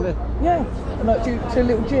skip around it. Yeah, and like do a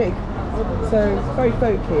little jig. So very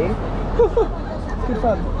folky. It's good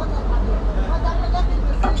fun.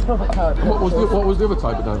 What was the other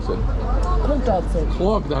type of dancing? Clog dancing.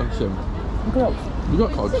 Clog dancing. Clogs. You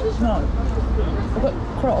got clogs? No. I've got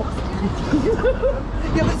Crocs.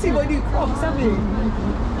 You haven't seen my new Crocs, have you?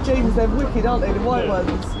 James, they're wicked, aren't they? The white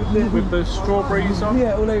ones. With the strawberries on?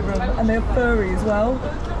 Yeah, all over them. And they're furry as well.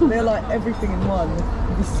 They're like everything in one.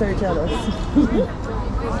 I'd be so jealous. Me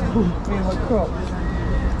and my Crocs.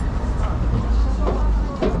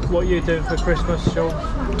 What are you doing for Christmas, Sean?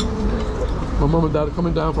 My mum and dad are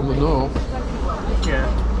coming down from the north. Yeah.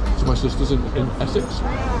 So my sister's in Essex.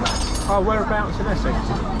 Oh, whereabouts in Essex?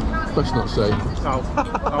 Best not say. Oh,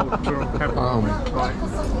 we're on camera. Right.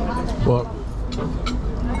 But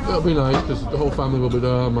It'll be nice because the whole family will be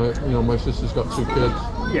there. My sister's got 2 kids.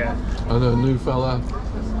 Yeah. And a new fella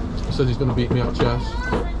said he's going to beat me at chess.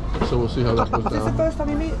 So we'll see how that goes Is this the down. first time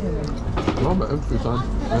you meet him? Well, I met him a few times.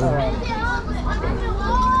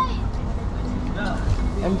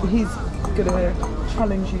 And he's going to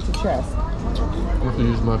challenge you to chess. I have to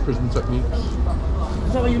use my prison techniques.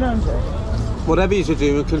 Is that what you learned it? Whatever you're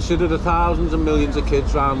doing, consider the thousands and millions of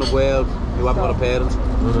kids around the world who haven't got a parent. I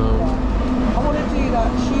know. I want to do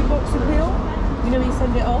that shoebox appeal. You know, you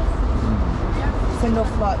send it off. Send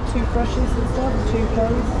off like toothbrushes and stuff,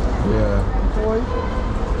 toothpaste. Yeah. Toys.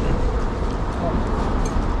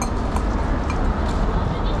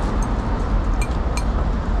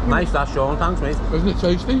 Nice that, Sean. Thanks, mate. Isn't it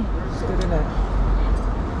tasty? It's good, isn't it?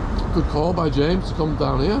 Good call by James to come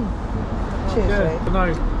down here. Cheers, Yeah,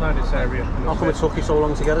 no, this area. How come it took you so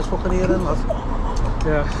long to get us fucking here then, lad?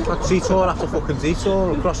 Yeah. That detour after fucking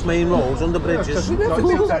detour, across main roads, under bridges. We never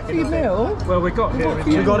took that for your meal. Well, we got here.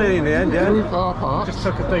 We got it in the end, Through yeah. car park. Just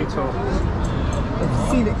took a detour.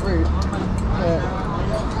 Scenic route. Yeah.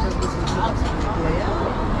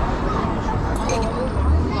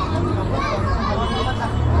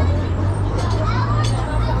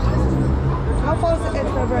 How far is the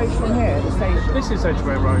Edgware Road from here, the station? This is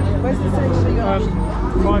Edgware Road. Where's the station?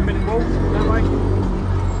 5-minute walk that way.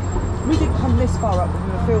 We didn't come this far up when we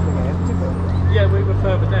were filming it, did we? Yeah, we were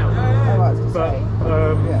further down. Oh, right, I was gonna But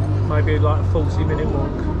say. maybe like a 40-minute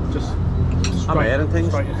walk, just I'm hearing things.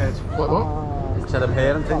 straight ahead. What? Instead of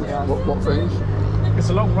hearing things. What things? It's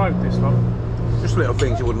a long road, this one. Just little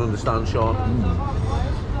things you wouldn't understand, Sean.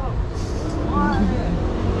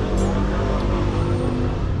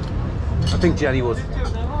 I think Jenny would.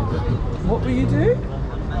 What will you do?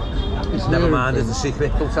 Never mind, it's a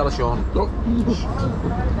secret. Don't tell her, Sean.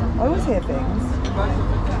 I always hear things.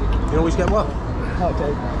 You always get what? No, I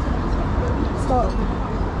don't. Start.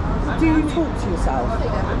 Do you talk to yourself?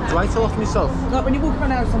 Do I talk to myself? Like when you walk around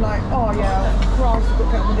the house, I'm like, oh yeah, Christ, I've got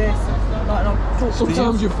to get on with this. Like, and I'll talk to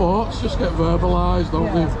Sometimes your thoughts just get verbalised,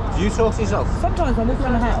 don't they? Do you talk to yourself? Sometimes I walk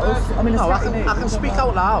around the house, I'm in a No, Saturday I can speak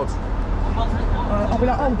out loud. I'll be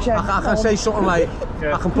like, oh, Jen. I can say something like,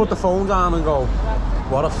 I can put the phone down and go,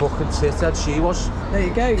 what a fucking tithead she was. There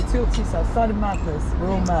you go, you talk to yourself. Sign of madness. We're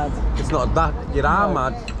all mad. It's not that. You are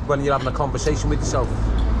mad when you're having a conversation with yourself.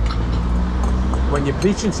 When you're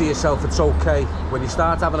preaching to yourself, it's okay. When you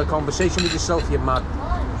start having a conversation with yourself, you're mad.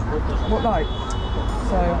 What, like?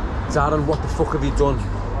 So. Darren, what the fuck have you done?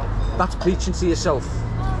 That's preaching to yourself.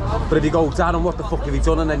 But if you go, Darren, what the fuck have you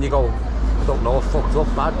done? And then you go, I don't know, I fucked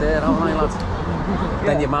up bad there, haven't I, lad?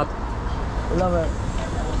 Then you're mad. Love it.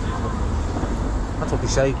 That's what they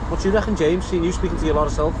say. What do you reckon, James? Seeing you speaking to your lot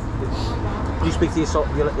of self? You speak to yourself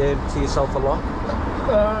a lot?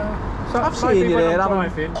 So I've seen you there, haven't I?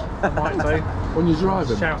 driving, I might do. When you're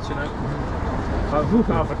driving? Shouting at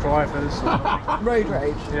other drivers. Road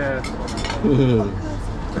rage. Yeah.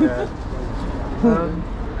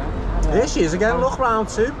 Here she is again, look round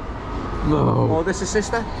too. No. Oh, this is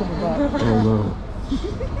sister. Oh no.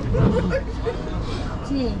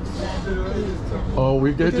 Oh,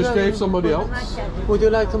 we just gave somebody else. Would you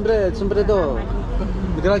like some bread? Some breado?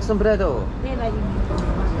 Would you like some breado?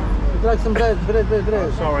 Would you like some bread?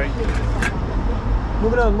 Bread. Sorry.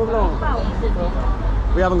 Move along.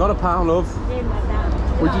 We haven't got a pound, love.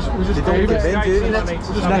 We just gave it.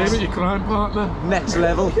 Just Gave it your crime partner. Next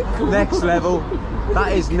level. Next level.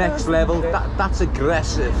 That is next level. That's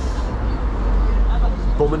aggressive.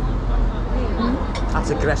 Bumming. That's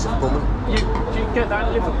aggressive bumming. Do you get that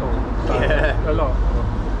in Liverpool? Yeah. A lot.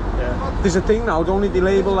 Yeah. There's a thing now, don't they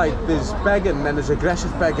label like there's begging and then there's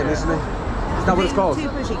aggressive begging, isn't it? Is that what it's called? Too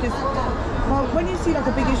pushy, because when you see like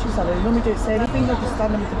a big issue seller, you normally don't say anything, like just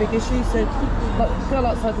stand them with the big issue. So, like, girl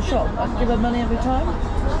outside the shop, I give her money every time.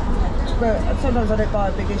 But sometimes I don't buy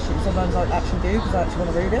a big issue, sometimes I actually do because I actually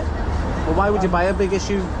want to read it. Well, why would you buy a big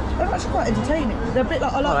issue? They're actually quite entertaining. They're a bit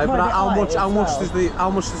like, I like Alright, but Private how Eye much as well. how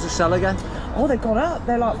much does the seller get? Oh, they've gone up.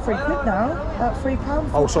 They're like £3 now. Like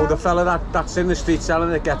 £3. Oh, so the £4. fella that's in the street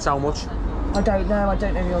selling it gets how much? I don't know the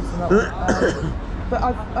answer to that one. But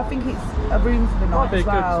I think it's a room for the night Might be as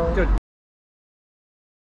well. good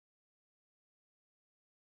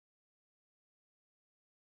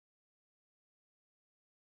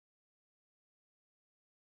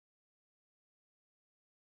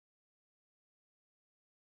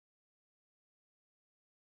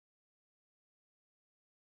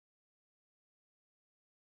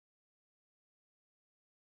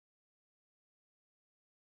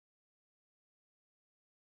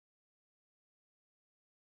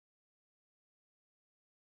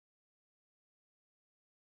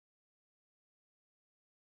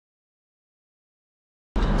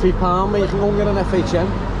 £3, mate, you can go and get an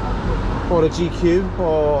FHM or a GQ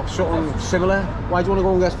or something similar. Why do you want to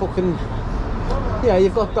go and get fucking... Yeah,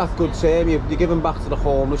 you've got that good term, you're giving back to the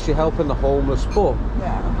homeless, you're helping the homeless, but...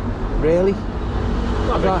 Yeah. Really?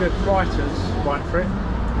 I think good writers write for it.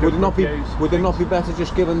 Would it not be better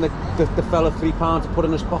just giving the fella £3 to put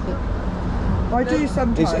in his pocket? I do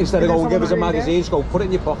sometimes. Instead of going give us a magazine, just go put it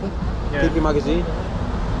in your pocket. Yeah. Keep your magazine.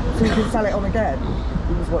 So you can sell it on again,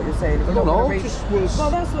 is what you're saying. If I you're don't not know, gonna read- just was...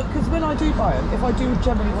 Well, that's what, because when I do buy them, if I do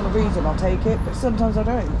generally want to read them, I'll take it, but sometimes I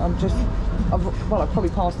don't. I've probably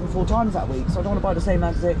passed them 4 times that week, so I don't want to buy the same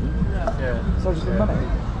magazine. Yeah. So I just give money.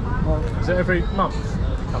 Well, Is it every month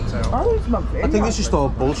it comes out? I think it's monthly. I think it's just all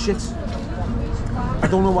bullshit. I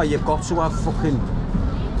don't know why you've got to have fucking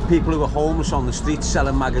people who are homeless on the streets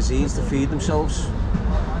selling magazines to feed themselves.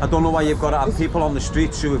 I don't know why you've got to have people on the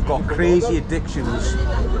streets who have got crazy addictions.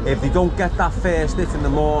 If they don't get that first hit in the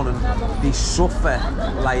morning, they suffer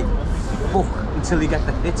like fuck until they get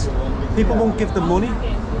the hit. People won't give them money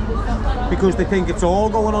because they think it's all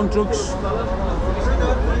going on drugs.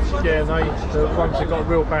 Yeah, the ones who've got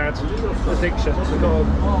real bad addictions have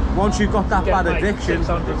got once you've got that bad like addiction,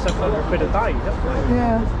 600, 700 quid a day, don't they?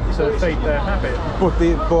 Yeah. To feed their habit.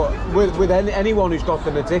 But with anyone who's got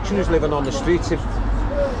an addiction who's living on the streets, if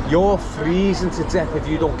you're freezing to death if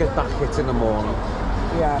you don't get that hit in the morning.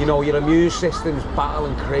 Yeah. You know, your immune system's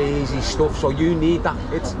battling crazy stuff, so you need that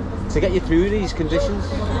hit to get you through these conditions.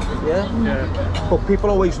 Yeah? Yeah. But people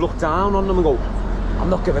always look down on them and go, I'm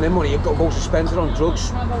not giving him money, you've got to go suspended on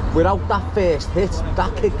drugs. Without that first hit,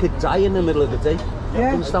 that kid could die in the middle of the day.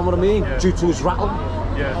 Yeah. Understand what I mean? Yeah. Due to his rattle.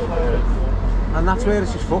 Yeah. And that's where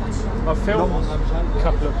it's just fucked. I filmed a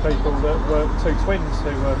couple of people that were 2 twins who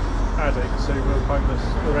were addicts who were homeless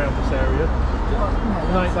around this area.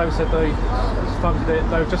 And they said they funded it,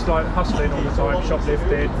 they were just like hustling all the time,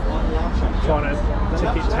 shoplifting, trying to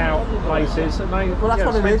ticket tout places, and they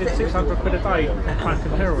spending 600 quid a day on crack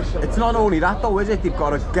and heroin. It's not only that though, is it? They've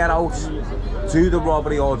got to get out, do the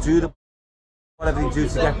robbery or do the whatever they do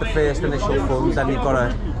to get the first initial funds, then you've got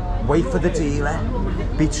to wait for the dealer,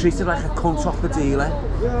 be treated like a cunt off the dealer,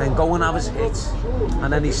 then go and have his hit,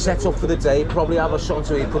 and then he's set up for the day, probably have a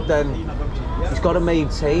something to eat, but then he's got to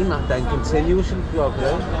maintain that then continuously.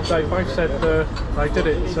 They both said they did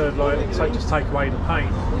it to just take away the pain,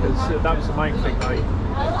 because that was the main thing they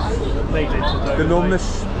needed to do. The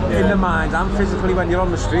numbness in the mind and physically when you're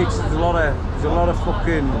on the streets, there's a lot of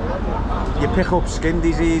fucking, you pick up skin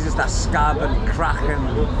diseases, that scab and crack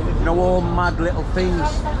and, you know, all mad little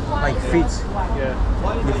things, like feet.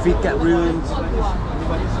 Yeah. Your feet get ruined.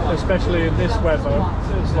 Especially in this weather,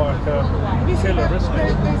 it's like a killer, isn't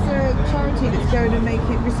it? There's a charity that's going to make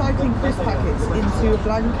it, recycling crisp packets into a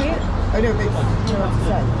blanket. I don't know if it's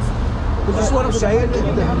sense. But that's what I'm saying.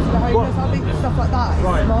 I think stuff like that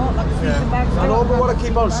is smart, like sleeping bags. I know, but what I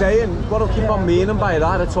keep on saying, what I keep on meaning by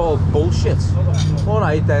that, it's all bullshit.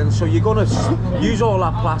 Alright then, so you're going to use all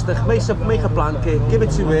that plastic, make a blanket, give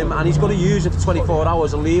it to him, and he's going to use it for 24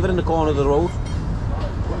 hours and leave it in the corner of the road.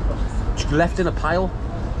 Just left in a pile.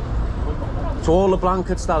 So all the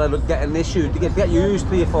blankets that are getting issued, they get used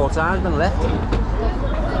 3 or 4 times and left.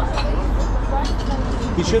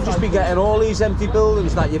 You should just be getting all these empty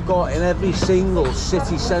buildings that you've got in every single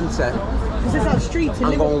city centre. This is that street in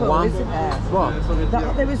Liverpool, isn't there?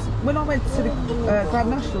 What? There was, when I went to the Grand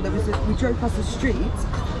National, we drove past the street,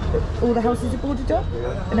 all the houses are boarded up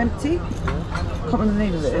and empty. Can't remember the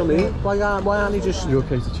name of it. I mean, why aren't you just... Are you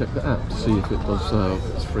okay to check the app to see if it does,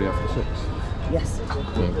 it's free after 6? Yes.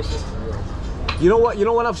 Thanks. You know what? You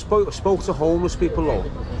know when I've spoke to homeless people though,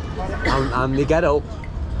 and they get up,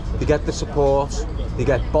 they get the support, they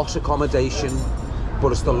get boss accommodation,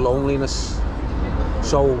 but it's the loneliness.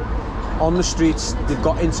 So on the streets, they've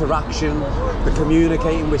got interaction, they're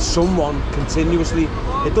communicating with someone continuously.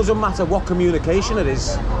 It doesn't matter what communication it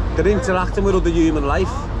is, they're interacting with other human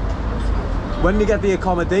life. When they get the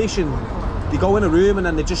accommodation, they go in a room and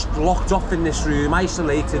then they're just locked off in this room,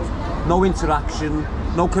 isolated, no interaction,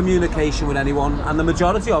 no communication with anyone, and the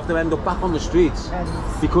majority of them end up back on the streets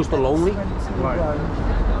because they're lonely. Right.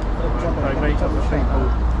 They meet other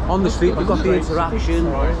people. On the street, they've got the interaction,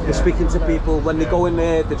 they're speaking to people. When they go in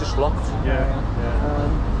there, they're just locked. Yeah.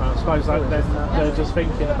 I suppose they're just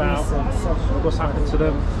thinking about what's happened to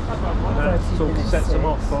them, and that sort of sets them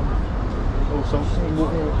off on all sorts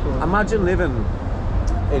of... Imagine living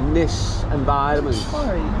in this environment,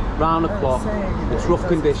 round the clock, it's rough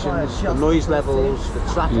conditions, the noise levels, the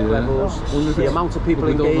traffic levels, the amount of people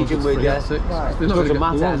engaging with you, doesn't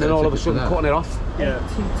matter, and then all of a sudden cutting it off.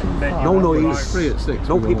 No noise,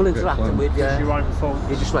 no people interacting with you.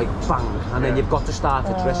 You're just like bang, and then you've got to start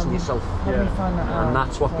addressing yourself, and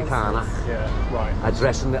that's what we can't have.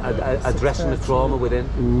 Addressing the trauma within,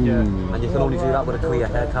 and you can only do that with a clear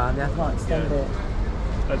head, can't you? Can't stand it.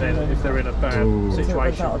 And then if they're in a bad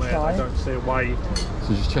situation where they don't see a way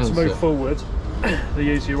to move forward, the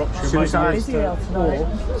easier option maybe is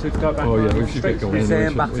to go back we should get going.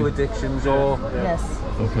 Saying back to addictions or...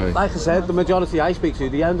 Okay. Like I said, the majority I speak to,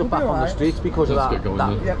 they end up back on the streets because of that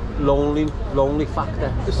lonely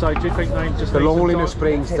factor. So do you think they just... The loneliness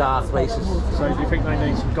brings dark places. So do you think they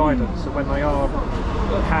need some guidance? So when they are...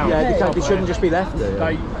 they shouldn't just be left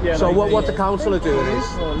there. So what the council are doing is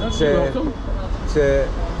to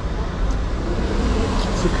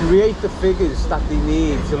create the figures that they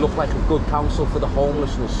need to look like a good council for the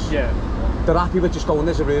homelessness. They're happy with just going,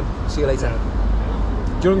 there's a room, see you later.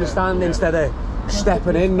 Do you understand? Instead of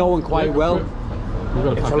stepping in knowing quite well,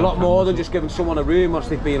 it's a lot more than just giving someone a room once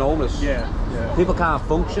they've been homeless. People can't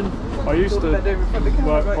function. I used to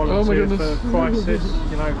work volunteer for Crisis,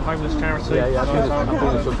 you know, homeless charity. I've been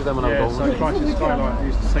in touch with them when I was homeless. So Crisis Skylight, I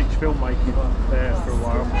used to teach filmmaking there for a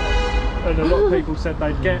while. And a lot of people said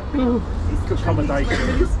they'd get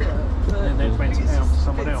accommodation and then rent it out to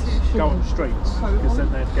someone else, go on the streets, because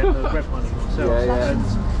then they'd get the rent money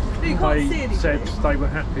themselves. And they said they were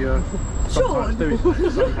happier sometimes doing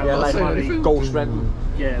that. So like money, ghost renting.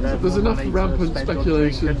 There's enough rampant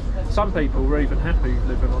speculation. Some people were even happy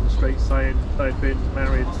living on the streets, saying they'd been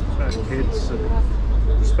married, had kids, and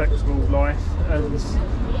respectable life, and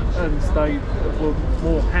they were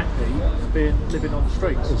more happy living on the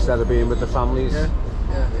streets instead of being with the families. And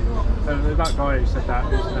that guy who said that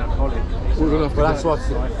was an alcoholic. Well, that's what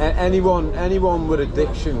anyone with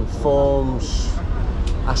addiction forms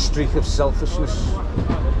a streak of selfishness.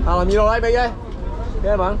 Alan, you alright, mate?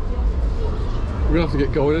 Yeah, man. We're gonna have to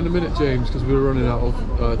get going in a minute, James, because we're running out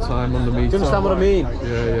of time on the meter. Do you understand what I mean?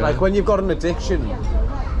 Yeah. Like when you've got an addiction.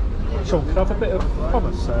 Sean, can I have a bit of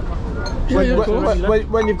promise, sir?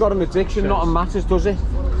 When you've got an addiction, nothing matters, does it?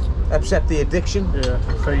 Except the addiction.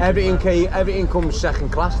 Everything comes second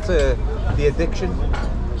class to the addiction.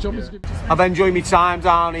 I've enjoyed my time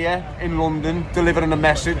down here in London, delivering a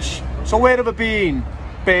message. So where have I been?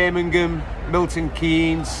 Birmingham, Milton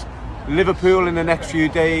Keynes, Liverpool in the next few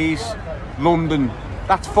days, London.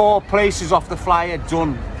 That's 4 places off the flyer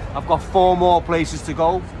done. I've got 4 more places to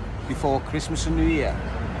go before Christmas and New Year.